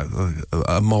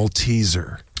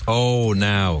Malteser. Oh,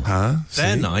 now. Huh?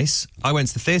 They're nice. I went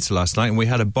to the theatre last night and we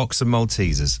had a box of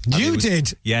Maltesers. You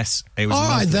did? Yes. It was all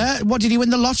right there. What, did you win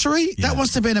the lottery? Yeah. That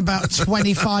must have been about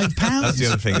 £25. That's the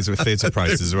other thing, is with theatre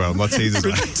prices as well. Maltesers are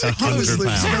ridiculously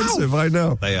expensive, I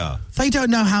know. They are. They don't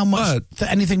know how much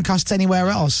anything costs anywhere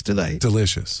else, do they?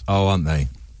 Delicious. Oh, aren't they?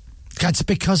 That's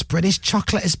because British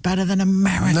chocolate is better than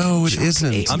American No, it chocolate.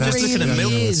 isn't. I'm just looking at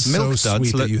milk. It's Milk so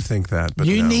sweet that you think that. But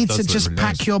you no, need to just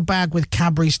pack your bag with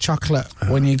Cadbury's chocolate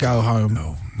when you go home.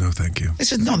 No, thank you.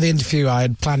 This is not the interview I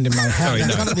had planned in my head.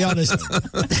 I've got to be honest.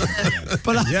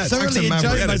 But I thoroughly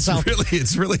enjoyed myself.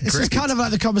 It's really great. This is kind of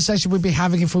like the conversation we'd be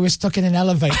having if we were stuck in an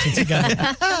elevator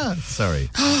together. Sorry.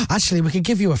 Actually, we could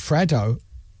give you a Freddo.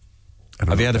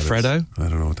 Have you had a Freddo? I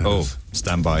don't know what that is.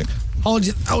 Stand by. Hold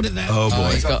it there. Oh,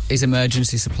 boy. He's got his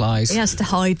emergency supplies. He has to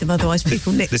hide them, otherwise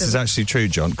people nick them. This is actually true,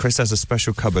 John. Chris has a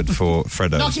special cupboard for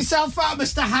Freddo. Knock yourself out,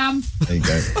 Mr. Ham. There you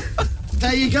go.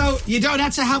 There you go. You don't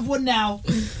have to have one now.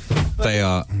 They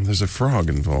are. There's a frog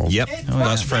involved. Yep.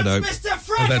 That's Freddo. Mr.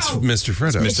 Freddo. That's Mr.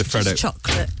 Freddo. It's Mr. Freddo. Just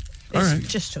chocolate. All right.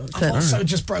 Just chocolate. I've also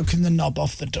just broken the knob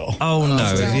off the door. Oh, no,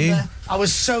 have you? I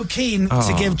was so keen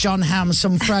to give John Ham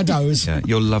some Freddos. Yeah,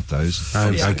 you'll love those.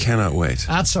 I cannot wait.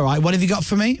 That's all right. What have you got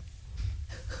for me?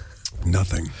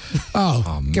 Nothing.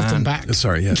 Oh, give them back.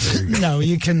 Sorry, yeah. There you go. No,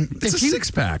 you can. It's a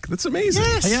six-pack. That's amazing.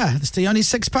 Yes. Yeah, it's the only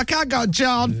six-pack I got,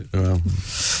 John. Well,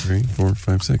 3, 4,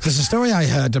 5, 6. There's a story I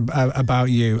heard about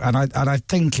you, and I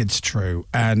think it's true,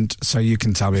 and so you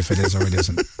can tell me if it is or it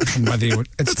isn't. And whether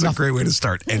it's a great way to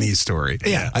start any story.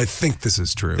 Yeah. I think this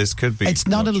is true. This could be. It's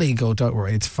not illegal, don't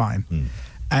worry, it's fine.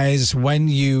 As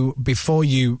before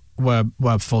you were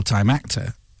a full-time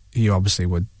actor, you obviously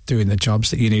were doing the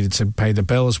jobs that you needed to pay the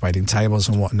bills, waiting tables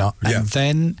and whatnot. Yeah. And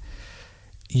then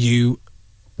you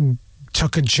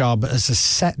took a job as a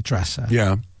set dresser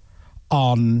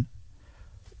on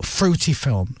fruity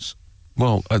films.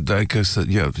 Well, I guess that,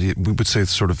 we would say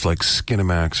it's sort of like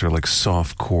Skinamax or like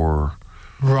softcore.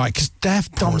 Right, because they're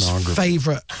Dom's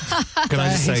favourite. Can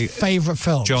I just say, favourite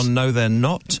films? John, no, they're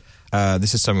not.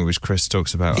 This is something which Chris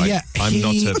talks about. I'm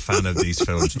not a fan of these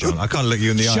films, John. I can't look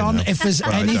you in the eye John, now. if there's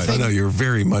anything... I know, you're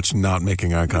very much not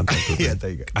making eye contact with me. Yeah, there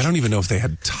you go. I don't even know if they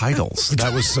had titles.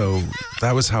 That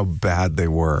was how bad they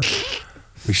were.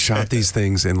 We shot these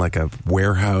things in like a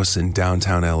warehouse in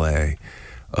downtown LA.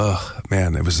 Oh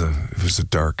man, it was a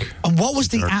dark. And what was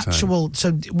the actual?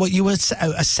 Time. So, what you were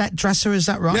a set dresser? Is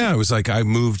that right? Yeah, it was like I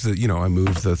moved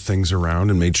the things around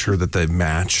and made sure that they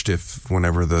matched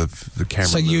whenever the camera.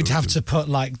 So you'd have to put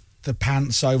like the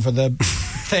pants over the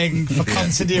thing for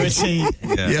continuity.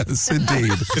 Yes, indeed.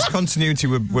 Because continuity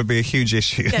would be a huge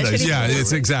issue.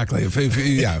 It's exactly.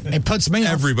 It puts me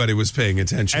off. Everybody was paying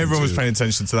attention. Everyone was paying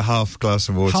attention to the half glass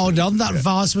of water. Hold on, that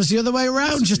vase was the other way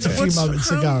around just a few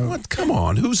moments ago. What? Come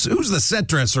on, who's the set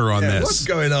dresser on this? What's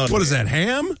going on? What is that,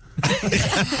 ham?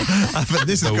 But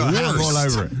this has got ham all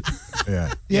over it.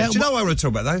 Yeah. Do you know what I want to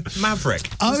talk about though? Maverick.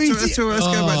 Let's go back to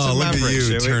Maverick. Maverick. Look at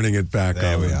you turning it back on.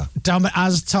 There we are. Damn it,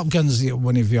 as Top Gun's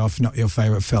one of your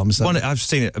favourite films. I've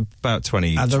seen it about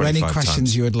 20. Are there any 25 questions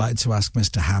times. you would like to ask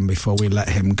Mr. Ham before we let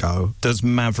him go? Does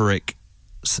Maverick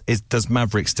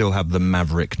still have the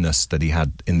Maverickness that he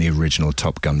had in the original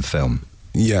Top Gun film?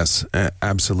 Yes,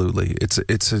 absolutely. It's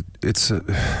a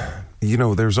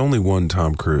there's only one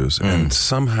Tom Cruise, and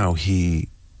somehow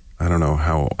I don't know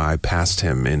how I passed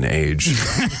him in age.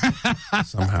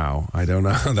 Somehow. I don't know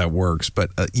how that works. But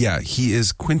he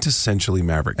is quintessentially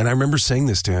Maverick. And I remember saying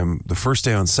this to him the first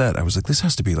day on set. I was like, this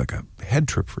has to be like a head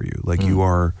trip for you. Like you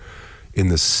are in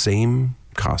the same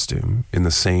costume in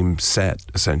the same set,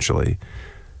 essentially,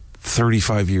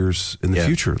 35 years in the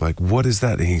future. Like, what is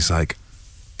that? And he's like,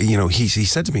 you know, he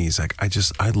said to me, he's like,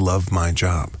 I love my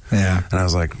job. Yeah. And I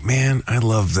was like, man, I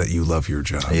love that you love your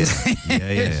job.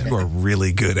 Yeah. You are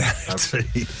really good at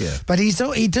it. Yeah. But he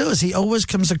does. He always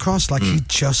comes across like he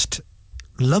just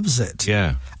loves it.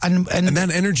 Yeah. And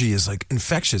that energy is like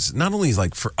infectious. Not only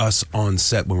like for us on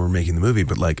set when we're making the movie,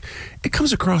 but like it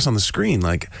comes across on the screen.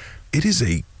 Like it is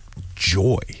a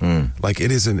joy. Like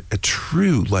it is a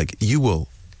true, like you will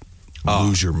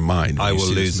lose your mind when I you will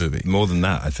see lose this movie. more than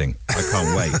that, I think. I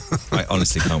can't wait. I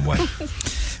honestly can't wait.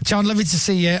 John, lovely to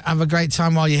see you. Have a great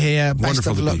time while you're here. Best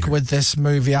Wonderful of to be luck here. with this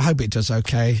movie. I hope it does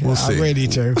okay. We'll see. I really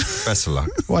do. Best of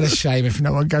luck. What a shame if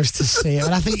no one goes to see it.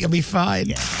 But I think you'll be fine.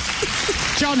 Yeah.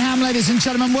 John Hamm, ladies and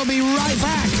gentlemen, we'll be right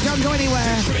back. Don't go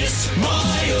anywhere. Chris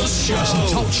Moyles Show. Some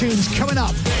top tunes coming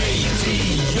up.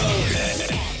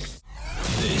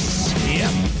 This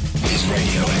is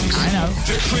Radio X. I know.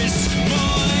 The Chris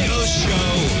Moyles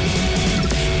Show.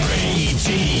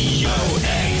 Radio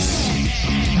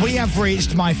X. We have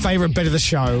reached my favourite bit of the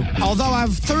show. Although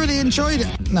I've thoroughly enjoyed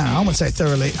it. No, I wouldn't say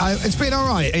thoroughly. It's been all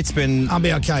right. I'll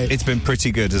be okay. It's been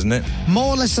pretty good, hasn't it?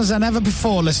 More listeners than ever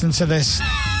before listen to this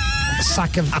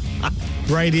sack of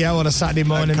radio on a Saturday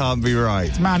morning. That can't be right.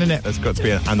 It's mad, isn't it? That's got to be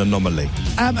an anomaly.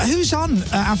 Who's on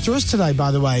after us today,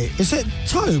 by the way? Is it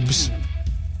Tobes?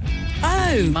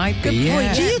 Oh, might good be, point.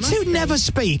 yeah. Do you two never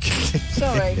speak?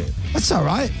 Sorry. That's all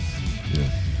right.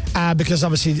 Because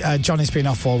obviously Johnny's been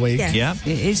off all week. Yeah.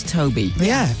 It is Toby.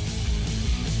 Yeah.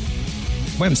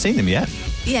 We haven't seen him yet.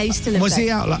 Yeah, he's still in Was bed. he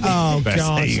out? Oh, Best.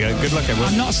 God. There you go. Good luck,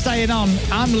 everyone. I'm not staying on.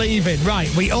 I'm leaving. Right,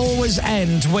 we always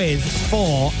end with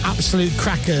 4 absolute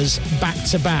crackers back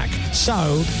to back.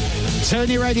 So, turn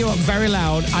your radio up very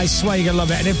loud. I swear you're going to love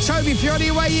it. And if Toby, if you're on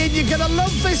your way in, you're going to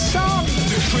love this song.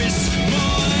 The Chris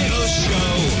Moyles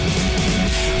Show.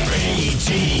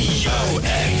 Radio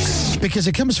X. Because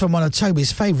it comes from one of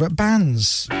Toby's favourite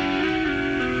bands.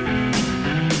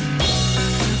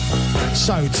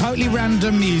 So, totally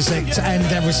random music to end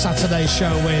every Saturday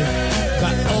show with,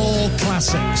 but all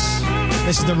classics.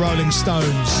 This is the Rolling Stones.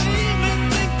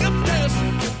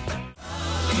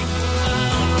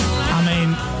 I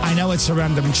mean, I know it's a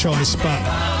random choice, but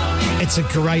it's a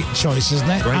great choice, isn't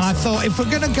it? Great and I song. thought, if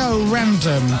we're going to go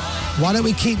random, why don't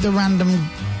we keep the random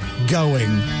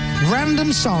going?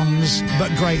 Random songs,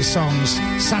 but great songs.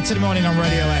 Saturday morning on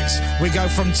Radio X, we go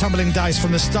from Tumbling Dice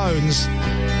from the Stones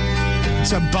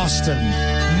to Boston.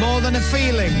 More Than a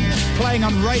Feeling, playing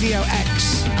on Radio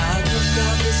X.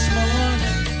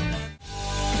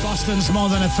 Boston's More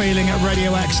Than a Feeling at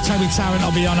Radio X. Toby Tarrant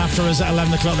will be on after us at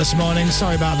 11 o'clock this morning.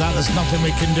 Sorry about that, there's nothing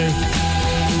we can do.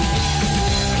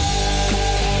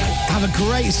 Have a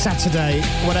great Saturday,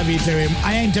 whatever you're doing.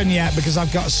 I ain't done yet because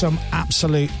I've got some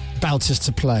absolute belters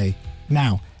to play.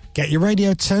 Now, get your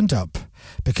radio turned up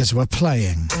because we're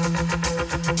playing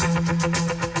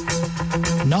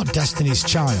not Destiny's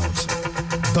Child,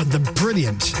 but the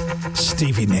brilliant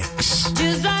Stevie Nicks.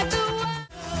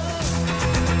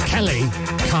 Kelly,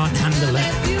 Can't Handle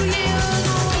It.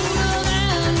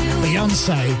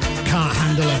 Beyonce, Can't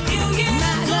Handle It.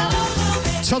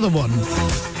 T'other one,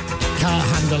 Can't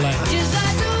Handle It.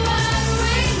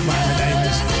 Whatever the name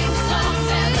is.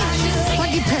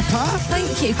 Thank you, Pippa.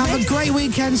 Thank you, Have a Chris. great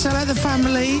weekend, so let the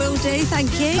family. Will do,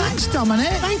 thank you. Thanks, Dominic.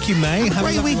 Thank you, May. Have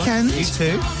a great weekend. You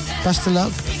too. Best of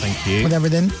luck Thank you. with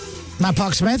everything. Matt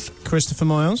Park-Smith. Christopher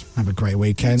Moyles. Have a great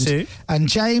weekend. You too. And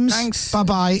James. Thanks.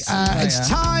 Bye-bye. See you It's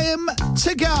later. time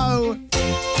to go.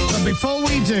 But before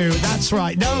we do, that's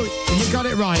right. No, you got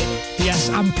it right. Yes,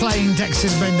 I'm playing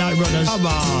Dexter's Midnight Runners. Come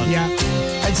on. Yeah.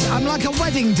 I'm like a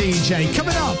wedding DJ.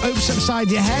 Coming up, Oops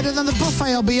Upside Your Head, and then the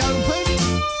buffet will be open.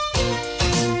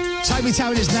 Toby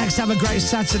Tarrant is next. Have a great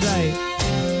Saturday.